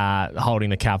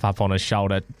 holding the cup up on his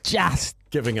shoulder, just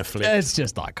giving a flip. It's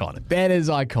just iconic. That is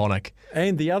iconic.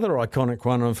 And the other iconic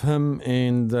one of him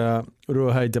and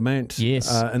Ruahei Demant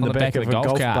in the back of a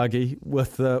golf buggy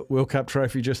with the World Cup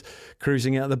trophy just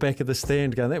cruising out the back of the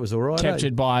stand going, that was all right.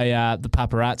 Captured by the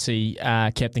paparazzi,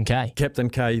 Captain K. Captain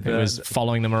K. Who was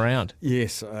following them around.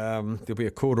 Yes. There'll be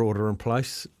a court order in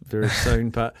place very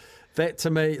soon. But that to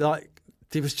me,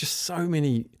 there was just so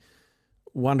many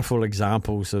wonderful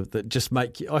examples of that just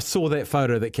make you. I saw that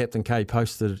photo that Captain K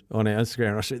posted on our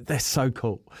Instagram, and I said, that's so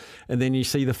cool. And then you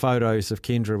see the photos of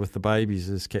Kendra with the babies,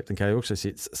 as Captain K also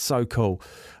said, it's so cool.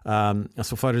 I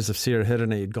saw photos of Sarah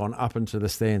Hirini had gone up into the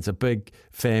stands, a big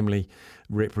family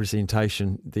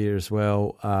representation there as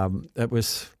well. It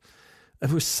was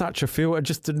such a feel. I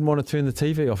just didn't want to turn the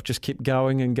TV off, just kept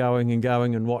going and going and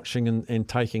going and watching and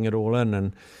taking it all in.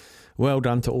 And well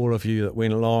done to all of you that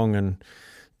went along. And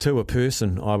to a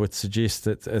person, I would suggest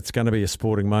that it's going to be a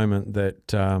sporting moment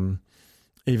that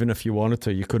even if you wanted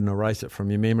to, you couldn't erase it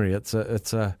from your memory. It's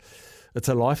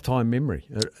a lifetime memory.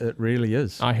 It really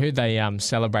is. I heard they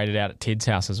celebrated out at Ted's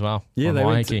house as well. Yeah, they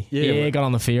went got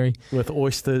on the ferry with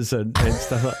oysters and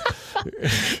stuff like that.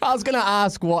 I was going to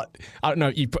ask what... I don't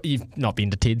know, you've not been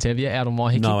to Ted's, have you, out on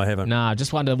Waiheke? No, I haven't. No, I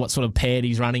just wonder what sort of pad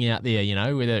he's running out there,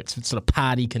 whether it's sort of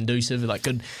party conducive, like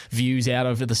good views out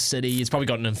over the city. It's probably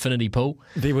got an infinity pool.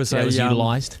 There was that was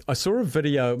utilised. I saw a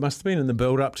video, it must have been in the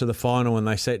build-up to the final, when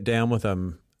they sat down with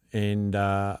him, and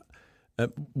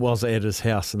it was at his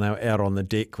house, and they were out on the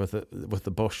deck with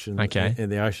the bush and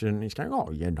the ocean. And he's going,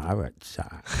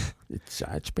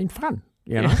 it's been fun,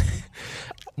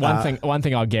 One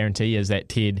thing I'll guarantee is that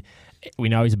Ted, we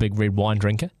know he's a big red wine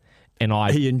drinker, and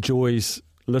he enjoys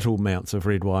little amounts of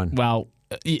red wine. Well,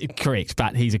 correct,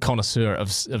 but he's a connoisseur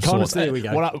of sorts. There we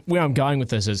go. Where I'm going with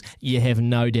this is, you have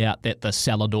no doubt that the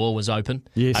cellar door was open.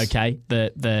 Yes. Okay,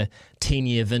 the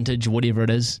 10-year vintage, whatever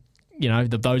it is,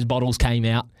 those bottles came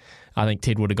out. I think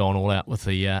Ted would have gone all out with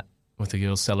the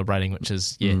girls celebrating, which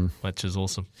is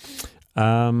awesome.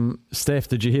 Steph,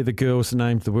 did you hear the girls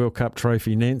named the World Cup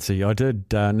trophy Nancy? I did.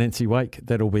 Nancy Wake,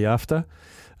 that'll be after.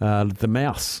 The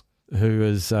Mouse, who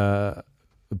is a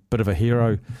bit of a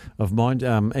hero of mine.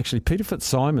 Actually, Peter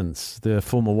Fitzsimons, the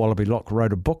former Wallaby Lock,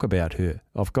 wrote a book about her.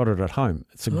 I've got it at home.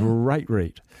 It's a great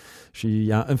read. She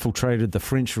infiltrated the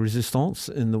French resistance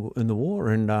in the war,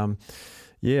 and an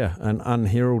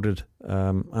unheralded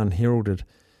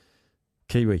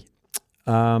Kiwi.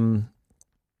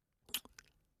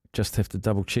 Just have to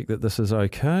double check that this is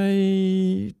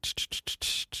okay.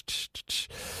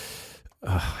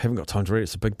 Haven't got time to read it.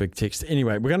 It's a big text.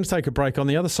 Anyway, we're going to take a break. On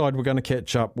the other side, we're going to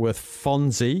catch up with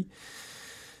Fonzie.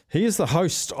 He is the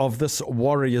host of this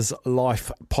Warriors Life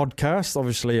podcast,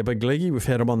 obviously a big leaguey. We've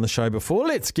had him on the show before.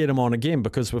 Let's get him on again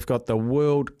because we've got the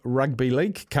World Rugby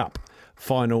League Cup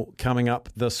final coming up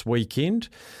this weekend.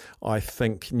 I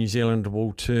think New Zealand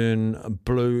will turn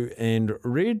blue and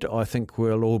red. I think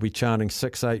we'll all be chanting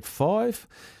 685,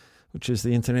 which is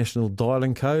the international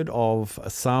dialing code of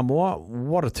Samoa.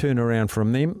 What a turnaround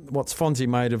from them. What's Fonzie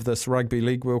made of this Rugby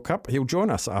League World Cup? He'll join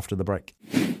us after the break.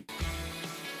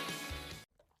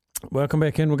 Welcome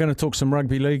back in. We're going to talk some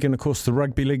rugby league, and of course the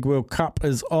Rugby League World Cup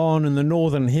is on in the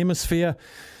Northern Hemisphere.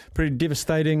 Pretty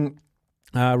devastating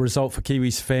result for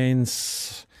Kiwis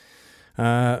fans.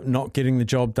 Not getting the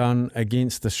job done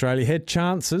against Australia. Had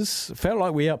chances. Felt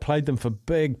like we outplayed them for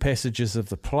big passages of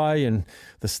the play, and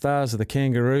the stars of the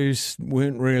Kangaroos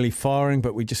weren't really firing,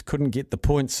 but we just couldn't get the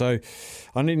points. So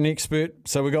I need an expert.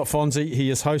 So we got Fonzie. He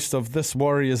is host of this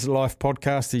Warriors Life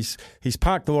podcast. He's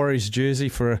parked the Warriors jersey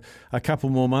for a couple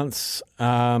more months.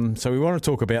 So we want to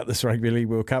talk about this Rugby League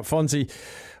World Cup. Fonzie,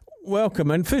 welcome.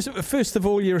 And first of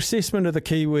all, your assessment of the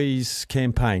Kiwis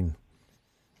campaign.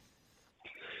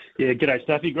 Yeah, g'day,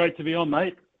 Staffy. Great to be on,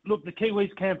 mate. Look, the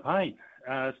Kiwis campaign,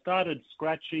 Started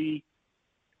scratchy,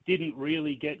 didn't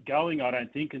really get going, I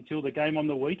don't think, until the game on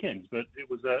the weekend. But it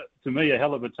was, to me, a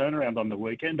hell of a turnaround on the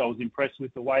weekend. I was impressed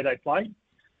with the way they played.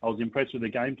 I was impressed with the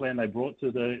game plan they brought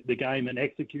to the game and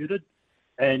executed.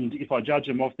 And if I judge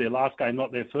them off their last game,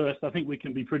 not their first, I think we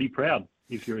can be pretty proud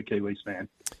if you're a Kiwis fan.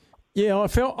 Yeah, I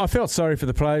felt sorry for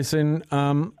the players, and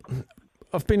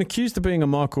I've been accused of being a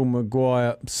Michael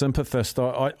Maguire sympathist.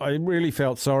 I really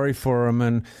felt sorry for him,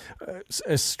 and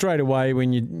straight away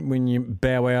when you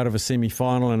bow out of a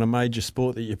semi-final in a major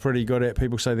sport that you're pretty good at,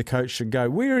 people say the coach should go.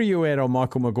 Where are you at on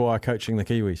Michael Maguire coaching the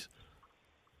Kiwis?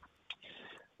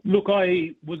 Look,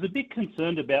 I was a bit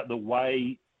concerned about the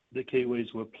way the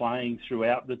Kiwis were playing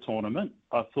throughout the tournament.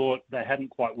 I thought they hadn't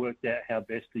quite worked out how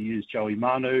best to use Joey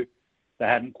Manu. They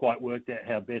hadn't quite worked out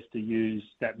how best to use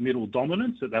that middle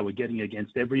dominance that they were getting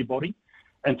against everybody.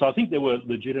 And so I think there were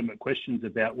legitimate questions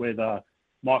about whether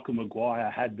Michael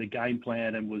Maguire had the game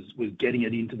plan and was getting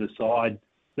it into the side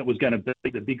that was going to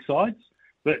beat the big sides.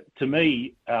 But to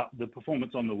me, the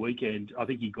performance on the weekend, I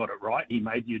think he got it right. He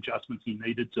made the adjustments he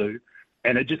needed to.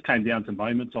 And it just came down to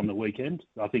moments on the weekend.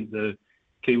 I think the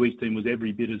Kiwis team was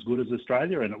every bit as good as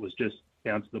Australia, and it was just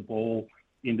down to the ball,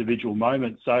 individual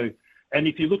moments. So, and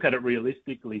if you look at it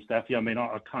realistically, Staffy, I mean,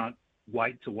 I can't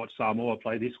wait to watch Samoa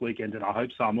play this weekend, and I hope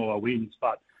Samoa wins.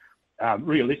 But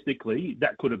realistically,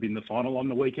 that could have been the final on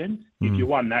the weekend. If you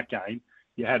won that game,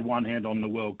 you had one hand on the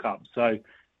World Cup. So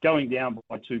going down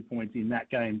by 2 points in that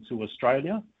game to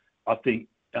Australia, I think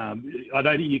I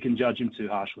don't think you can judge him too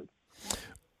harshly.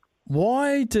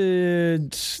 Why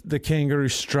did the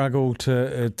Kangaroos struggle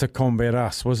to combat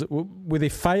us? Were there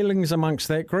failings amongst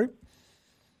that group?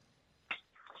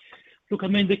 Look, I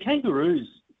mean, the Kangaroos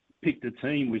picked a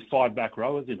team with 5 back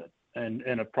rowers in it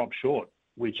and a prop short,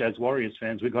 which as Warriors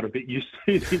fans we got a bit used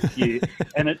to this year.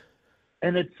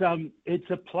 It's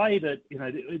a play that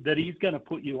that is going to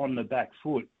put you on the back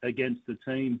foot against a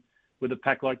team with a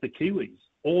pack like the Kiwis.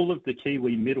 All of the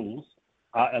Kiwi middles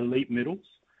are elite middles.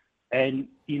 And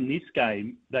in this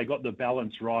game, they got the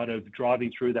balance right of driving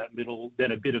through that middle,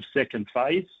 then a bit of second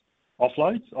phase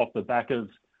offloads off the back of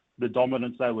the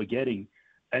dominance they were getting.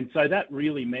 And so that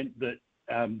really meant that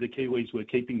the Kiwis were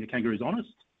keeping the Kangaroos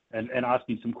honest and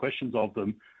asking some questions of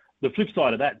them. The flip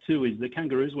side of that, too, is the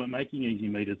Kangaroos weren't making easy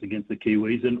meters against the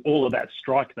Kiwis, and all of that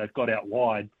strike they've got out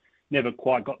wide never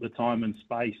quite got the time and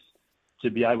space to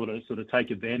be able to sort of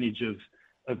take advantage of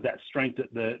that strength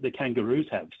that the Kangaroos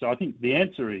have. So I think the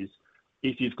answer is,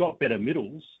 if you've got better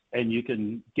middles and you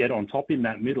can get on top in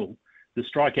that middle, the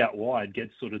strike out wide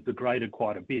gets sort of degraded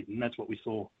quite a bit, and that's what we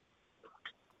saw.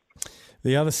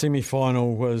 The other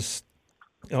semi-final was,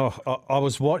 I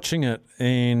was watching it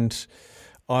and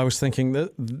I was thinking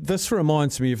that this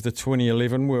reminds me of the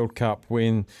 2011 World Cup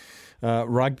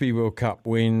Rugby World Cup,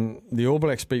 when the All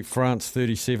Blacks beat France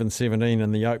 37-17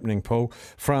 in the opening pool.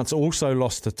 France also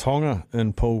lost to Tonga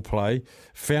in pool play,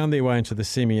 found their way into the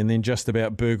semi and then just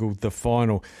about burgled the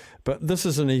final. But this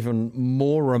is an even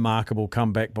more remarkable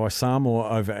comeback by Samoa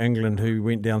over England, who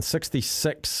went down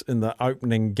 66 in the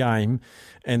opening game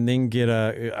and then get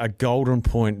a golden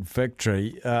point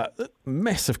victory.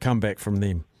 Massive comeback from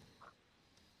them.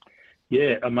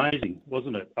 Yeah, amazing,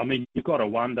 wasn't it? I mean, you've got to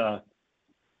wonder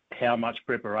how much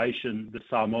preparation the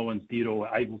Samoans did or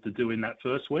were able to do in that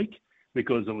first week,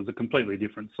 because it was a completely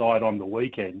different side on the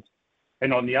weekend.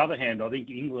 And on the other hand, I think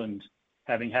England,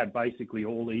 having had basically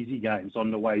all easy games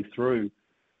on the way through,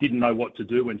 didn't know what to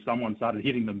do when someone started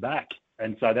hitting them back.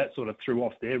 And so that sort of threw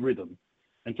off their rhythm.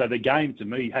 And so the game, to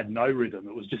me, had no rhythm.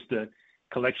 It was just a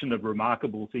collection of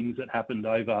remarkable things that happened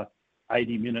over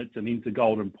 80 minutes and into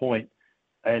golden point.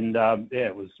 And,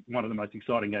 it was one of the most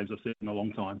exciting games I've seen in a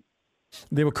long time.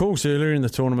 There were calls earlier in the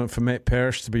tournament for Matt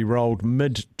Parrish to be rolled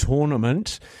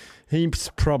mid-tournament. He's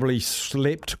probably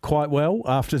slept quite well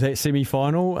after that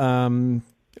semi-final, and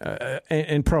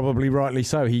probably rightly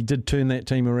so. He did turn that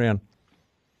team around.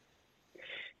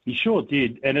 He sure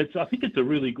did. And I think it's a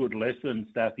really good lesson,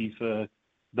 Staffy, for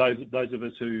those of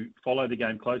us who follow the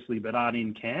game closely but aren't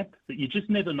in camp, that you just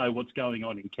never know what's going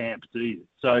on in camp, do you?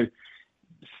 So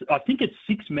I think it's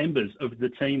 6 members of the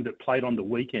team that played on the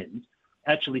weekend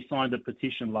actually signed a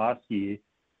petition last year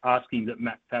asking that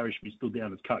Matt Parrish be stood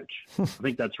down as coach. I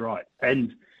think that's right.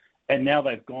 And now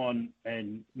they've gone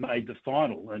and made the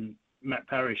final, and Matt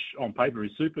Parrish on paper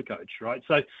is super coach, right?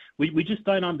 So we just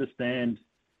don't understand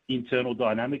internal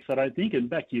dynamics, I don't think. And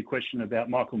back to your question about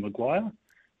Michael Maguire,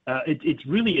 it's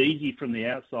really easy from the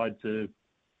outside to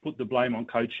put the blame on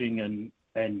coaching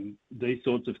and these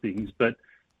sorts of things, but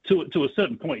to a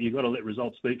certain point, you've got to let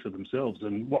results speak for themselves.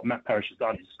 And what Matt Parrish has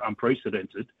done is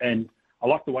unprecedented. And I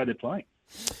like the way they're playing.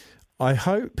 I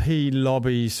hope he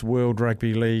lobbies World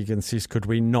Rugby League and says, could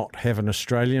we not have an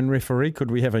Australian referee? Could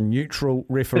we have a neutral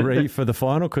referee for the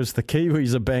final? Because the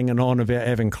Kiwis are banging on about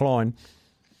having Klein.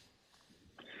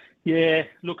 Yeah,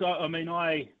 look, I mean,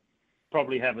 I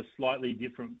probably have a slightly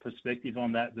different perspective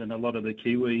on that than a lot of the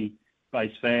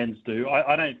Kiwi-based fans do.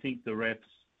 I don't think the refs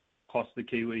cost the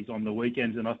Kiwis on the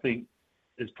weekends, and I think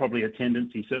there's probably a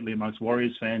tendency, certainly amongst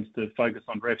Warriors fans, to focus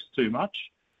on refs too much.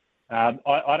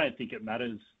 I don't think it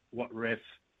matters what ref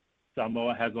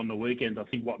Samoa has on the weekend. I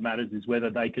think what matters is whether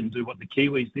they can do what the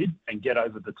Kiwis did and get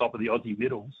over the top of the Aussie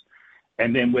middles,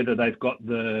 and then whether they've got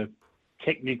the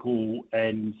technical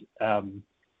and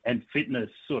fitness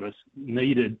sort of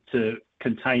needed to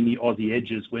contain the Aussie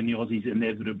edges when the Aussies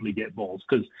inevitably get balls.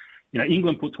 Because,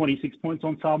 England put 26 points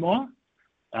on Samoa.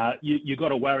 You got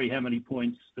to worry how many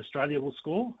points Australia will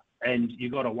score, and you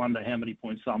got to wonder how many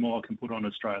points Samoa can put on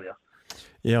Australia.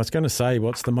 Yeah, I was going to say,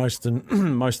 what's the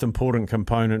most important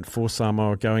component for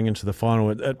Samoa going into the final?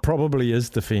 It probably is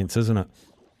defence, isn't it?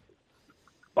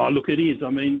 Oh, look, it is. I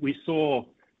mean, we saw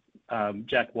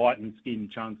Jack White and Skin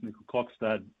Chance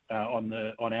Nickel-Cockstad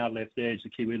on our left edge, the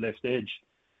Kiwi left edge,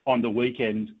 on the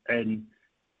weekend. And,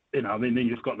 then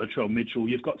you've got Latrell Mitchell.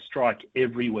 You've got strike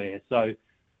everywhere. So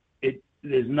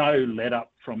there's no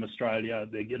let-up from Australia.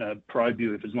 They're going to probe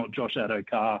you if it's not Josh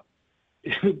Adokar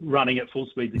running at full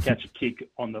speed to catch a kick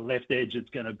on the left edge. It's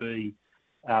going to be,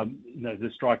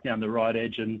 the strike down the right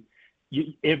edge. And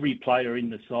every player in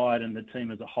the side and the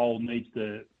team as a whole needs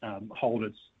to hold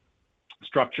its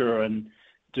structure and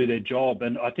do their job.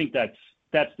 And I think that's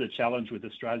the challenge with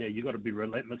Australia. You've got to be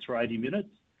relentless for 80 minutes.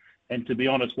 And to be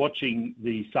honest, watching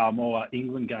the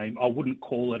Samoa-England game, I wouldn't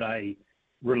call it a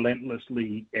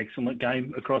relentlessly excellent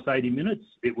game across 80 minutes.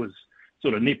 It was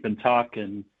sort of nip and tuck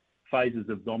and phases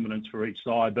of dominance for each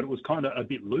side, but it was kind of a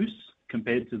bit loose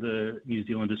compared to the New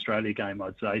Zealand-Australia game,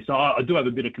 I'd say. So I do have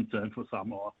a bit of concern for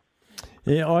Samoa.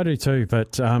 Yeah, I do too.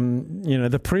 But,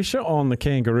 the pressure on the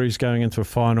Kangaroos going into a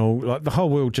final, like the whole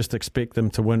world just expect them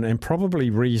to win, and probably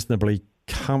reasonably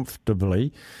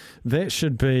comfortably. That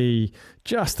should be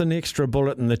just an extra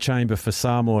bullet in the chamber for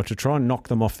Samoa to try and knock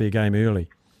them off their game early.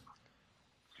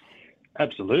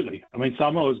 Absolutely. I mean,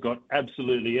 Samoa's got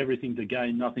absolutely everything to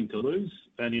gain, nothing to lose.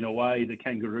 And in a way, the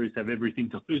Kangaroos have everything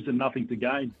to lose and nothing to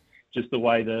gain. Just the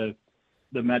way the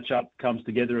matchup comes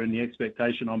together and the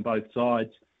expectation on both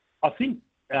sides. I think,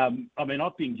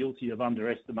 I've been guilty of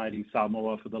underestimating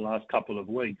Samoa for the last couple of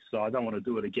weeks, so I don't want to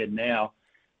do it again now.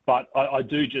 But I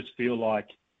do just feel like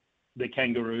the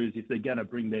Kangaroos, if they're going to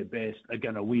bring their best, are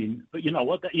going to win. But you know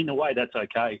what? In a way, that's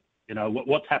okay.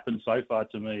 What's happened so far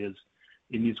to me is,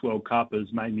 in this World Cup, has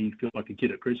made me feel like a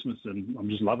kid at Christmas, and I'm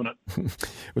just loving it.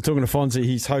 We're talking to Fonzie.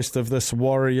 He's host of this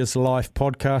Warriors Life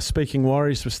podcast. Speaking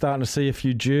Warriors, we're starting to see a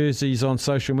few jerseys on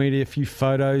social media, a few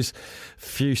photos, a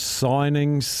few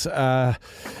signings.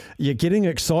 You're getting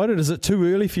excited? Is it too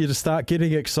early for you to start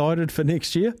getting excited for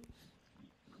next year?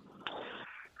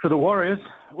 For the Warriors?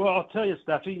 Well, I'll tell you,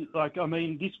 Staffy,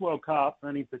 this World Cup,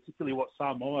 and in particularly what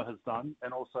Samoa has done,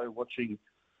 and also watching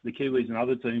the Kiwis and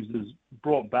other teams, has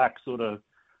brought back sort of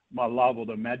my love or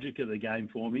the magic of the game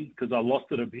for me, because I lost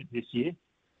it a bit this year.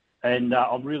 And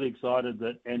I'm really excited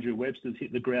that Andrew Webster's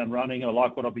hit the ground running. I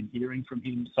like what I've been hearing from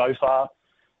him so far.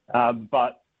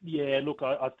 But, yeah, look,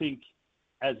 I think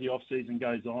as the off-season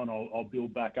goes on, I'll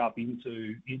build back up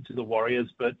into the Warriors.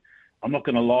 But I'm not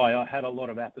going to lie, I had a lot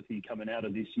of apathy coming out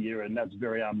of this year, and that's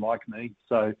very unlike me.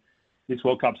 So this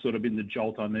World Cup's sort of been the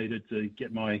jolt I needed to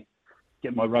get my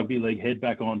rugby league head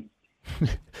back on.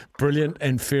 Brilliant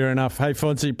and fair enough. Hey,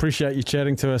 Fonzie, appreciate you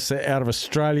chatting to us out of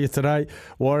Australia today.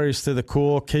 Warriors to the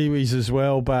core, Kiwis as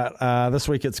well, but this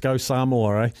week it's Go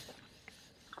Samoa, eh?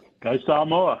 Go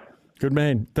Samoa. Good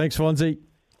man. Thanks, Fonzie.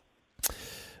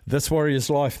 This Warriors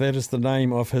Life, that is the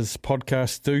name of his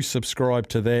podcast. Do subscribe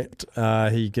to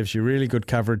that. He gives you really good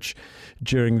coverage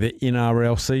during the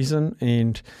NRL season,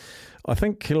 and I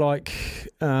think a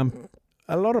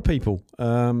lot of people,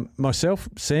 myself,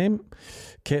 Sam,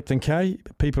 Captain K,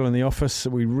 people in the office,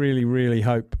 we really, really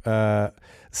hope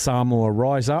Samoa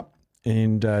rise up.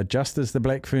 And just as the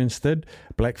Black Ferns did,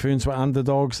 Black Ferns were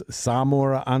underdogs,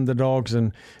 Samoa are underdogs,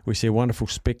 and we see a wonderful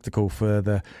spectacle for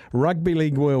the Rugby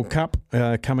League World Cup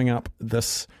coming up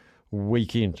this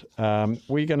weekend.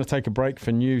 We're going to take a break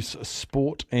for news,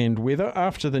 sport and weather.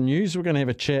 After the news, we're going to have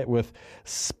a chat with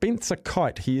Spencer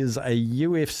Kyte. He is a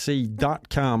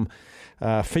UFC.com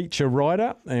feature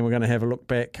writer, and we're going to have a look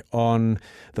back on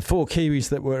the 4 Kiwis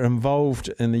that were involved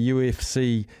in the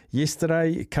UFC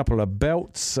yesterday. A couple of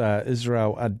belts,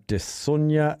 Israel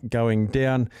Adesanya going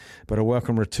down, but a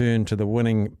welcome return to the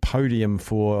winning podium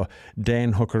for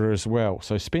Dan Hooker as well.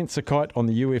 So Spencer Kyte on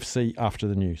the UFC after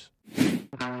the news.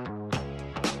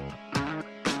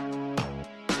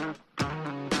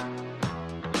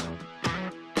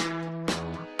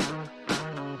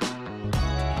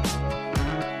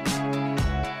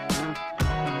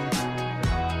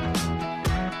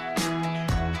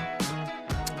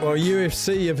 Well,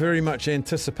 UFC, a very much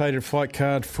anticipated fight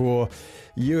card for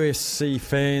UFC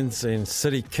fans and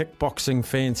city kickboxing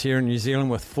fans here in New Zealand,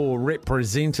 with 4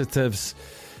 representatives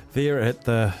there at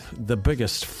the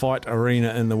biggest fight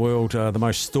arena in the world, the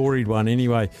most storied one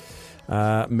anyway,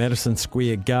 Madison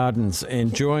Square Gardens.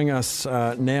 And joining us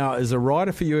now is a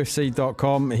writer for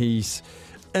UFC.com. He's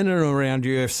in and around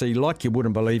UFC like you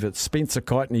wouldn't believe it, Spencer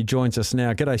Kyte, and he joins us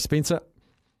now. G'day, Spencer.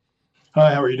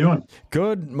 Hi, how are you doing?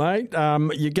 Good, mate.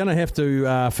 You're going to have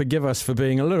to forgive us for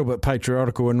being a little bit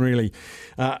patriarchal and really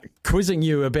quizzing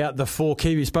you about the 4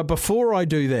 Kiwis. But before I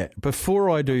do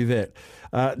that,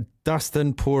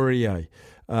 Dustin Poirier,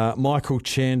 Michael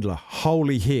Chandler,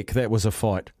 holy heck, that was a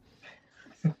fight.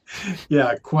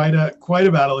 Yeah, quite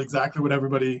a battle. Exactly what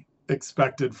everybody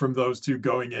expected from those two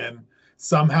going in.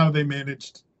 Somehow they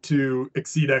managed to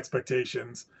exceed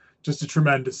expectations. Just a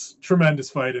tremendous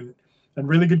fight, and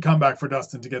really good comeback for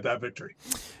Dustin to get that victory.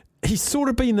 He's sort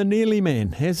of been the nearly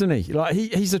man, hasn't he? Like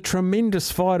he's a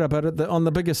tremendous fighter, but on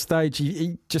the biggest stage,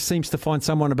 he just seems to find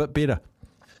someone a bit better.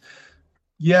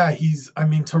 Yeah,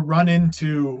 to run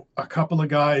into a couple of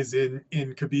guys in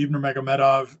Khabib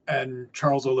Nurmagomedov and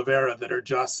Charles Oliveira that are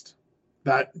just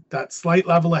that slight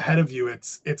level ahead of you,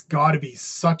 it's got to be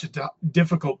such a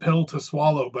difficult pill to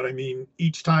swallow. But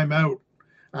each time out,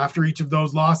 after each of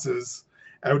those losses,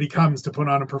 out he comes to put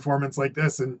on a performance like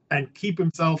this and keep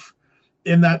himself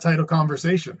in that title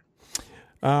conversation.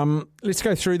 Let's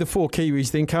go through the 4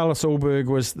 Kiwis then. Carlos Ulberg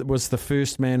was the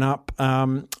first man up.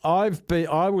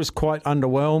 I was quite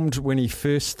underwhelmed when he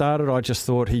first started. I just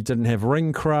thought he didn't have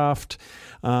ring craft.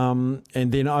 And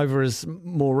then over his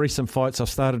more recent fights, I've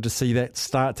started to see that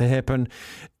start to happen.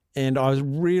 And I was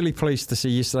really pleased to see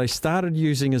yesterday, started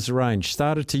using his range,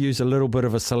 started to use a little bit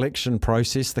of a selection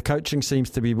process. The coaching seems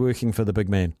to be working for the big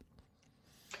man.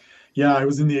 Yeah, I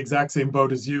was in the exact same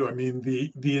boat as you.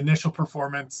 The initial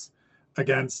performance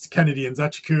against Kennedy and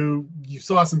Nzechukwu, you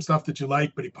saw some stuff that you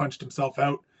liked, but he punched himself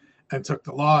out and took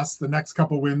the loss. The next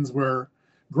couple wins were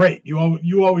great. You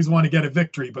always want to get a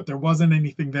victory, but there wasn't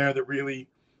anything there that really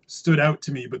stood out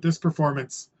to me. But this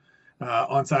performance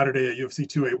on Saturday at UFC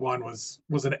 281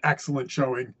 was an excellent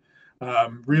showing.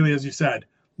 Really, as you said,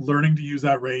 learning to use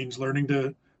that range, learning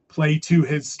to play to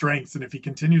his strengths. And if he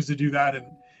continues to do that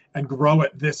and grow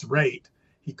at this rate,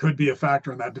 he could be a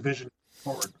factor in that division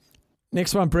forward.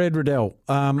 Next one, Brad Riddell.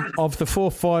 Of the 4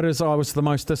 fighters, I was the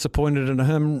most disappointed in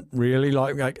him, really.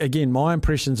 Like again, my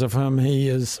impressions of him,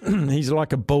 he's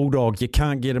like a bulldog. You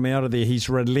can't get him out of there. He's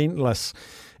relentless.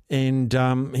 And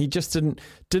he just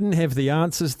didn't have the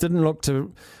answers, didn't look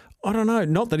to, I don't know,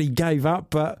 not that he gave up,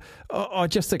 but I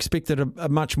just expected a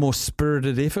much more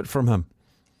spirited effort from him.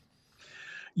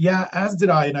 Yeah, as did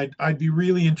I. And I'd be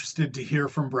really interested to hear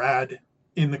from Brad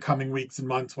in the coming weeks and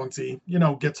months once he,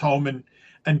 gets home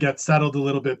and gets settled a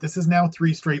little bit. This is now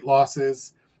 3 straight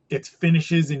losses. It's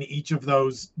finishes in each of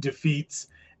those defeats.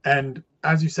 And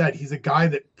as you said, he's a guy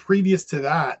that previous to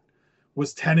that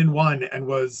was 10-1 and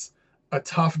was a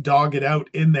tough dog it out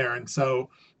in there. And so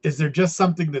is there just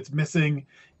something that's missing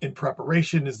in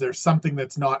preparation? Is there something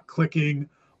that's not clicking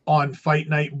on fight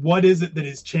night? What is it that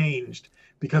has changed?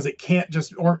 Because it can't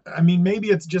just, maybe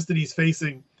it's just that he's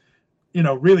facing,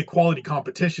 really quality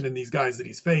competition in these guys that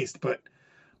he's faced, but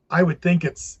I would think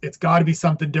it's got to be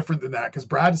something different than that, because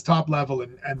Brad is top level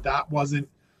and that wasn't,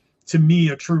 to me,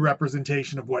 a true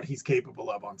representation of what he's capable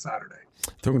of on Saturday.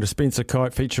 Talking to Spencer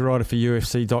Kyte, feature writer for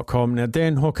UFC.com. Now,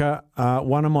 Dan Hooker,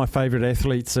 one of my favourite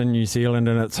athletes in New Zealand,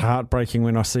 and it's heartbreaking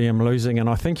when I see him losing. And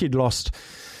I think he'd lost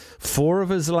 4 of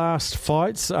his last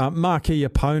fights, marquee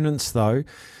opponents, though.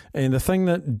 And the thing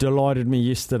that delighted me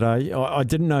yesterday, I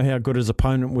didn't know how good his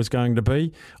opponent was going to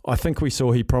be. I think we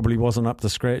saw he probably wasn't up to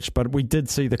scratch, but we did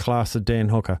see the class of Dan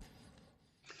Hooker.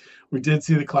 We did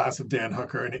see the class of Dan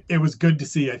Hooker, and it was good to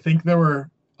see. I think there were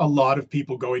a lot of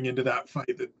people going into that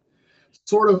fight that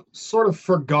sort of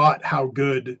forgot how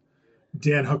good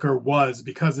Dan Hooker was,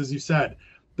 because, as you said,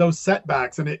 those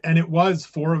setbacks, and it was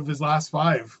 4 of his last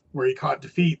 5 where he caught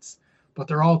defeats, but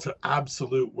they're all to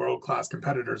absolute world-class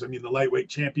competitors. The lightweight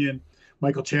champion,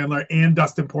 Michael Chandler, and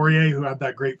Dustin Poirier, who had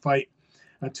that great fight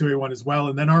at 281 as well.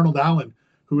 And then Arnold Allen,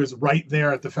 who is right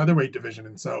there at the featherweight division.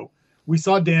 And so we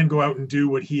saw Dan go out and do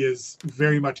what he is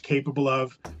very much capable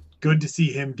of. Good to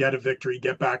see him get a victory,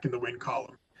 get back in the win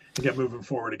column, and get moving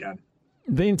forward again.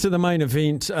 Then to the main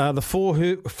event, the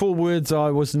four words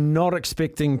I was not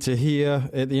expecting to hear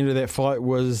at the end of that fight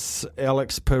was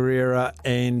Alex Pereira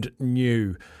and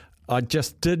new. I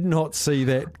just did not see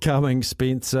that coming,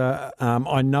 Spencer.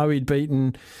 I know he'd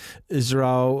beaten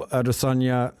Israel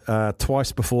Adesanya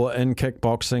twice before in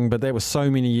kickboxing, but that was so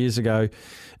many years ago.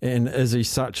 And is he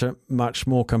such a much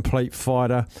more complete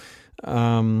fighter?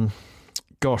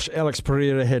 Gosh, Alex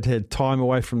Pereira had time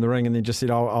away from the ring and then just said,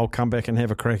 I'll come back and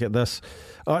have a crack at this.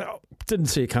 I didn't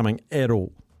see it coming at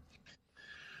all.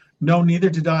 No, neither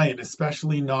did I, and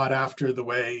especially not after the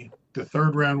way the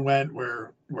third round went,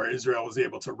 where Israel was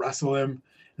able to wrestle him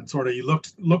and sort of he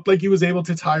looked like he was able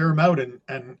to tire him out,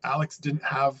 and Alex didn't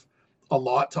have a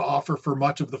lot to offer for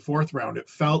much of the fourth round. It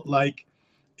felt like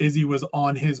Izzy was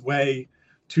on his way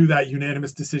to that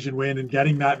unanimous decision win and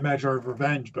getting that measure of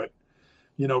revenge. But,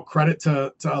 you know, credit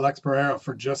to Alex Pereira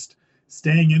for just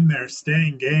staying in there,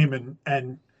 staying game,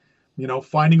 and you know,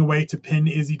 finding a way to pin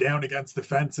Izzy down against the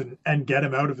fence and get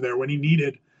him out of there when he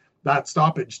needed that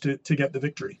stoppage to get the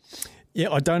victory. Yeah,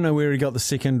 I don't know where he got the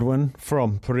second win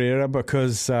from, Pereira,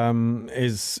 because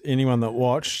as anyone that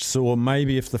watched saw,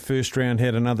 maybe if the first round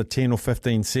had another 10 or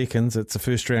 15 seconds, it's a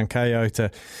first round KO to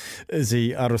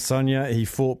Izzy Adesanya. He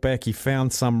fought back, he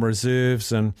found some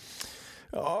reserves, and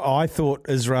I thought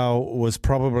Israel was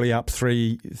probably up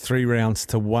three rounds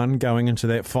to one going into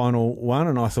that final one,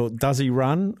 and I thought, does he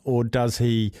run or does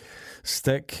he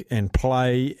stick and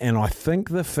play? And I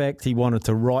think the fact he wanted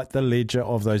to write the ledger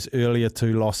of those earlier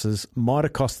two losses might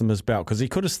have cost him his belt, because he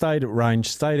could have stayed at range,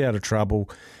 stayed out of trouble,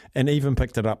 and even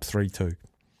picked it up 3-2.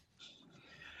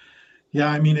 Yeah,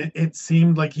 I mean, it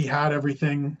seemed like he had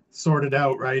everything sorted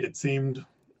out, right? It seemed,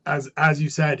 as you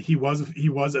said, he was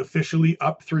officially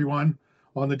up 3-1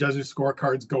 on the judges'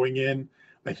 scorecards going in.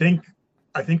 I think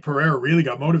Pereira really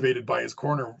got motivated by his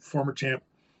corner, former champ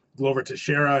Glover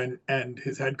Teixeira and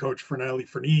his head coach Fernelli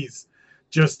Ferniz,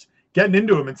 just getting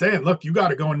into him and saying, look, you got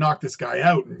to go and knock this guy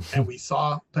out. And we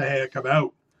saw Pereira come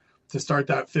out to start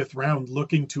that fifth round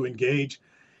looking to engage.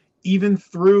 Even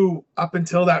through up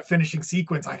until that finishing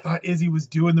sequence, I thought Izzy was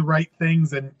doing the right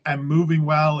things and moving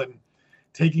well and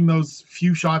taking those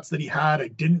few shots that he had. I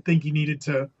didn't think he needed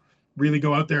to really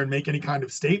go out there and make any kind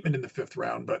of statement in the fifth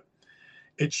round, but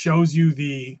it shows you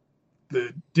the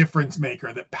difference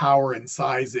maker that power and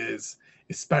size is,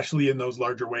 especially in those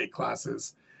larger weight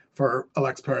classes, for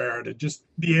Alex Pereira to just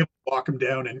be able to walk him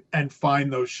down and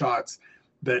find those shots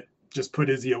that just put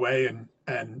Izzy away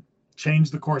and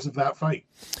change the course of that fight.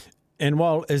 And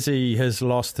while Izzy has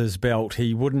lost his belt,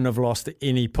 he wouldn't have lost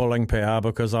any pulling power,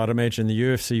 because I'd imagine the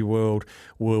UFC world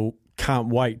can't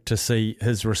wait to see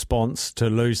his response to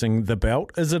losing the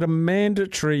belt. Is it a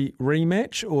mandatory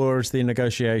rematch, or is there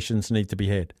negotiations need to be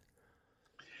had?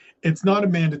 It's not a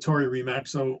mandatory rematch.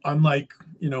 So unlike,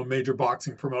 you know, major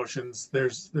boxing promotions,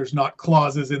 there's not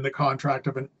clauses in the contract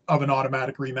of an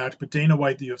automatic rematch. But Dana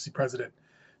White, the UFC president,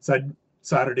 said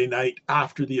Saturday night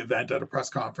after the event at a press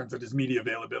conference at his media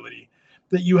availability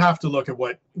that you have to look at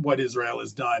what Israel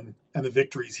has done and the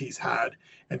victories he's had.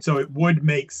 And so it would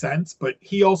make sense. But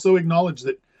he also acknowledged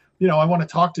that, you know, I want to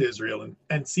talk to Israel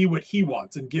and see what he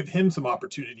wants and give him some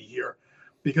opportunity here.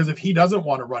 Because if he doesn't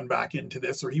want to run back into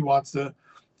this, or he wants to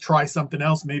try something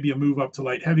else, maybe a move up to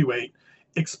light heavyweight,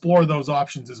 explore those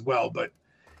options as well. But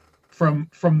from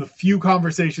the few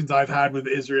conversations I've had with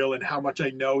Israel and how much I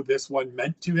know this one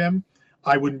meant to him,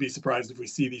 I wouldn't be surprised if we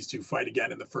see these two fight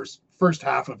again in the first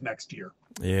half of next year.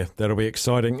 Yeah, that'll be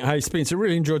exciting. Hey, Spencer,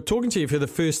 really enjoyed talking to you for the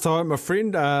first time, my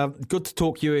friend. Good to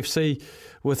talk UFC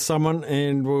with someone,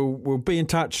 and we'll be in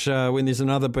touch when there's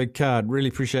another big card. Really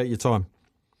appreciate your time.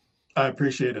 I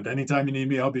appreciate it. Anytime you need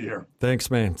me, I'll be here. Thanks,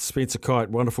 man. Spencer Kyte,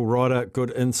 wonderful writer,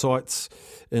 good insights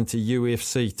into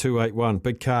UFC 281.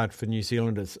 Big card for New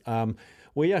Zealanders.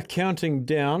 We are counting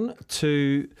down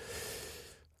to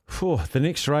the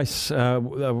next race.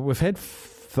 We've had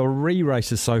 3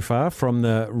 races so far from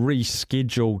the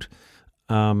rescheduled.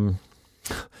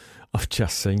 I've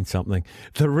just seen something.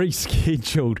 The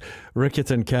rescheduled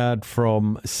Riccarton card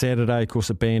from Saturday, of course,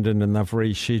 abandoned, and they've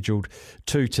rescheduled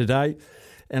to today.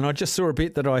 And I just saw a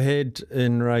bet that I had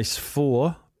in race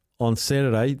 4 on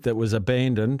Saturday that was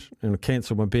abandoned, and I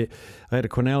cancelled my bet. I had a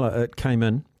Quinella. It came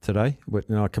in today,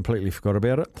 but I completely forgot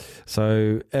about it.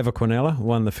 So Ava Quinella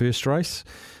won the first race.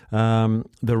 The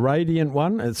Radiant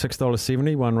won at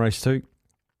 $6.70, won race 2.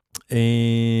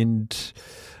 And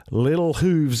Little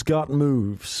Hooves Got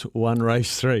Moves, won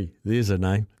race 3. There's a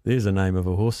name. There's a name of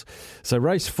a horse. So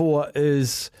race 4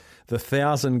 is the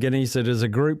 1,000 guineas. It is a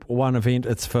Group 1 event.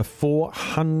 It's for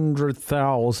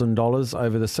 $400,000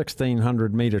 over the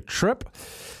 1,600 metre trip.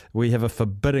 We have a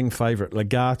forbidding favourite,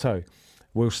 Legato.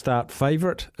 We'll start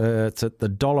favourite. It's at the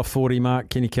 $1.40 mark.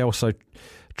 Kenny Kelso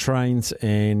trains,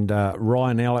 and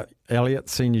Ryan Elliott,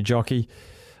 senior jockey.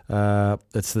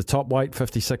 It's the top weight,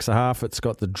 56.5. It's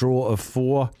got the draw of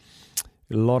 4.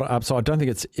 A lot of upside. I don't think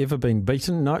it's ever been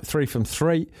beaten. No, 3 from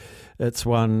 3. It's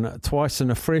won twice in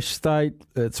a fresh state.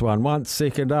 It's won once,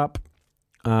 second up.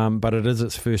 But it is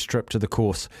its first trip to the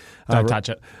course. Don't touch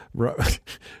it.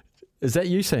 Is that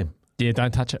you, Sam? Yeah,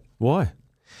 don't touch it. Why?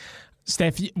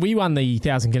 Steph, we won the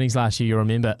 1,000 guineas last year, you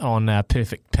remember, on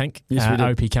Perfect Pink. Yes, we did.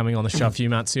 Opie coming on the show a few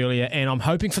months earlier. And I'm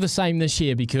hoping for the same this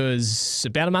year because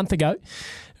about a month ago,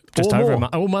 just over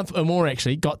a month or more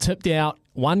actually, got tipped out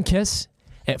One Kiss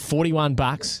at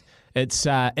 $41. It's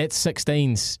at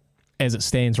 16s as it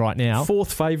stands right now.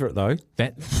 4th favourite though.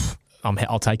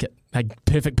 I'll take it. Hey,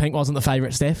 Perfect Pink wasn't the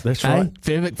favourite, Steph. That's right.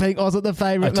 Perfect Pink wasn't the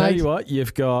favourite, mate. I tell you what,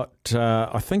 you've got,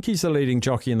 I think he's the leading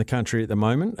jockey in the country at the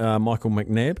moment, Michael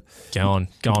McNabb. Go on,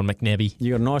 McNabby.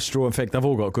 You got a nice draw. In fact, they've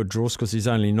all got good draws because there's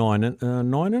only 9 in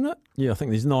it. Yeah, I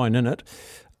think there's 9 in it.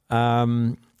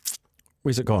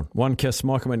 Where's it gone? One Kiss,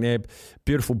 Michael McNabb,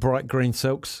 beautiful bright green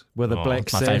silks with a black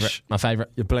sash. My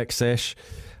favourite. Your black sash.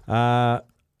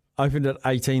 Opened at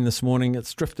 18 this morning.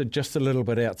 It's drifted just a little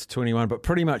bit out to 21, but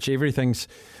pretty much everything's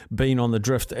been on the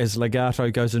drift as Legato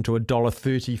goes into a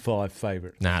 $1.35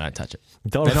 favourite. No, don't touch it.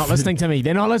 They're not listening to me.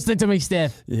 They're not listening to me,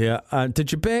 Steph. Yeah.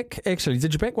 Did you back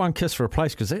One Kiss for a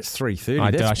place? Because that's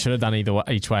 $3.30. I should have done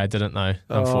each way. I didn't know,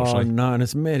 unfortunately. Oh, no, and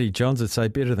it's Matty Johns would say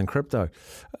better than crypto.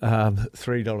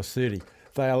 $3.30.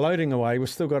 They are loading away. We've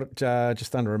still got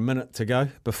just under a minute to go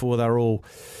before they're all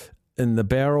in the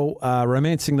barrel.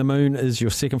 Romancing the Moon is your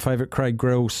second favourite, Craig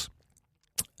Grills,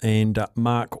 and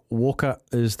Mark Walker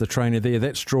is the trainer there.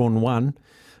 That's drawn 1,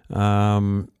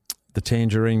 the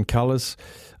tangerine colours.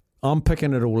 I'm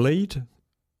picking it'll lead.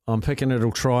 I'm picking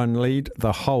it'll try and lead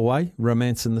the whole way,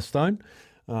 Romancing the Stone.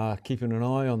 Keeping an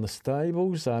eye on the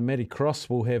stables. Matty Cross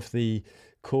will have the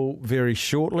call very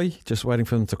shortly, just waiting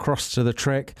for them to cross to the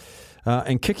track.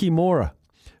 And Kiki Mora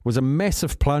was a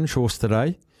massive plunge horse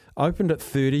today. Opened at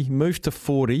 30, moved to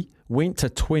 40, went to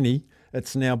 20.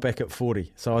 It's now back at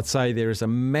 40. So I'd say there is a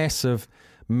massive,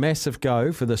 massive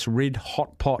go for this red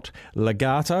hot pot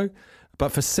Legato.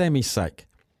 But for Sammy's sake,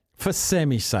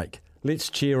 let's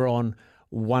cheer on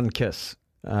One Kiss.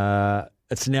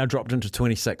 It's now dropped into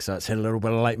 26, so it's had a little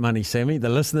bit of late money, Sammy. The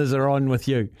listeners are on with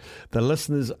you. They're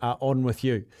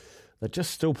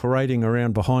just still parading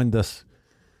around behind the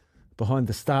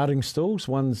starting stalls.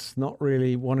 One's not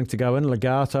really wanting to go in.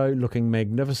 Legato looking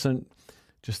magnificent,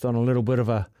 just on a little bit of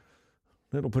a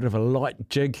light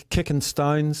jig, kicking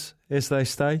stones as they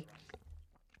stay.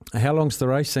 How long's the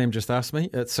race? Sam just asked me.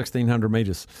 It's 1,600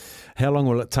 metres. How long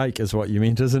will it take is what you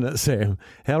meant, isn't it, Sam?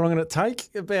 How long will it take?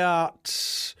 About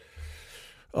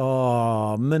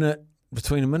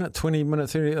between a minute, 20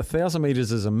 minutes, 30, 1,000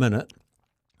 metres is a minute.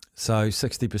 So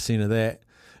 60% of that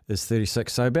is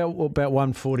 36. So about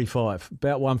 145.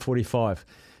 About 145.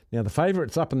 Now, the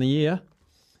favourite's up in the air.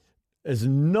 Is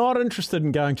not interested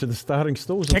in going to the starting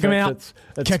stalls. Kick him out.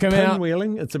 It's Kick him out.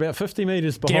 pinwheeling. It's about 50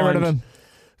 metres behind. Get rid of him.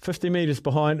 50 metres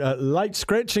behind. Late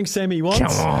scratching Sammy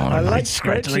wants. Come on, late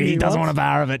scratching. He doesn't want a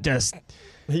bar of it. Just.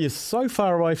 He is so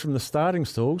far away from the starting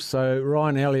stalls, so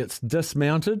Ryan Elliott's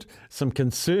dismounted. Some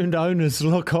concerned owners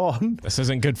look on. This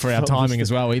isn't good for our timing as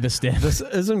well either, Steph. This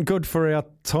isn't good for our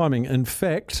timing. In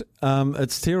fact,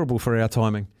 it's terrible for our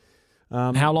timing.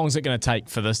 How long is it going to take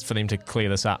for them to clear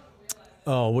this up?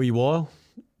 Oh, a wee while.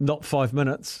 Not 5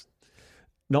 minutes.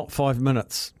 Not 5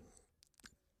 minutes.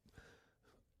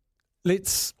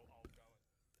 Let's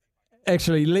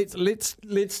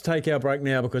take our break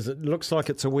now because it looks like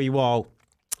it's a wee while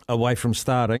away from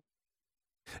starting,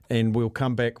 and we'll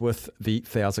come back with the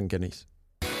 1,000 guineas.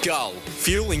 Gull,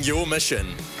 fueling your mission.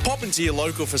 Pop into your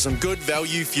local for some good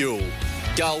value fuel.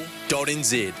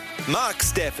 Gull.nz. Mark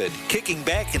Stafford, kicking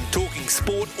back and talking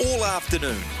sport all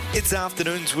afternoon. It's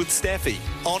Afternoons with Staffy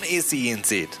on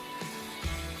SENZ.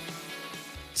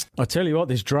 I tell you what,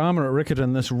 there's drama at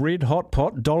Riccarton. This red hot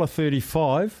pot,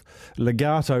 $1.35.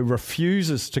 Legato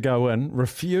refuses to go in,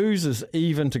 refuses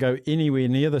even to go anywhere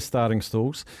near the starting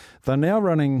stalls. They're now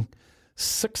running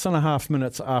 6.5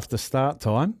 minutes after start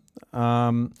time.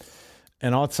 And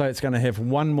I'd say it's going to have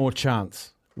one more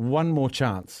chance. And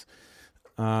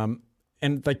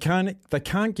they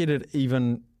can't get it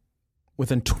even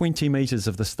within 20 metres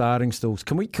of the starting stalls.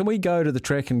 Can we go to the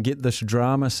track and get this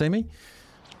drama, Sammy?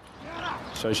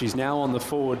 So she's now on the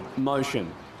forward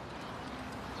motion,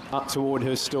 up toward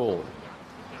her stall.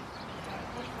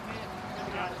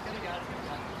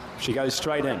 She goes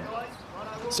straight in.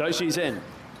 So she's in.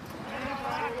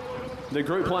 The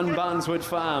Group 1 Barneswood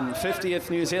Farm, 50th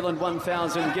New Zealand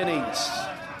 1,000 guineas.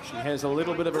 She has a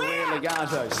little bit of a rear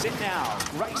legato. Set now,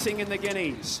 racing in the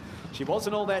guineas. She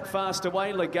wasn't all that fast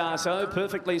away, Legato,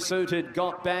 perfectly suited,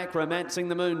 got back, Romancing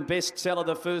the Moon, bestseller,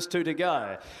 the first two to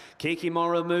go.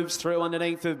 Kikimora moves through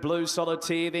underneath of Blue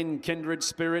Solitaire, then Kindred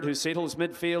Spirit, who settles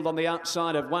midfield on the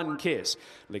outside of One Kiss.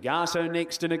 Legato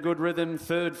next in a good rhythm,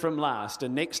 third from last.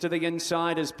 And next to the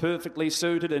inside is perfectly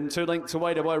suited and 2 lengths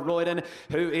away to O'Royden,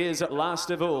 who is last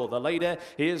of all. The leader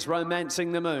is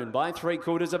Romancing the Moon by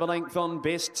 3/4 of a length on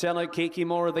bestseller,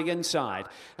 Kikimora the inside.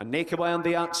 A neck away on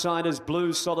the outside is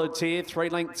Blue Solitaire, 3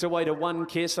 lengths away to One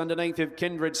Kiss underneath of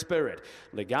Kindred Spirit.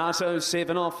 Legato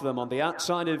 7 off them on the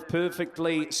outside of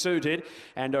perfectly suited,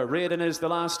 and O'Riordan is the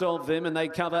last of them, and they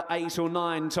cover 8 or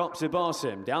 9 top to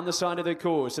bottom. Down the side of the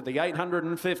course at the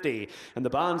 850, and the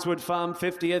Barneswood Farm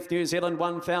 50th New Zealand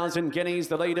 1,000 guineas,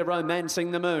 the leader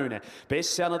Romancing the Moon.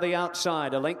 Bestseller the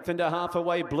outside, a length and a half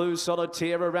away, Blue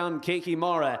Solitaire around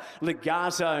Kikimora.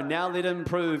 Legato now let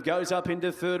improve, goes up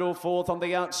into third or fourth on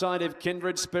the outside of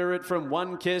Kindred Spirit from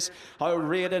One Kiss.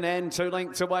 O'Riordan and 2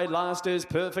 lengths away, last is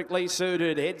perfectly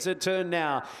suited. Heads a turn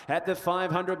now at the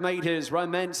 500 metres.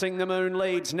 Romancing the Moon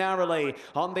leads narrowly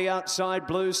on the outside.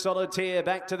 Blue Solitaire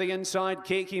back to the inside.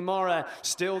 Kikimora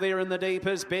still there in the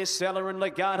deepest. Bestseller and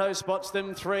Legato spots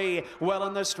them 3 well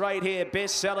in the straight here.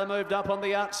 Bestseller moved up on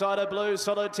the outside of Blue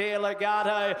Solitaire.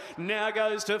 Legato now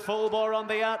goes to full bore on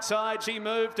the outside. She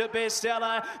moved to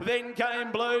Bestseller, then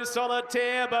came Blue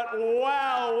Solitaire, but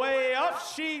wow, way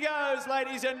off she goes,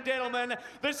 ladies and gentlemen.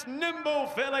 This nimble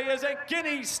filly is a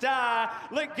guinea star.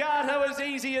 Legato as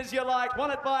easy as you like,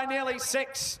 won it by nearly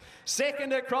 6.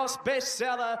 Second across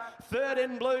Bestseller, third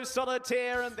in Blue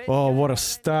Solitaire. And then what a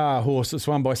star horse. It's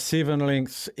won by 7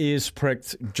 lengths, ears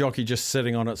pricked, jockey just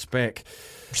sitting on its back.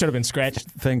 Should have been scratched.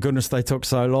 Thank goodness they took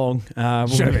so long.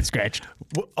 Should have been scratched.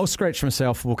 I'll scratch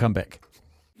myself. We'll come back.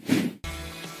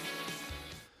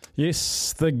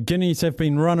 Yes, the guineas have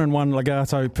been running. One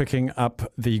Legato picking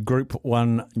up the Group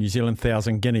 1 New Zealand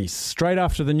 1,000 guineas. Straight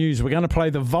after the news, we're going to play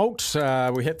the Vault.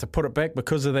 We had to put it back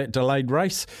because of that delayed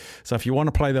race. So if you want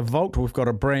to play the Vault, we've got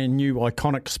a brand new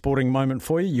iconic sporting moment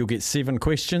for you. You'll get 7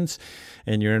 questions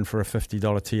and you're in for a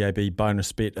 $50 TAB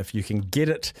bonus bet if you can get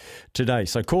it today.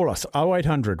 So call us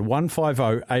 0800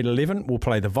 150 811. We'll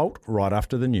play the Vault right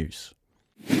after the news.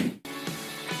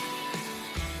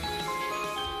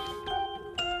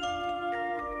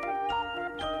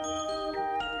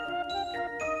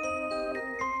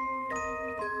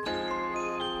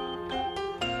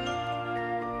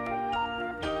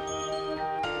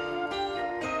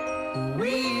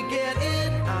 We get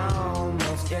it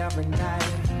almost every night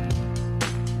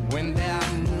when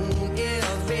that moon is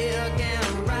big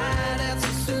and bright. It's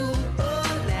a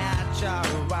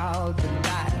supernatural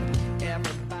delight.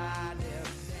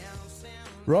 Everybody's dancing.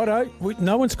 Righto,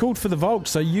 no one's called for the Vault,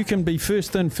 so you can be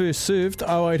first in, first served.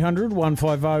 0800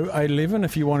 150 811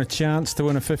 if you want a chance to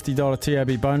win a $50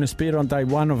 TAB bonus bet on day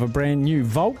 1 of a brand new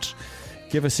Vault.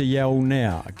 Give us a yell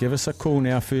now. Give us a call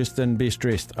now, first in, best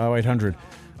dressed. 0800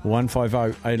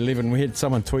 150 811. We had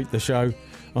someone tweet the show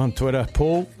on Twitter.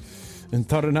 Paul in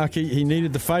Taranaki, he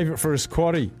needed the favourite for his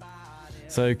quaddie.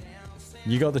 So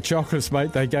you got the chocolates,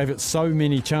 mate. They gave it so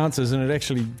many chances and it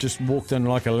actually just walked in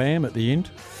like a lamb at the end.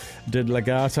 Did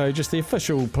Legato. Just the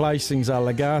official placings are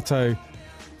Legato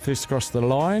first across the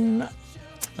line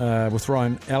with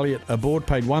Ryan Elliott aboard.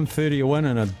 Paid $1.30 a win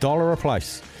and $1 a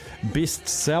place. Best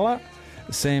seller,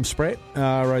 Sam Spratt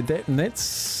rode that, and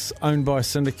that's owned by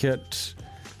Syndicate,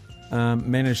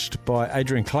 managed by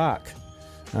Adrian Clark.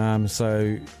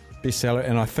 So bestseller,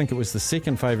 and I think it was the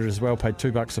second favourite as well, paid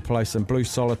 $2 a place. And Blue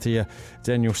Solitaire,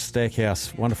 Daniel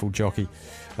Stackhouse, wonderful jockey,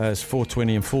 is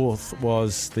 $4.20, and fourth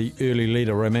was the early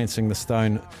leader, Romancing the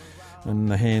Stone, in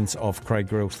the hands of Craig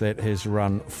Grills. That has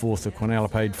run fourth. The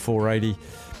Quinella paid $4.80.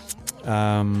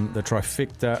 The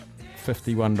trifecta,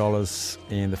 $51,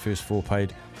 and the first 4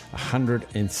 paid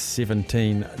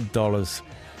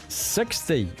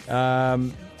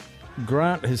 $117.60.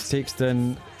 Grant has texted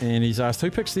in and he's asked,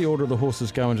 who picks the order the horses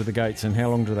go into the gates and how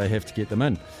long do they have to get them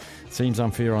in? Seems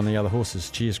unfair on the other horses.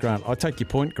 Cheers, Grant. I take your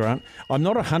point, Grant. I'm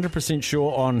not 100%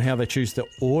 sure on how they choose the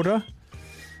order.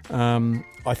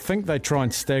 I think they try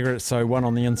and stagger it, so one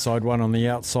on the inside, one on the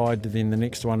outside, then the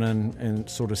next one in, and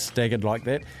sort of staggered like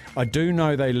that. I do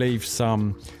know they leave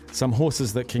some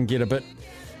horses that can get a bit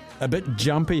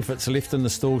jumpy if it's left in the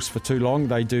stalls for too long.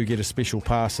 They do get a special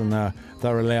pass and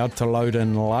they're allowed to load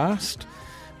in last.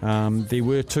 There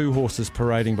were 2 horses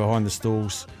parading behind the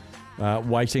stalls,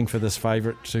 waiting for this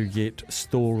favourite to get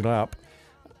stalled up.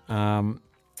 And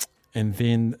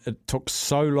then it took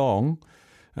so long,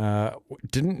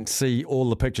 didn't see all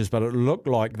the pictures, but it looked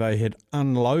like they had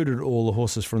unloaded all the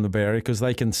horses from the barrier, because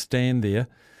they can stand there.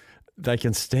 They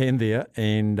can stand there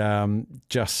and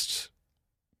just,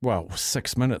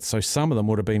 6 minutes. So some of them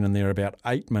would have been in there about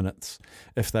 8 minutes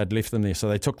if they'd left them there. So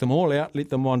they took them all out, let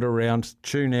them wander around,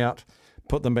 tune out,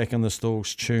 put them back in the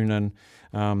stalls, tune in.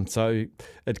 So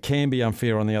it can be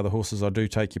unfair on the other horses. I do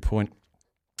take your point.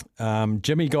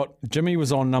 Jimmy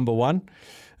was on number 1.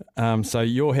 So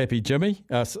you're happy, Jimmy.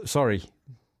 Sorry,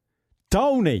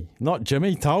 Tony, not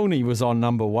Jimmy. Tony was on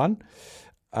number 1.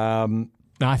 No,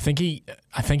 I think he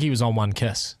was on One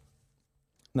Kiss.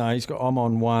 No, I'm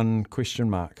on 1 question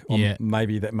mark. Yeah.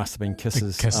 Maybe that must have been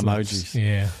kisses kiss emojis. Lips.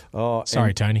 Yeah. Oh,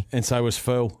 sorry, Tony. And so was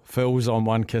Phil. Phil was on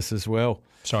 1 kiss as well.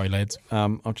 Sorry, lads.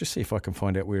 I'll just see if I can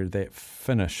find out where that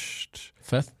finished.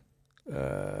 5th?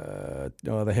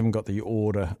 They haven't got the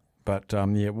order, but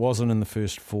it wasn't in the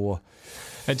first 4.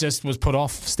 It just was put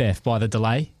off, Steph, by the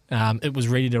delay. It was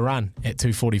ready to run at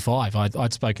 2:45.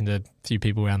 I'd spoken to a few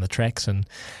people around the tracks, and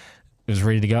it was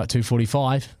ready to go at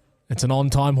 2:45. It's an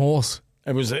on-time horse.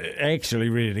 It was actually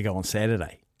ready to go on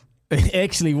Saturday. It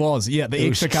actually was, yeah. The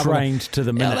extra was trained to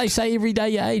the minute. They say every day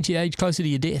you age closer to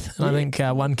your death. And I think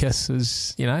One Kiss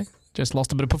has, just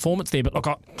lost a bit of performance there. But look,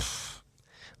 I'm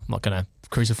not going to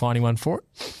crucify anyone for it.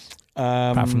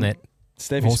 Apart from that.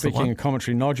 Staffy speaking of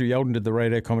commentary, Nigel Yeldon did the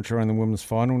radio commentary on the women's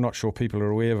final. Not sure people are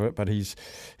aware of it, but he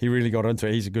really got into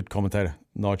it. He's a good commentator,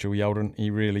 Nigel Yeldon. He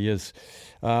really is.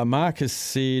 Mark has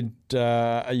said,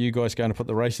 are you guys going to put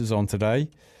the races on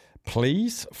today?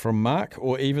 Please, from Mark,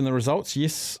 or even the results?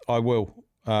 Yes, I will.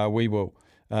 We will.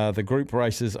 The group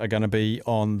races are going to be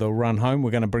on the run home.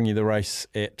 We're going to bring you the race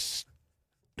at,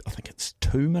 I think it's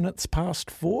 2 minutes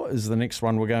past 4 is the next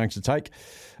one we're going to take.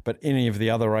 But any of the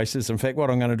other races, in fact,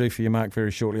 what I'm going to do for you, Mark,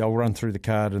 very shortly, I'll run through the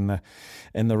card and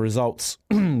the results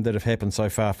that have happened so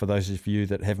far for those of you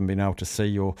that haven't been able to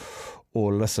see or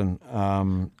listen.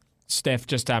 Steph,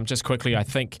 just quickly, I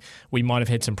think we might have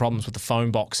had some problems with the phone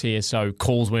box here, so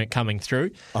calls weren't coming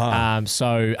through.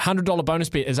 So $100 bonus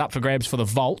bet is up for grabs for the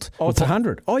Vault. Oh, it's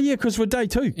 100. Oh, yeah, because we're day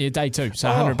 2. Yeah, day 2. So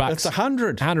 $100. It's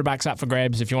 100. $100 up for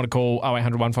grabs if you want to call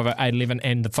 0800 150 811,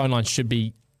 and the phone lines should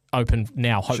be open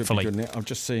now, hopefully. Should be good now. I'm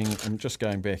just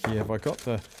going back here. Have I got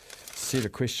the set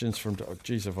of questions from... Oh,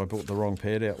 geez, have I brought the wrong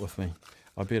pad out with me?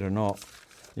 I better not.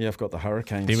 Yeah, I've got the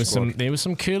Hurricane squad. There was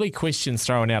some curly questions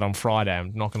thrown out on Friday.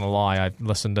 I'm not going to lie. I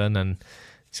listened in, and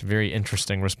some very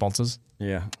interesting responses.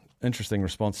 Yeah, interesting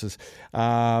responses.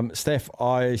 Steph,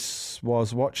 I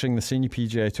was watching the Senior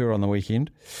PGA Tour on the weekend.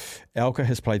 Alka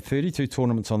has played 32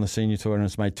 tournaments on the Senior Tour and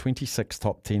has made 26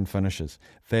 top 10 finishes.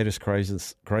 That is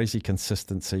crazy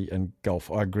consistency in golf.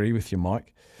 I agree with you,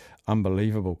 Mike.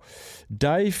 Unbelievable.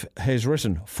 Dave has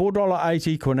written,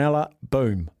 $4.80 Quinella,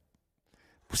 boom.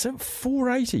 Was it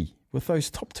 $4.80 with those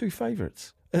top 2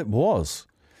 favourites? It was.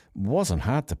 Wasn't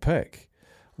hard to pick.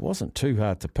 Wasn't too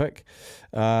hard to pick.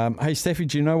 Hey, Staffy,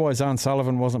 do you know why Zahn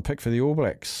Sullivan wasn't picked for the All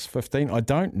Blacks 15? I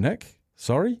don't, Nick.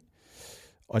 Sorry?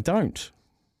 I don't.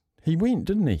 He went,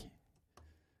 didn't he?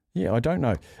 Yeah, I don't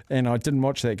know. And I didn't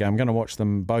watch that game. I'm going to watch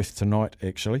them both tonight,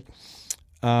 actually.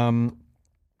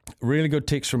 Really good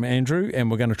text from Andrew,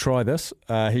 and we're going to try this.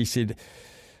 He said...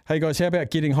 Hey guys, how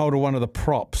about getting hold of one of the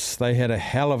props? They had a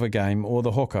hell of a game, or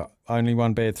the hooker. Only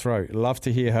one bad throw. Love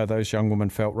to hear how those young women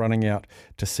felt running out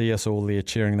to see us all there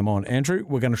cheering them on. Andrew,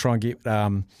 we're going to try and get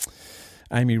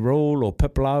Amy Rule or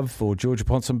Pip Love or Georgia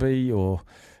Ponsonby or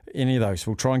any of those.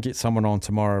 We'll try and get someone on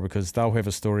tomorrow because they'll have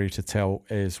a story to tell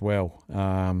as well.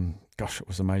 Gosh, it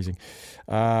was amazing.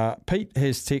 Pete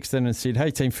has texted in and said,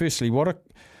 hey team, firstly,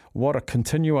 what a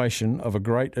continuation of a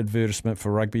great advertisement for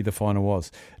rugby the final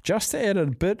was. Just to add a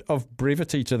bit of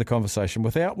brevity to the conversation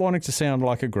without wanting to sound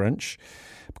like a Grinch,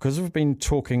 because we've been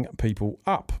talking people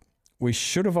up. We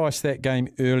should have iced that game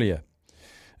earlier.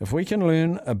 If we can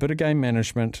learn a bit of game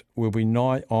management, we'll be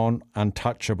nigh on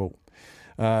untouchable.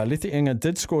 Lethe Inga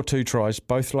did score 2 tries,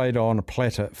 both laid on a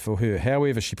platter for her.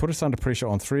 However, she put us under pressure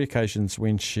on 3 occasions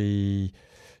when she...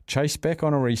 chased back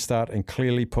on a restart and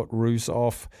clearly put Roos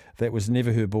off. That was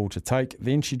never her ball to take.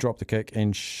 Then she dropped the kick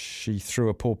and she threw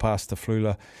a poor pass to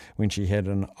Flula when she had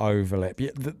an overlap. Yeah,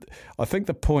 I think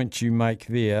the point you make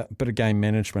there, a bit of game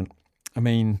management, I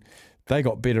mean, they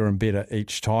got better and better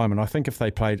each time. And I think if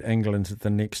they played England the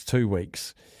next 2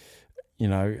 weeks,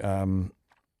 don't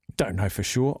know for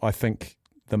sure. I think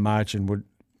the margin would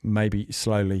maybe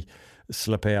slowly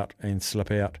slip out.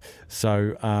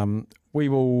 So we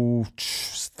will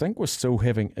think we're still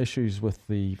having issues with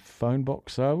the phone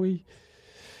box, are we?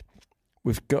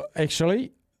 We've got,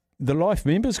 actually, the life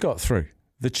members got through.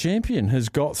 The champion has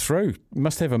got through.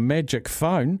 Must have a magic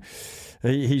phone.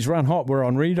 He's run hot. We're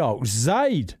on Redolk.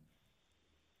 Zaid.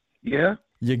 Yeah?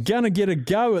 You're going to get a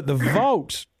go at the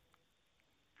vault.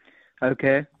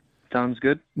 Okay, sounds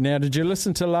good. Now, did you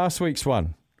listen to last week's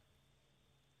one?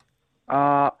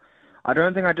 I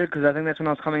don't think I did, because I think that's when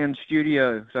I was coming in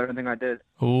studio, so I don't think I did.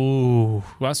 Ooh,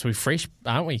 well, so we're fresh,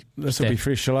 aren't we? This will be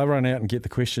fresh. Shall I run out and get the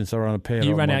questions? I'll run a pad.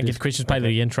 You run out and get the questions. Play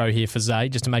the intro here for Zay,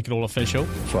 just to make it all official.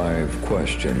 5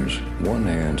 questions, 1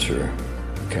 answer.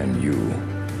 Can you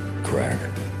crack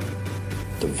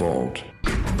the vault?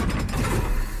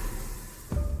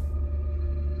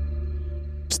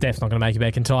 Steph's not going to make it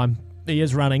back in time. He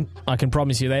is running. I can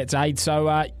promise you that, Zaid. So,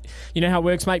 you know how it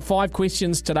works, mate. 5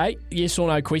 questions today, yes or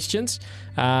no questions.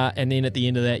 And then at the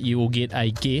end of that, you will get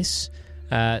a guess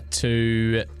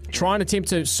to try and attempt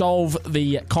to solve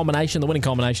the combination, the winning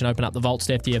combination, open up the vault.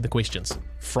 Steph, do you have the questions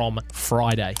from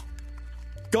Friday?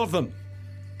 Got them.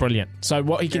 Brilliant. So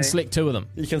what, you can select 2 of them.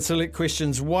 You can select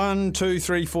questions 1, 2,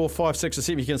 3, 4, 5, 6, or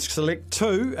 7. You can select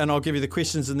 2, and I'll give you the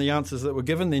questions and the answers that were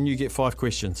given. Then you get 5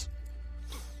 questions.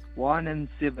 1 and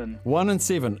 7. 1 and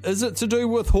 7. Is it to do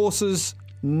with horses?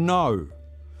 No.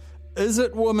 Is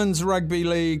it women's rugby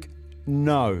league?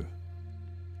 No.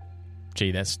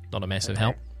 Gee, that's not a massive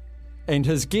help. And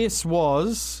his guess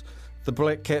was the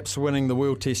Black Caps winning the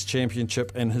World Test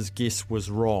Championship, and his guess was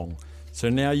wrong. So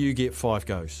now you get 5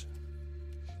 goes.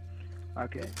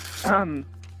 Okay.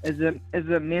 Is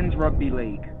it men's rugby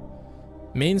league?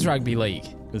 Men's rugby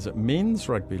league. Is it men's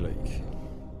rugby league?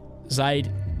 Zaid,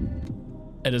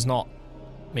 it is not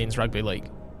men's rugby league.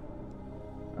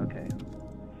 Okay.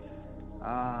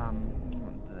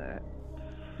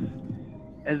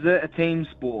 Is it a team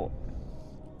sport?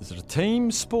 Is it a team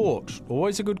sport?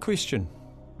 Always a good question.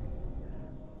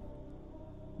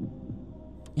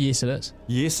 Yes, it is.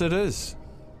 Yes, it is.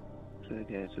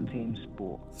 Okay, it's a team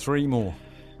sport. 3 more.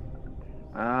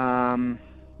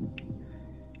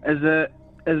 Is it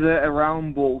a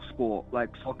round ball sport, like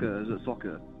soccer? Is it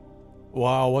soccer?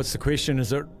 Wow, what's the question?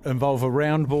 Does it involve a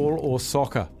round ball or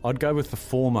soccer? I'd go with the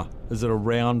former. Is it a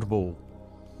round ball?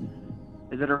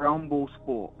 Is it a round ball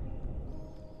sport?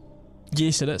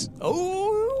 Yes, it is. Oh.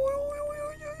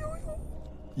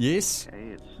 Yes. Okay,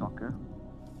 it's soccer.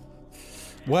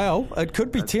 Well, it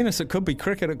could be tennis, it could be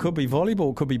cricket, it could be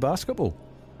volleyball, it could be basketball.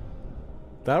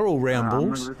 They're all round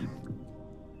balls.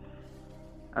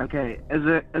 Okay, is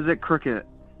it cricket?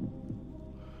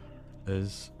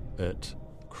 Is it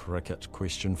cricket?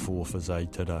 Question 4 for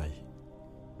Zaid today.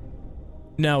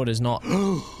 No, it is not.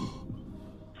 Oh.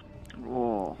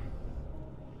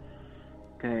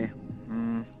 Okay.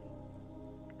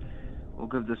 We'll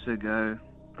give this a go.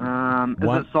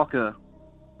 Is it soccer?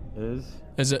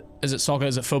 Is it soccer?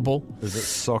 Is it football? Is it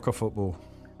soccer football?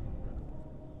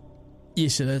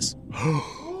 Yes, it is.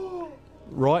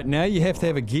 Right, now you have to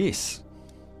have a guess.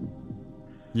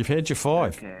 You've had your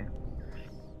 5. Okay.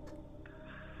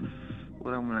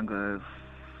 Well, I'm going to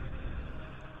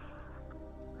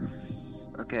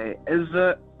go... Okay, is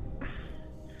it...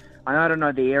 I don't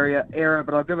know the era,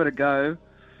 but I'll give it a go.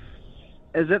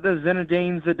 Is it the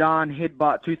Zinedine Zidane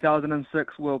headbutt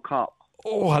 2006 World Cup?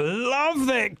 Oh, I love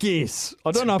that guess.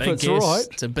 I don't know if it's right.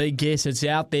 It's a big guess. It's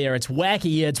out there. It's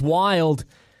wacky. It's wild.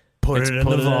 Put it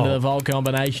into the vault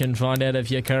combination. Find out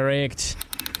if you're correct.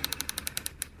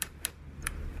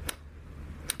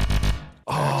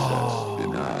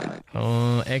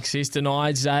 Oh, access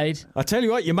denied, Zaid. I tell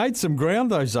you what, you made some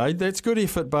ground though, Zaid. That's good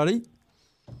effort, buddy.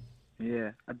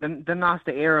 Yeah, I didn't ask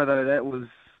the era though. That was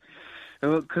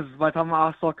because by the time I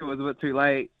asked soccer, it was a bit too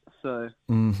late. So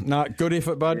no, good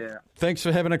effort, bud. Yeah. Thanks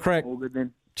for having a crack. All good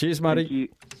then. Cheers, buddy. Thank you.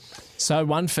 So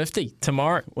 150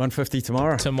 tomorrow. 150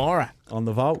 tomorrow. Tomorrow on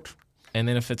the vault. And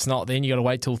then if it's not, then you got to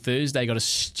wait till Thursday. You got to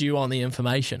stew on the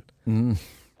information. Do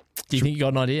you think you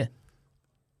got an idea?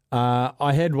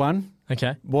 I had one.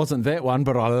 Okay. Wasn't that one,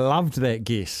 but I loved that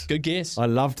guess. Good guess. I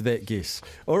loved that guess.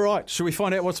 All right, should we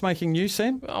find out what's making news,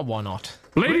 Sam? Oh, why not?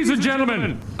 Ladies and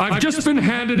gentlemen, I've just been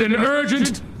handed an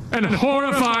urgent and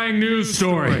horrifying news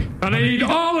story. And I need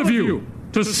all of you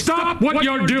to stop what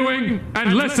you're doing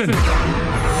and listen.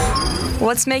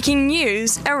 What's making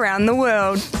news around the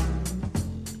world?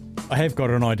 I have got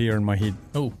an idea in my head.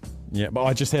 Oh. Yeah, but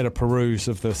I just had a peruse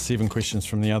of the 7 questions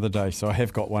from the other day, so I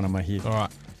have got one in my head. All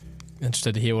right.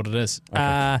 Interested to hear what it is. Okay.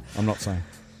 I'm not saying.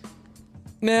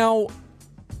 Now,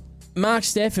 Mark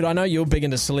Stafford, I know you're big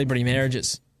into celebrity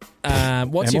marriages.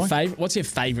 What's your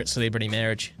favourite celebrity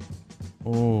marriage?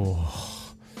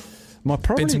 Oh,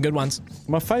 Been some good ones.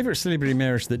 My favourite celebrity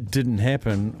marriage that didn't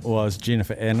happen was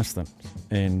Jennifer Aniston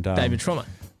and David Schwimmer.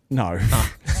 No,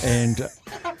 and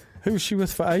who was she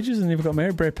with for ages and never got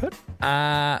married? Brad Pitt.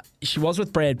 She was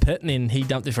with Brad Pitt, and then he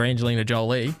dumped her for Angelina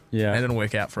Jolie. Yeah, that didn't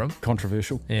work out for him.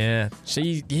 Controversial. Yeah,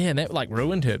 that like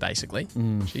ruined her basically.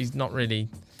 She's not really.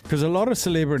 Because a lot of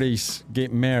celebrities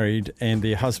get married and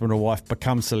their husband or wife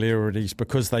become celebrities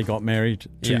because they got married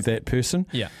to that person.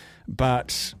 Yeah.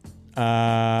 But,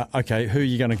 okay, who are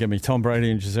you going to give me? Tom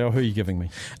Brady and Giselle? Who are you giving me?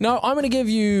 No, I'm going to give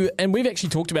you, and we've actually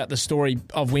talked about the story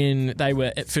of when they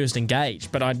were at first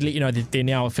engaged, but I'd let you know that they're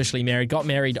now officially married, got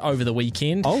married over the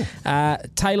weekend. Oh.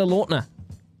 Taylor Lautner,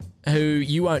 who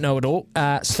you won't know at all,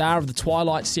 star of the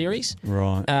Twilight series.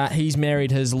 Right. He's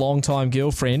married his longtime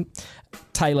girlfriend,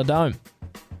 Taylor Dome.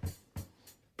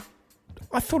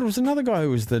 I thought it was another guy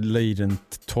who was the lead in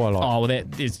Twilight. Oh, well,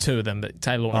 there's two of them, but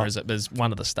Taylor Lautner is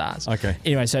one of the stars. Okay.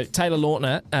 Anyway, so Taylor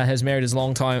Lautner has married his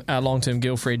long-term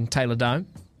girlfriend, Taylor Dome.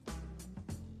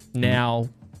 Now,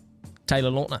 Taylor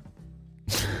Lautner.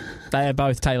 They are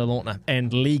both Taylor Lautner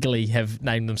and legally have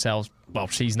named themselves, well,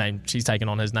 she's taken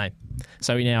on his name.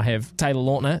 So we now have Taylor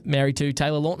Lautner married to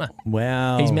Taylor Lautner.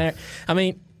 Wow. He's married. I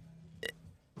mean,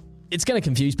 it's going to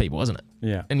confuse people, isn't it?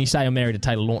 Yeah. And you say I'm married to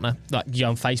Taylor Lautner, like you go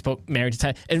on Facebook, married to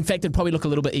Taylor. In fact, it'd probably look a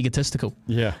little bit egotistical.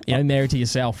 Yeah. You know, married to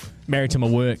yourself, married to my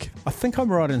work. I think I'm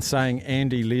right in saying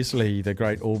Andy Leslie, the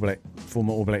great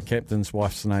former All Black captain's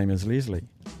wife's name is Leslie.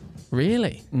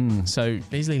 Really? So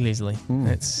Leslie.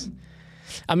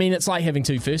 It's like having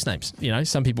two first names. You know,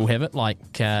 some people have it, like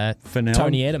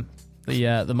Tony Adam,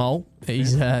 the mole.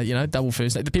 He's double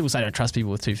first name. The people say don't trust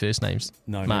people with two first names.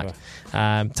 No, Mark.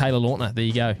 never. Taylor Lautner. There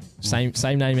you go.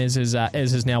 Same name as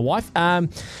his now wife.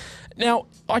 Now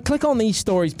I click on these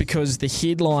stories because the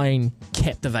headline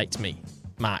captivates me,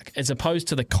 Mark. As opposed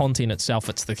to the content itself,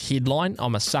 it's the headline.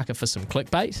 I'm a sucker for some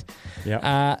clickbait.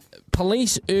 Yeah.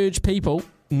 Police urge people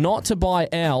not to buy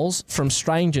owls from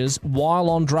strangers while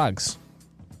on drugs.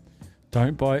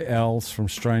 Don't buy owls from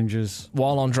strangers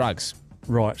while on drugs.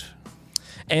 Right.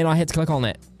 And I had to click on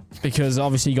that because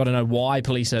obviously you got to know why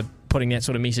police are putting that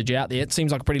sort of message out there. It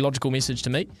seems like a pretty logical message to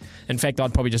me. In fact,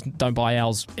 I'd probably just don't buy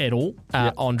owls at all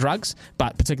on drugs,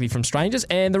 but particularly from strangers.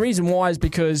 And the reason why is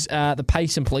because the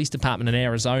Payson Police Department in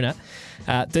Arizona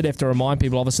did have to remind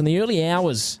people of this. In the early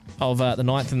hours of the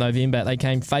 9th of November, they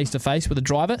came face-to-face with a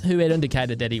driver who had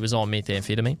indicated that he was on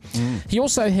methamphetamine. He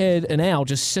also had an owl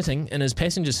just sitting in his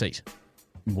passenger seat.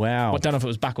 Wow. I don't know if it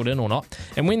was buckled in or not.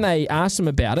 And when they asked him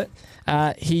about it,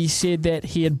 he said that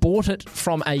he had bought it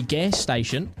from a gas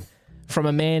station from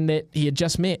a man that he had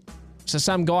just met. So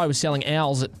some guy was selling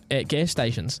owls at gas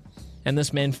stations, and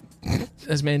this man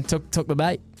took the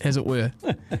bait, as it were.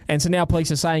 And so now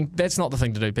police are saying that's not the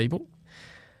thing to do, people.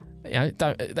 You know,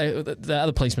 the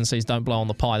other policeman says don't blow on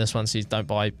the pie. This one says don't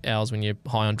buy owls when you're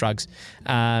high on drugs.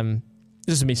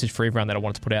 This is a message for everyone that I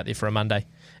wanted to put out there for a Monday.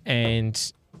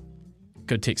 And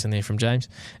good text in there from James.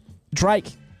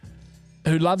 Drake,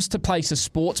 who loves to place a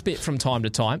sports bet from time to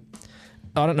time.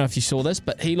 I don't know if you saw this,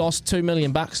 but he lost $2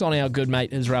 million on our good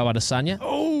mate Israel Adesanya.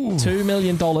 Oh, $2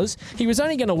 million. He was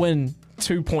only going to win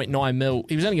 2.9 mil.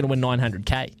 He was only going to win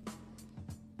 900K.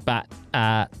 But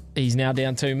he's now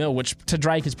down 2 mil, which to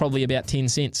Drake is probably about 10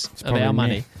 cents of our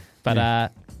money. Me.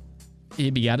 But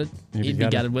he'd be gutted. He'd be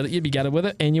gutted with it. You'd be gutted with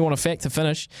it. And you want a fact to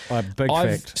finish? I've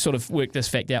fact. Sort of worked this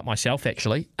fact out myself,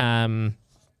 actually. Done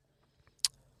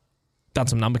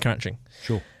some number crunching.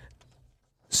 Sure.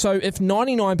 So if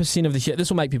 99% of this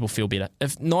will make people feel better.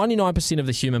 If 99% of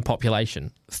the human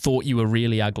population thought you were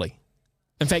really ugly,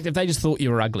 in fact, if they just thought you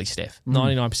were ugly, Steph,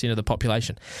 99% of the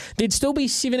population, there'd still be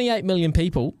 78 million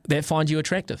people that find you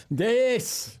attractive.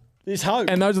 Yes. There's hope.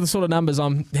 And those are the sort of numbers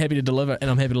I'm happy to deliver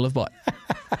and I'm happy to live by.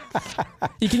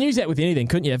 You can use that with anything,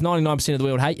 couldn't you? If 99% of the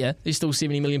world hate you, there's still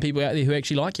 70 million people out there who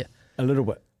actually like you. A little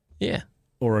bit. Yeah.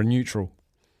 Or a neutral.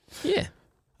 Yeah.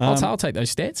 I'll take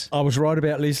those stats. I was right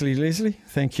about Leslie.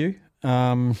 Thank you.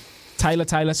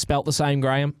 Taylor, spelt the same,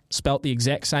 Graham. Spelt the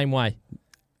exact same way.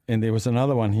 And there was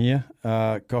another one here.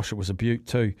 Gosh, it was a beaut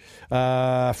too.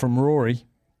 From Rory.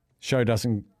 Show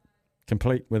doesn't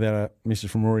complete without a message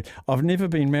from Rory. I've never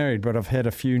been married, but I've had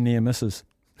a few near misses.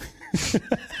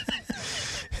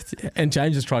 And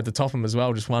James has tried to top him as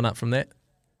well, just one up from that.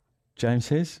 James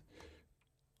says,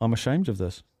 I'm ashamed of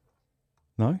this.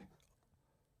 No?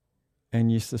 And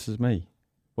yes, this is me.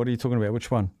 What are you talking about? Which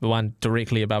one? The one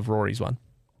directly above Rory's one.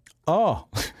 Oh,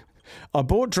 I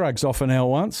bought drugs off an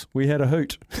owl once. We had a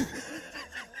hoot.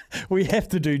 We have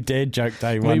to do Dad Joke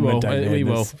Day one. We will. Midday We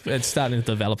will. Madness. It's starting to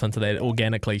develop into that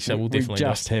organically, so we'll definitely We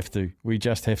just have to. We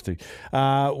just have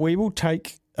to. We will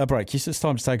take a break. Yes, it's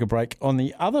time to take a break. On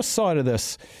the other side of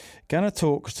this, going to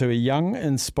talk to a young,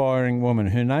 inspiring woman.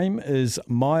 Her name is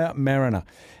Maia Mariner,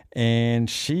 and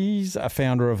she's a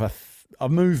founder of a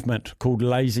movement called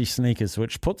Lazy Sneakers,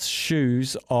 which puts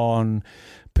shoes on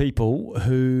people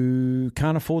who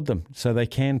can't afford them so they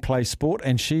can play sport.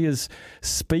 And she is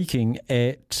speaking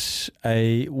at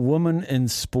a Women in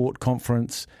Sport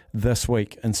conference this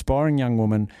week. Inspiring young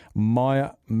woman,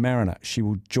 Maia Mariner. She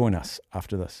will join us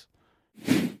after this.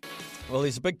 Well,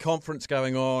 there's a big conference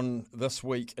going on this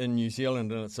week in New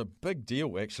Zealand, and it's a big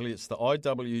deal, actually. It's the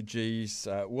IWG's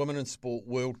Women in Sport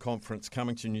World Conference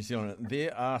coming to New Zealand.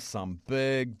 There are some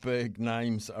big, big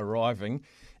names arriving,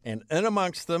 and in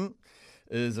amongst them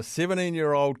is a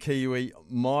 17-year-old Kiwi,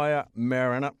 Maia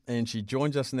Mariner, and she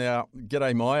joins us now.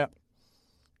 G'day, Maia.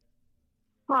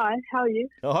 Hi, how are you?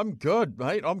 I'm good,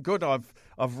 mate. I'm good. I've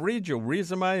read your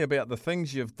resume about the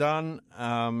things you've done.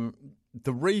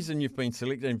 The reason you've been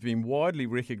selected and been widely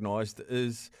recognised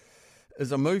is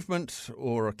a movement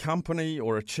or a company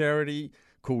or a charity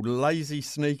called Lazy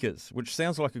Sneakers, which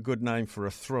sounds like a good name for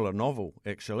a thriller novel,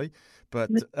 actually. But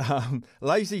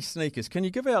Lazy Sneakers, can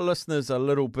you give our listeners a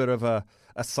little bit of a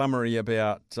summary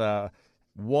about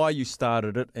why you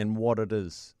started it and what it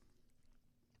is?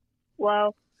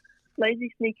 Well,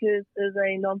 Lazy Sneakers is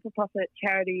a non-for-profit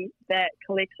charity that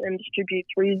collects and distributes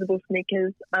reusable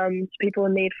sneakers to people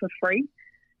in need for free.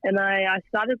 And I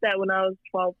started that when I was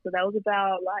 12, so that was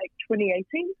about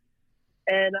 2018.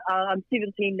 And I'm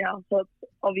 17 now, so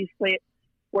it's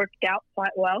worked out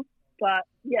quite well. But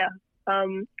yeah,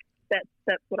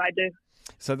 that's what I do.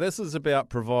 So this is about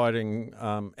providing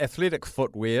athletic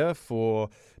footwear for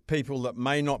people that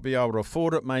may not be able to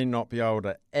afford it, may not be able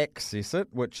to access it,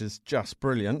 which is just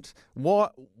brilliant.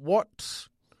 What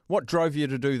drove you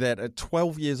to do that at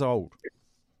 12 years old?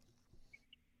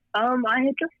 I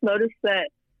had just noticed that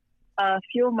a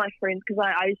few of my friends, because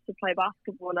I used to play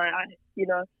basketball, and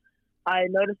I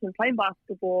noticed in playing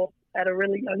basketball at a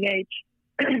really young age,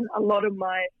 a lot of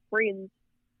my friends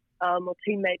or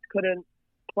teammates couldn't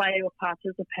play or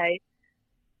participate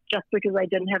just because they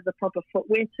didn't have the proper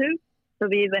footwear to. So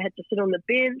they either had to sit on the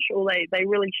bench or they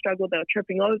really struggled. They were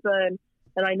tripping over. And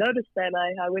I noticed that,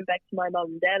 and I went back to my mum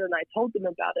and dad and I told them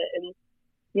about it. And,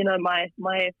 my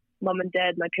mum and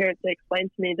dad, my parents, they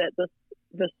explained to me that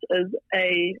this is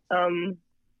a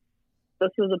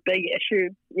big issue,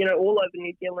 all over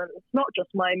New Zealand. It's not just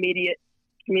my immediate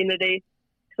community,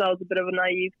 because I was a bit of a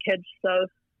naive kid. So,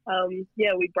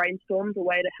 we brainstormed a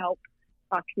way to help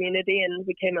our community, and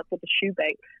we came up with a shoe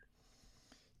bank.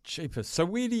 Cheapest. So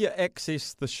where do you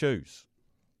access the shoes?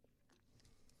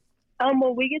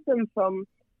 Well, we get them from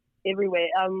everywhere.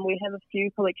 We have a few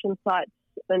collection sites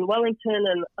in Wellington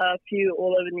and a few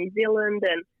all over New Zealand,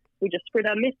 and we just spread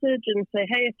our message and say,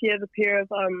 hey, if you have a pair of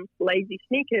Lazy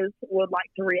Sneakers, we'd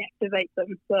like to reactivate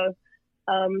them. So,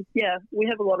 we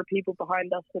have a lot of people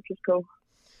behind us, which is cool.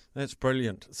 That's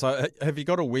brilliant. So have you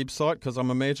got a website? Because I'm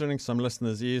imagining some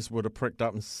listeners' ears would have pricked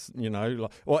up and,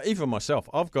 even myself,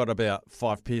 I've got about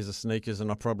 5 pairs of sneakers and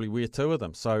I probably wear 2 of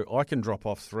them. So I can drop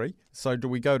off 3. So do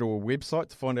we go to a website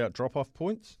to find out drop-off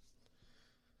points?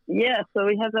 Yeah, so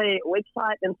we have a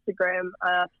website, Instagram,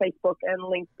 Facebook, and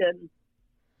LinkedIn.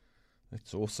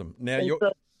 That's awesome. Now,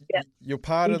 you're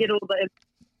part of... Get all the...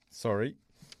 Sorry.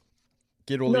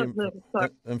 Get all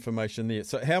the information there.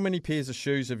 So how many pairs of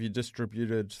shoes have you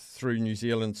distributed through New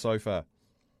Zealand so far?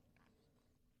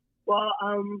 Well,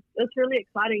 it's really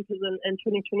exciting because in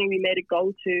 2020 we made a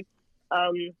goal to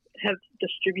have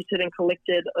distributed and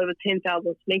collected over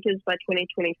 10,000 sneakers by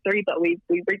 2023, but we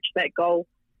reached that goal,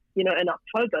 in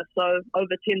October. So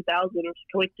over 10,000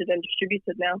 collected and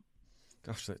distributed now.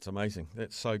 Gosh, that's amazing.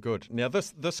 That's so good. Now,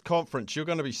 this conference, you're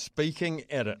going to be speaking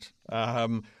at it.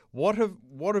 What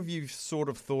have you sort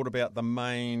of thought about the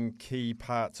main key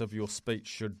parts of your speech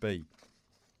should be?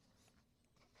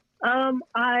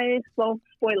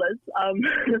 Spoilers.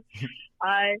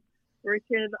 I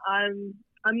reckon I'm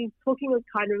talking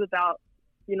kind of about,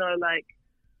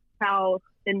 how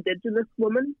Indigenous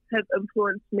women have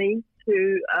influenced me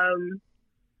to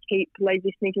keep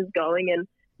Lazy Sneakers going, and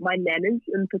my nanas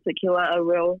in particular are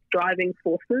real driving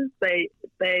forces. They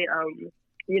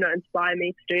inspire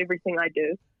me to do everything I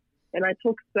do. And I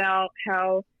talk about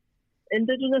how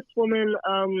Indigenous women,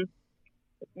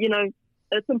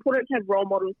 it's important to have role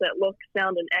models that look,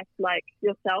 sound, and act like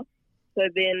yourself. So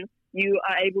then you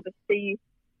are able to see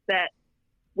that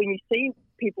when you see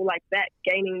people like that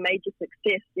gaining major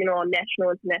success, on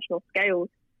national, international scales,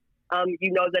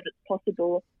 you know that it's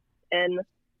possible. And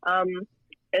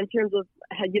in terms of,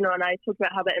 and I talked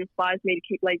about how that inspires me to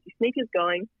keep Lazy Sneakers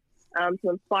going, to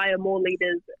inspire more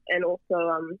leaders and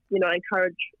also,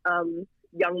 encourage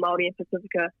young Māori in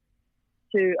Pacifica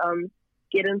to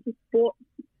get into sport.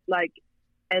 I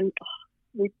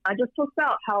just talked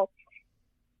about how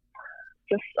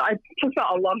I talked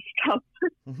about a lot of stuff.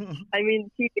 I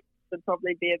mean, TV would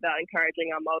probably be about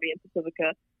encouraging our Māori and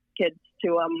Pacifica kids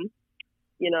to,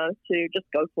 to just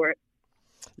go for it.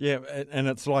 Yeah, and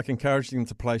it's like encouraging them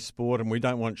to play sport, and we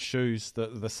don't want shoes.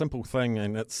 The simple thing,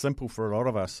 and it's simple for a lot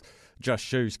of us, just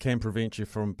shoes can prevent you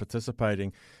from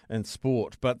participating in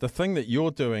sport. But the thing that you're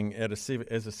doing as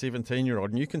a 17-year-old,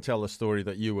 and you can tell the story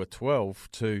that you were 12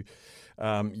 to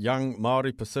young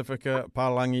Māori, Pacifica,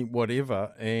 Palangi,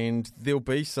 whatever, and there'll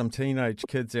be some teenage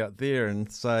kids out there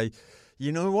and say,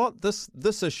 you know what, this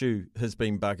issue has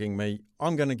been bugging me.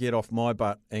 I'm going to get off my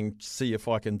butt and see if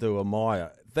I can do a Maia.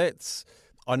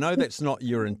 I know that's not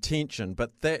your intention,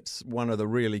 but that's one of the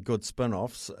really good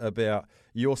spin-offs about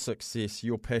your success,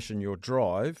 your passion, your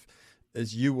drive,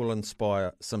 is you will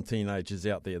inspire some teenagers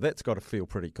out there. That's got to feel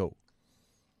pretty cool.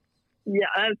 Yeah,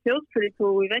 it feels pretty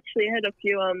cool. We've actually had a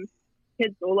few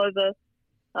kids all over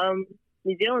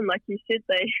New Zealand, like you said.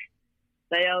 They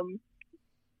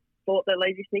thought that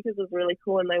Lazy Sneakers was really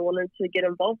cool and they wanted to get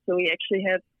involved. So we actually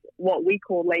have what we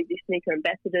call Lazy Sneaker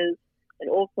ambassadors in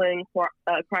Auckland,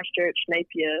 Christchurch,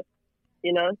 Napier,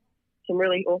 some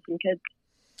really awesome kids.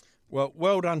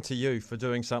 Well done to you for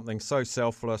doing something so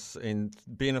selfless and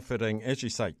benefiting, as you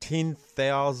say,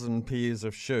 10,000 pairs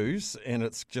of shoes, and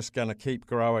it's just going to keep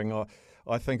growing.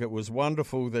 I think it was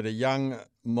wonderful that a young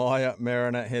Maia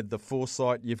Mariner had the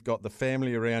foresight. You've got the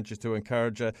family around you to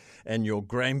encourage her, and your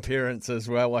grandparents as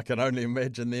well. I can only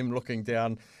imagine them looking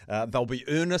down. They'll be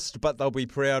earnest, but they'll be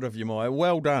proud of you, Maia.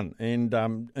 Well done, and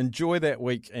enjoy that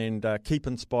week and keep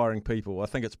inspiring people. I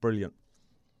think it's brilliant.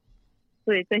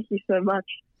 Sweet, thank you so much.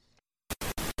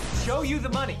 Show you the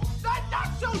money. That's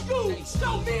not so you.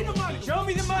 Show me the money. Show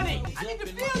me the money. I need to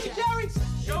feel you, Jerry.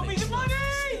 Show me the money.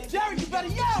 Jerry, you better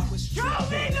yell. Show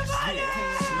me the money.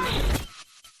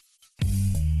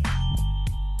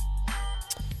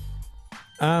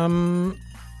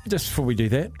 Just before we do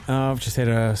that, I've just had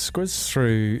a squiz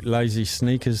through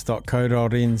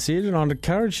lazysneakers.co.nz, and I'd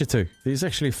encourage you to. There's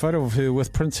actually a photo of her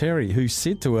with Prince Harry, who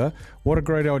said to her, "What a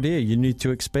great idea, you need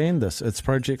to expand this. It's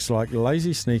projects like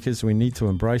Lazy Sneakers we need to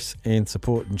embrace and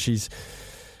support." And she's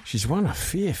won a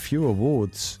fair few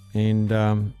awards, and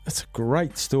it's a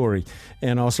great story.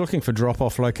 And I was looking for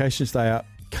drop-off locations. They are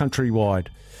countrywide.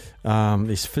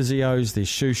 There's physios, there's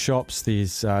shoe shops,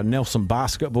 there's Nelson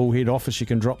Basketball head office. You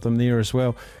can drop them there as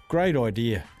well. Great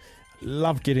idea.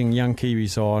 Love getting young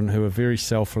Kiwis on who are very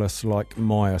selfless like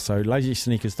Maia. So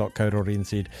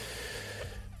lazysneakers.co.nz.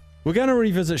 We're going to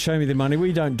revisit Show Me the Money.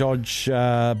 We don't dodge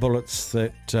bullets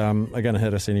that are going to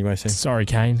hit us anyway, Sam. Sorry,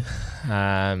 Kane.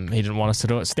 He didn't want us to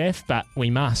do it, Steph, but we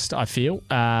must, I feel.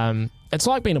 It's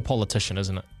like being a politician,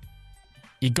 isn't it?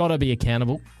 You got to be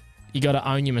accountable. You got to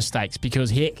own your mistakes,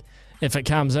 because, heck, if it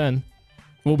comes in,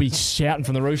 we'll be shouting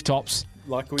from the rooftops.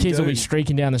 Like we Kids do. will be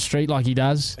streaking down the street like he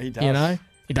does. He does.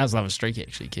 He does love a streak,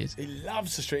 actually, Kids. He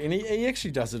loves the streak, and he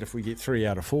actually does it if we get 3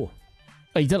 out of 4.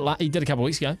 He did a couple of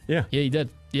weeks ago. Yeah. Yeah, he did.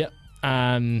 Yep.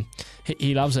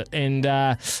 He loves it. And,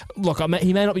 look,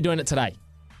 he may not be doing it today.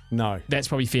 No. That's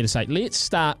probably fair to say. Let's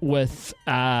start with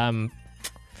start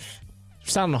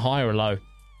on a high or a low.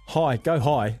 High. Go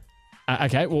high.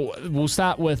 Okay, well, we'll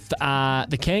start with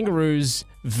the Kangaroos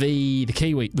v. the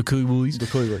Kiwis. The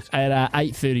Kiwis. At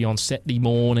 8:30 on Saturday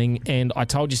morning. And I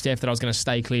told you, Steph, that I was going to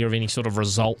stay clear of any sort of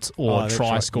result or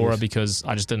try scorer because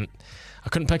I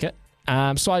couldn't pick it.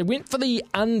 So I went for the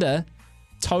under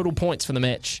total points for the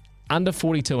match. Under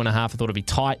 42.5, I thought it'd be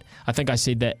tight. I think I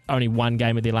said that only one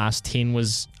game of their last 10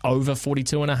 was over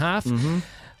 42.5. Mm-hmm.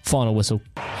 Final whistle.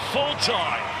 Full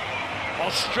time.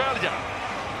 Australia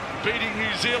beating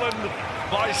New Zealand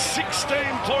by 16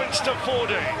 points to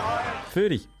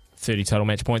 14. 30 total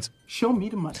match points. Show me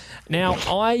the money. Now,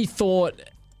 I thought,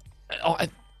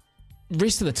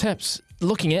 rest of the tips,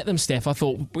 looking at them, Steph, I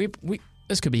thought,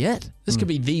 this could be it. This could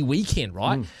be the weekend,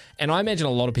 right? And I imagine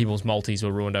a lot of people's multis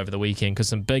were ruined over the weekend because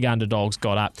some big underdogs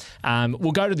got up.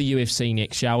 We'll go to the UFC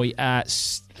next, shall we?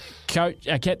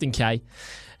 Captain K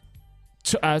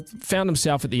found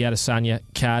himself at the Adesanya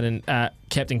card, and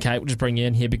Captain K, we'll just bring you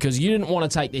in here because you didn't want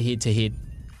to take the head-to-head.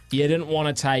 You didn't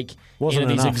want to take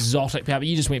these exotic power, but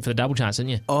you just went for the double chance, didn't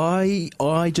you?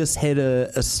 I just had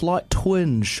a slight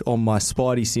twinge on my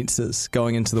spidey senses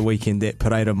going into the weekend that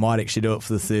Pereira might actually do it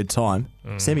for the third time.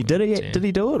 Sammy, did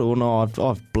he do it or no?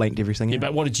 I've blanked everything. Yeah,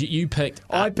 but what did you pick?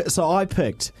 I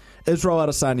picked Israel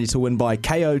Adesanya to win by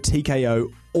KO,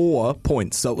 TKO, or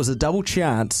points. So it was a double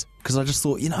chance because I just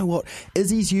thought, you know what,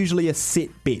 Izzy's usually a set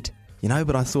bet,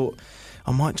 but I thought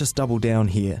I might just double down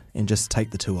here and just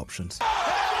take the 2 options.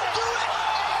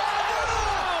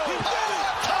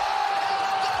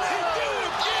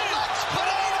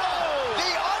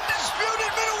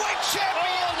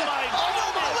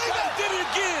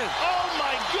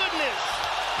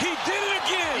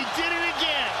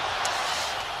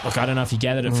 Look, I don't know if you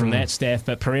gathered it from that, Steph,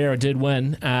 but Pereira did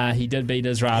win. He did beat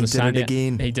Israel Adesanya.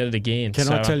 He did it again. Can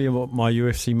I tell you what my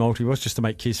UFC multi was, just to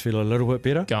make Kes feel a little bit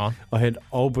better? Go on. I had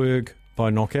Olberg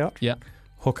by knockout. Yeah.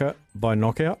 Hooker by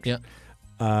knockout. Yeah.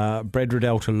 Brad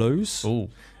Riddell to lose. Ooh.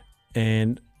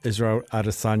 And Israel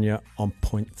Adesanya on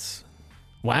points.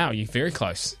 Wow, you're very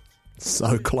close.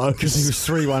 So close. Because he was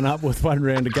 3-1 up with 1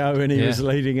 round to go and he was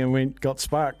leading and got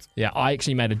sparked. Yeah, I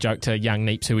actually made a joke to young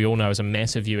Neeps, who we all know is a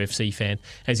massive UFC fan.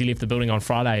 As he left the building on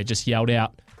Friday, he just yelled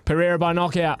out, Pereira by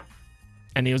knockout.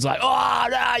 And he was like, oh,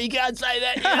 no, you can't say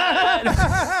that yet.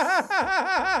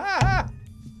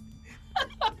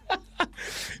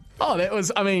 Oh, that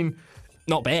was,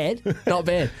 not bad. Not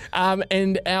bad.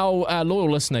 And our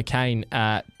loyal listener, Kane,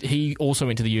 he also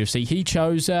went to the UFC. He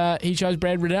chose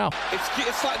Brad Riddell.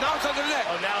 It's like, now it's under the net.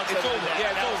 Oh, now it's over.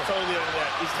 Yeah, it's over. Totally under the net.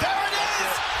 There it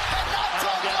is! And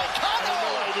Nato Volcano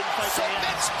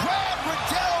submits Brad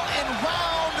Riddell in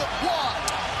round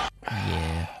 1.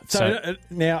 Yeah. So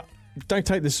now, don't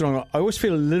take this wrong. I always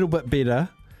feel a little bit better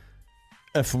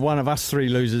if one of us 3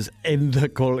 loses in the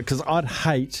call, because I'd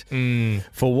hate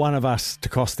for one of us to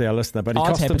cost our listener, but he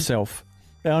cost himself.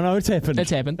 Oh, no, it's happened.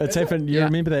 It's happened. It's happened. You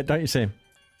remember that, don't you, Sam?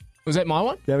 Was that my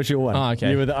one? That was your one. Oh,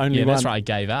 okay. You were the only one. Yeah, that's right. I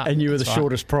gave up. And you were the That's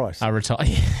shortest price. I retired.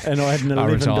 And I had an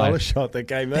 $11 shot that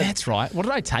came in. That's right. What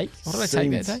did I take? What did I take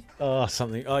that day? Oh,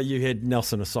 something. Oh, you had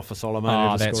Nelson Asafa Solomon.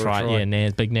 Oh, that's right. Yeah,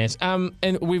 Naz, big Naz. And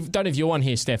we don't have your one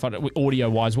here, Steph.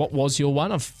 Audio-wise, what was your one?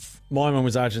 My one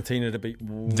was Argentina to beat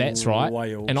That's right.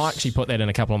 Wales. And I actually put that in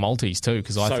a couple of multis too,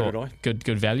 because I thought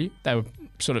good value. They were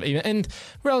sort of even and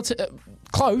relative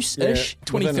close-ish.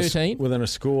 2013 within a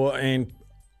score, and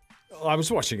I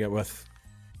was watching it with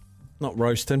not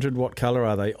rose tinted. What colour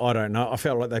are they? I don't know. I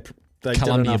felt like they did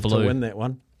enough to win that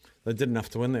one. They did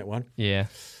enough to win that one. Yeah,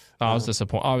 I was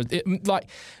disappointed.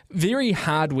 Very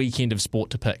hard weekend of sport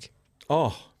to pick.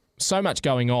 Oh, so much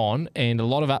going on and a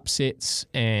lot of upsets,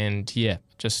 and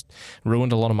just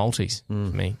ruined a lot of multis for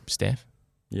me, Steph.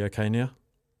 You okay now?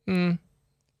 I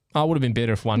would have been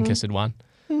better if one kiss had won.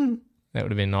 That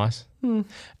would have been nice. And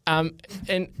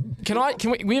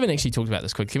we haven't actually talked about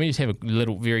this quick. Can we just have a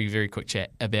little, very, very quick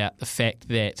chat about the fact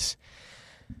that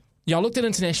I looked at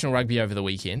international rugby over the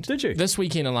weekend. Did you? This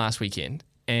weekend and last weekend.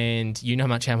 And you know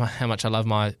how much I love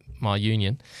my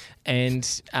union. And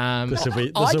this will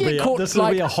be a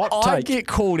hot take. I get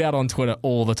called out on Twitter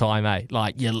all the time,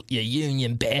 Like you're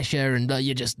union basher, and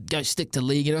you just go stick to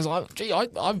league. And I was like, gee, I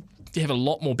have a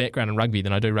lot more background in rugby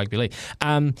than I do rugby league.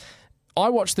 I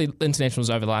watched the internationals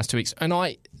over the last 2 weeks, and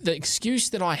the excuse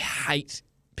that I hate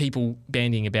people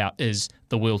bandying about is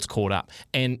the world's caught up.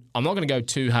 And I'm not going to go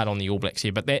too hard on the All Blacks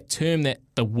here, but that term that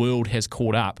the world has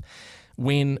caught up,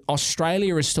 when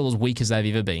Australia is still as weak as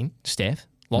they've ever been, Steph,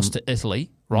 lost to Italy,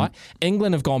 right?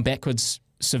 England have gone backwards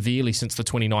severely since the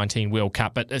 2019 World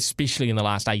Cup, but especially in the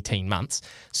last 18 months.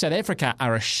 South Africa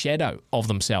are a shadow of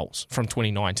themselves from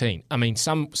 2019. I mean,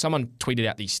 someone tweeted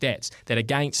out these stats that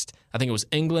against, I think it was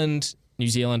England, New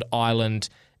Zealand, Ireland,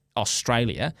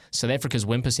 Australia, South Africa's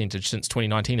win percentage since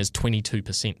 2019 is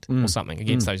 22% or something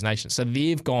against those nations. So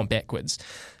they've gone backwards.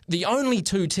 The only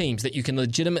 2 teams that you can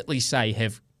legitimately say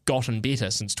have gotten better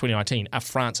since 2019 are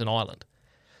France and Ireland.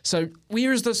 So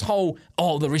where is this whole,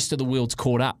 the rest of the world's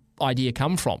caught up idea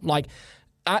come from? Like,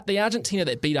 the Argentina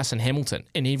that beat us in Hamilton,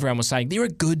 and everyone was saying, they're a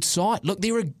good side. Look,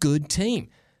 they're a good team.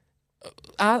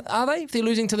 Are they? If they're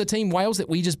losing to the team Wales that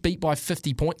we just beat by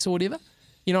 50 points or whatever?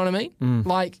 You know what I mean?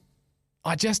 Like,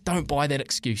 I just don't buy that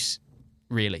excuse,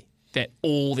 really, that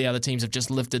all the other teams have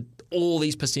just lifted all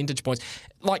these percentage points.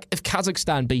 Like, if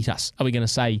Kazakhstan beat us, are we going to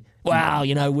say, wow,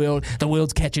 the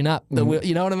world's catching up?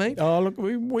 You know what I mean? Oh, look,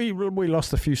 we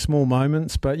lost a few small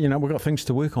moments, but, we've got things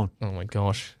to work on. Oh, my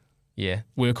gosh. Yeah,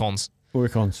 work-ons.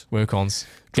 Work-ons.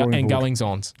 And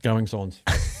goings-ons. Goings-ons.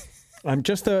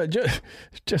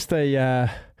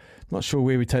 Not sure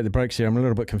where we take the breaks here. I'm a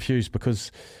little bit confused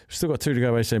because we've still got 2 to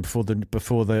go,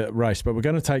 before the race, but we're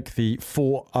going to take the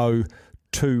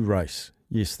 4:02 race.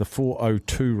 Yes, the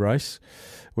 4:02 race,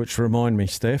 which remind me,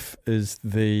 Steph, is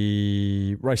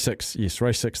the race 6. Yes,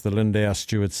 race 6, the Lindau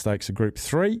Stewart Stakes, a Group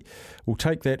 3. We'll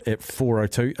take that at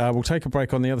 4:02. We'll take a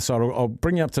break on the other side. I'll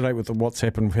bring you up to date with what's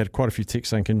happened. We've had quite a few texts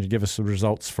saying, can you give us the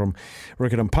results from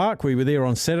Riccarton Park? We were there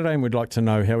on Saturday and we'd like to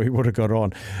know how we would have got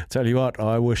on. Tell you what,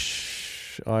 I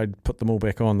wish I'd put them all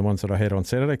back on, the ones that I had on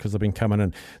Saturday, because they've been coming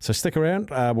in. So stick around.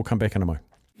 We'll come back in a moment.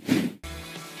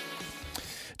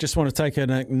 Just want to take a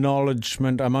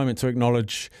moment to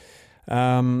acknowledge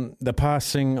the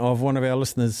passing of one of our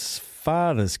listeners'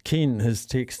 fathers. Ken has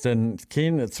texted in.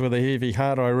 Ken, it's with a heavy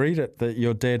heart I read it, that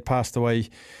your dad passed away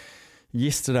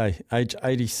yesterday, age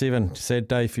 87. Sad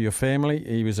day for your family.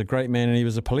 He was a great man and he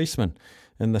was a policeman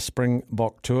in the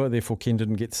Springbok tour. Therefore, Ken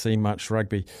didn't get to see much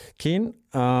rugby. Ken,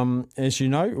 as you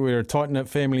know, we're a tight-knit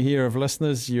family here of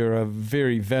listeners. You're a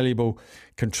very valuable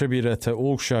contributor to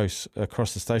all shows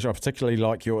across the station. I particularly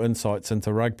like your insights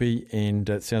into rugby, and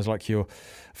it sounds like your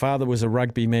father was a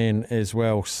rugby man as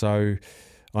well. So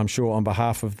I'm sure on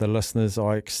behalf of the listeners,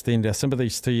 I extend our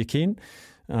sympathies to you, Ken.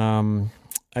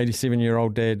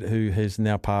 87-year-old dad who has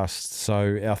now passed.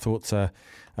 So our thoughts are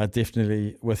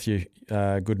definitely with you,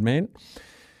 good man.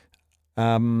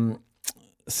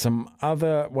 Some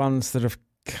other ones that have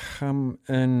come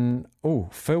in. Oh,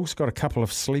 Phil's got a couple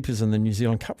of sleepers in the New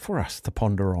Zealand Cup for us to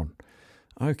ponder on.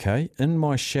 Okay, In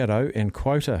My Shadow and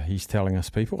Quota, he's telling us,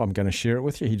 people. I'm going to share it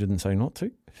with you. He didn't say not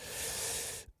to.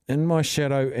 In My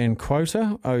Shadow and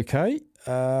Quota, okay.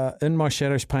 In My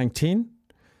Shadow's paying 10.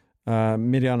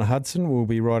 Mediana Hudson will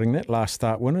be riding that. Last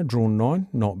start winner, drawn 9,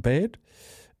 not bad.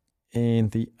 And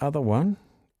the other one,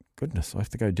 goodness, I have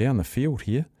to go down the field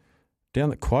here. Down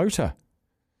the Quota.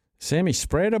 Sammy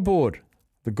Spratt aboard.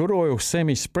 The good oil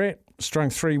Sammy Spratt strung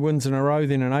 3 wins in a row,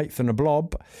 then an 8th and a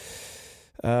blob.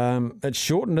 It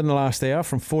shortened in the last hour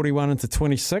from 41 into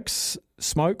 26.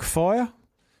 Smoke fire,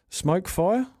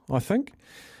 I think.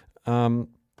 Can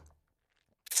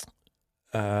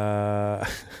I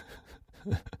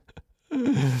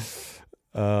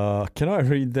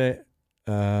read that?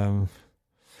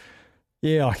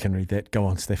 Yeah, I can read that. Go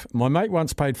on, Steph. My mate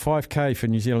once paid $5,000 for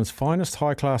New Zealand's finest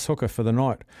high-class hooker for the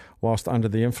night whilst under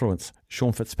the influence.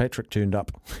 Sean Fitzpatrick turned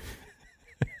up.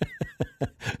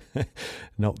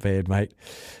 Not bad, mate.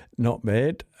 Not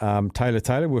bad.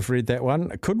 Taylor, we've read that one.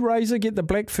 Could Razor get the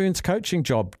Black Ferns coaching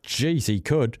job? Geez, he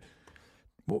could.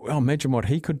 Well, imagine what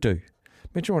he could do.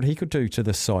 Imagine what he could do to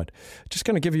this side. Just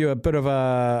going to give you a bit of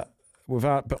a...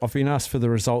 I've been asked for the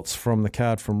results from the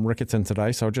card from Riccarton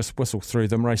today, so I'll just whistle through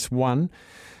them. Race 1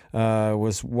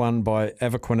 was won by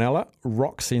Avaquinella,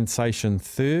 Rock Sensation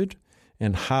third,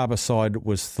 and Harbourside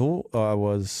was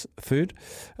third.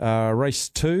 Race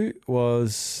 2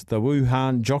 was the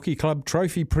Wuhan Jockey Club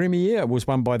Trophy Premier. It was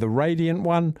won by the Radiant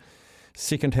One.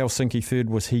 Second, Helsinki third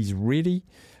was He's Ready.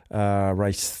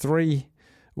 Race 3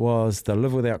 was the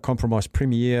Live Without Compromise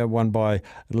Premier, won by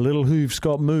Little Hooves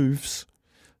Got Moves.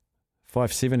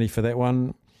 570 for that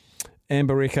one.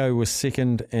 Amber Echo was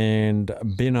second and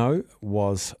Benno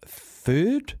was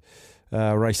third.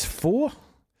 Race 4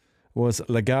 was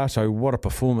Legato. What a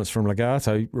performance from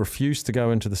Legato. Refused to go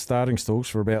into the starting stalls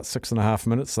for about 6.5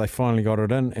 minutes. They finally got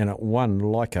it in and it won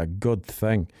like a good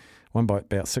thing. Won by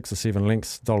about 6 or 7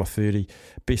 lengths, $1.30.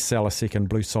 Bestseller second,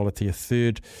 Blue Solitaire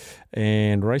third.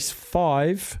 And race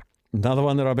 5, another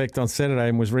one that I backed on Saturday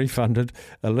and was refunded,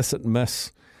 Illicit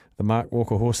Miss. The Mark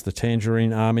Walker horse, the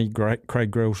Tangerine Army, Craig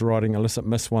Grill's riding. Illicit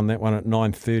Miss won that one at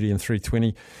 9.30 and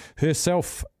 3.20.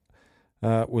 Herself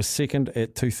was second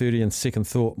at 2.30 and Second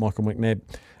Thought, Michael McNabb,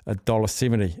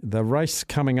 $1.70. The race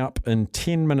coming up in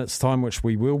 10 minutes' time, which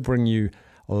we will bring you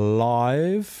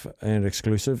live and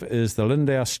exclusive, is the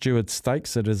Lindau Stewart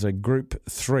Stakes. It is a Group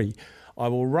 3. I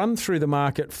will run through the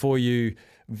market for you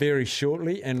very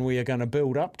shortly, and we are going to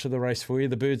build up to the race for you.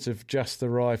 The birds have just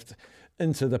arrived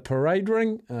into the parade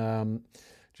ring.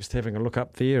 Just having a look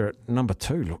up there at number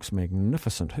 2. Looks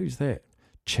magnificent. Who's that?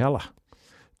 Chella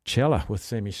with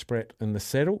Sammy Spratt in the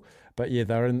saddle. But yeah,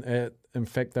 they're in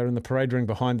fact, they're in the parade ring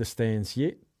behind the stands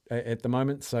yet at the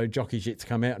moment. So jockeys yet to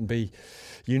come out and be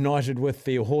united with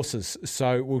their horses.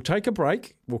 So we'll take a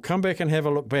break. We'll come back and have a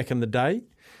look back in the day.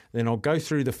 Then I'll go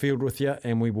through the field with you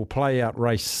and we will play out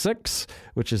race 6,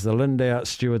 which is the Lindau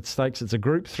Stewart Stakes. It's a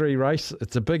Group 3 race.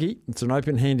 It's a biggie. It's an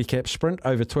open handicap sprint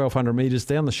over 1,200 metres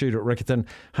down the chute at Riccarton.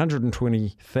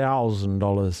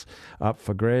 $120,000 up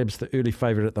for grabs. The early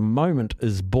favourite at the moment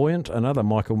is Buoyant, another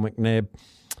Michael McNabb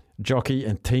jockey,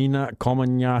 and Tina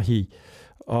Komanyahi.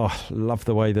 Oh, love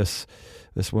the way this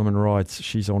woman rides.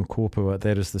 She's on Korpua.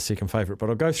 That is the second favourite. But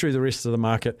I'll go through the rest of the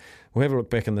market. We'll have a look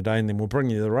back in the day and then we'll bring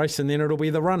you the race and then it'll be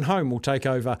the run home. We'll take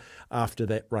over after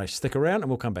that race. Stick around and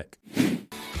we'll come back.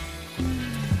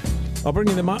 I'll bring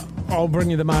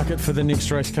you the market for the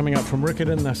next race coming up from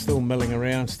Riccarton. They're still milling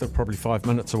around, still probably 5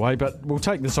 minutes away, but we'll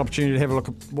take this opportunity to have a look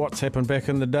at what's happened back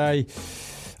in the day.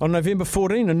 On November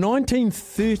 14, in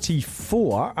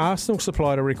 1934, Arsenal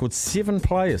supplied a record 7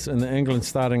 players in the England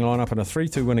starting lineup in a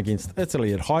 3-2 win against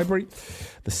Italy at Highbury.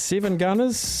 The 7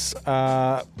 gunners,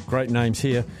 great names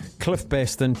here: Cliff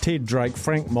Baston, Ted Drake,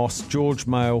 Frank Moss, George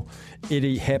Mayle,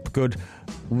 Eddie Hapgood,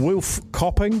 Wilf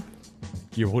Copping.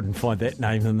 You wouldn't find that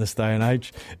name in this day and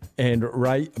age. And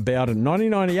Ray Bowden.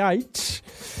 1998,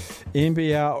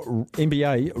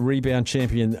 NBA rebound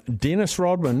champion Dennis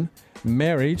Rodman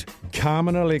married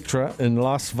Carmen Electra in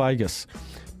Las Vegas.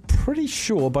 Pretty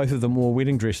sure both of them wore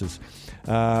wedding dresses.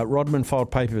 Rodman filed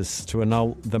papers to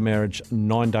annul the marriage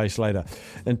 9 days later.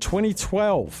 In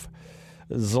 2012,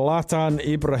 Zlatan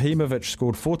Ibrahimovic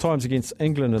scored 4 times against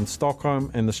England in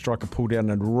Stockholm, and the striker pulled out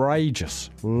an outrageous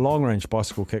long-range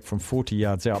bicycle kick from 40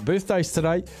 yards out. Birthdays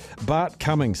today: Bart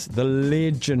Cummings, the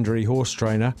legendary horse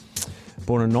trainer,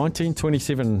 born in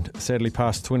 1927, sadly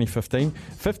passed 2015.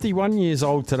 51 years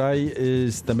old today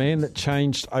is the man that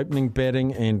changed opening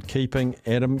batting and keeping,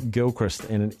 Adam Gilchrist,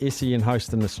 and an SEN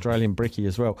host and Australian brekkie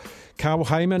as well. Carl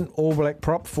Heyman, All Black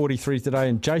prop, 43 today,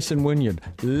 and Jason Wynyard,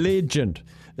 legend,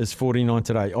 is 49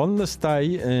 today. On this day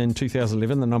in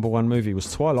 2011, the number 1 movie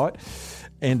was Twilight,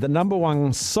 and the number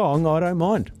 1 song, I Don't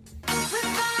Mind.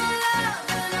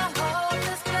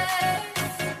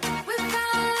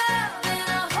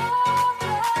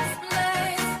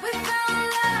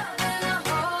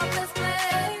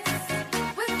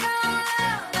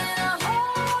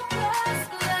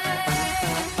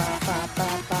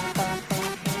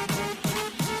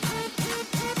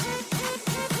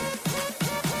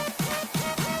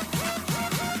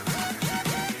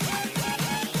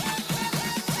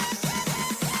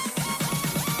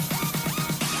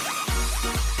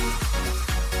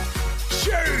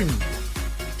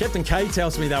 Captain K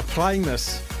tells me they're playing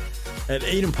this at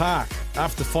Eden Park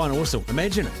after the final whistle.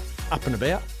 Imagine it, up and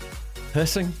about,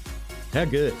 hissing. How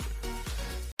good.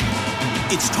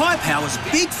 It's Tyre Power's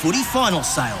Big Footy Final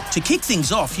Sale. To kick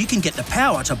things off, you can get the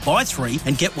power to buy 3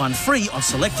 and get 1 free on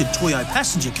selected Toyo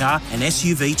passenger car and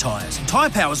SUV tyres. Tyre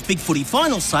Power's Big Footy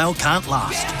Final Sale can't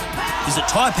last. Visit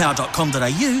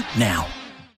tyrepower.com.au now.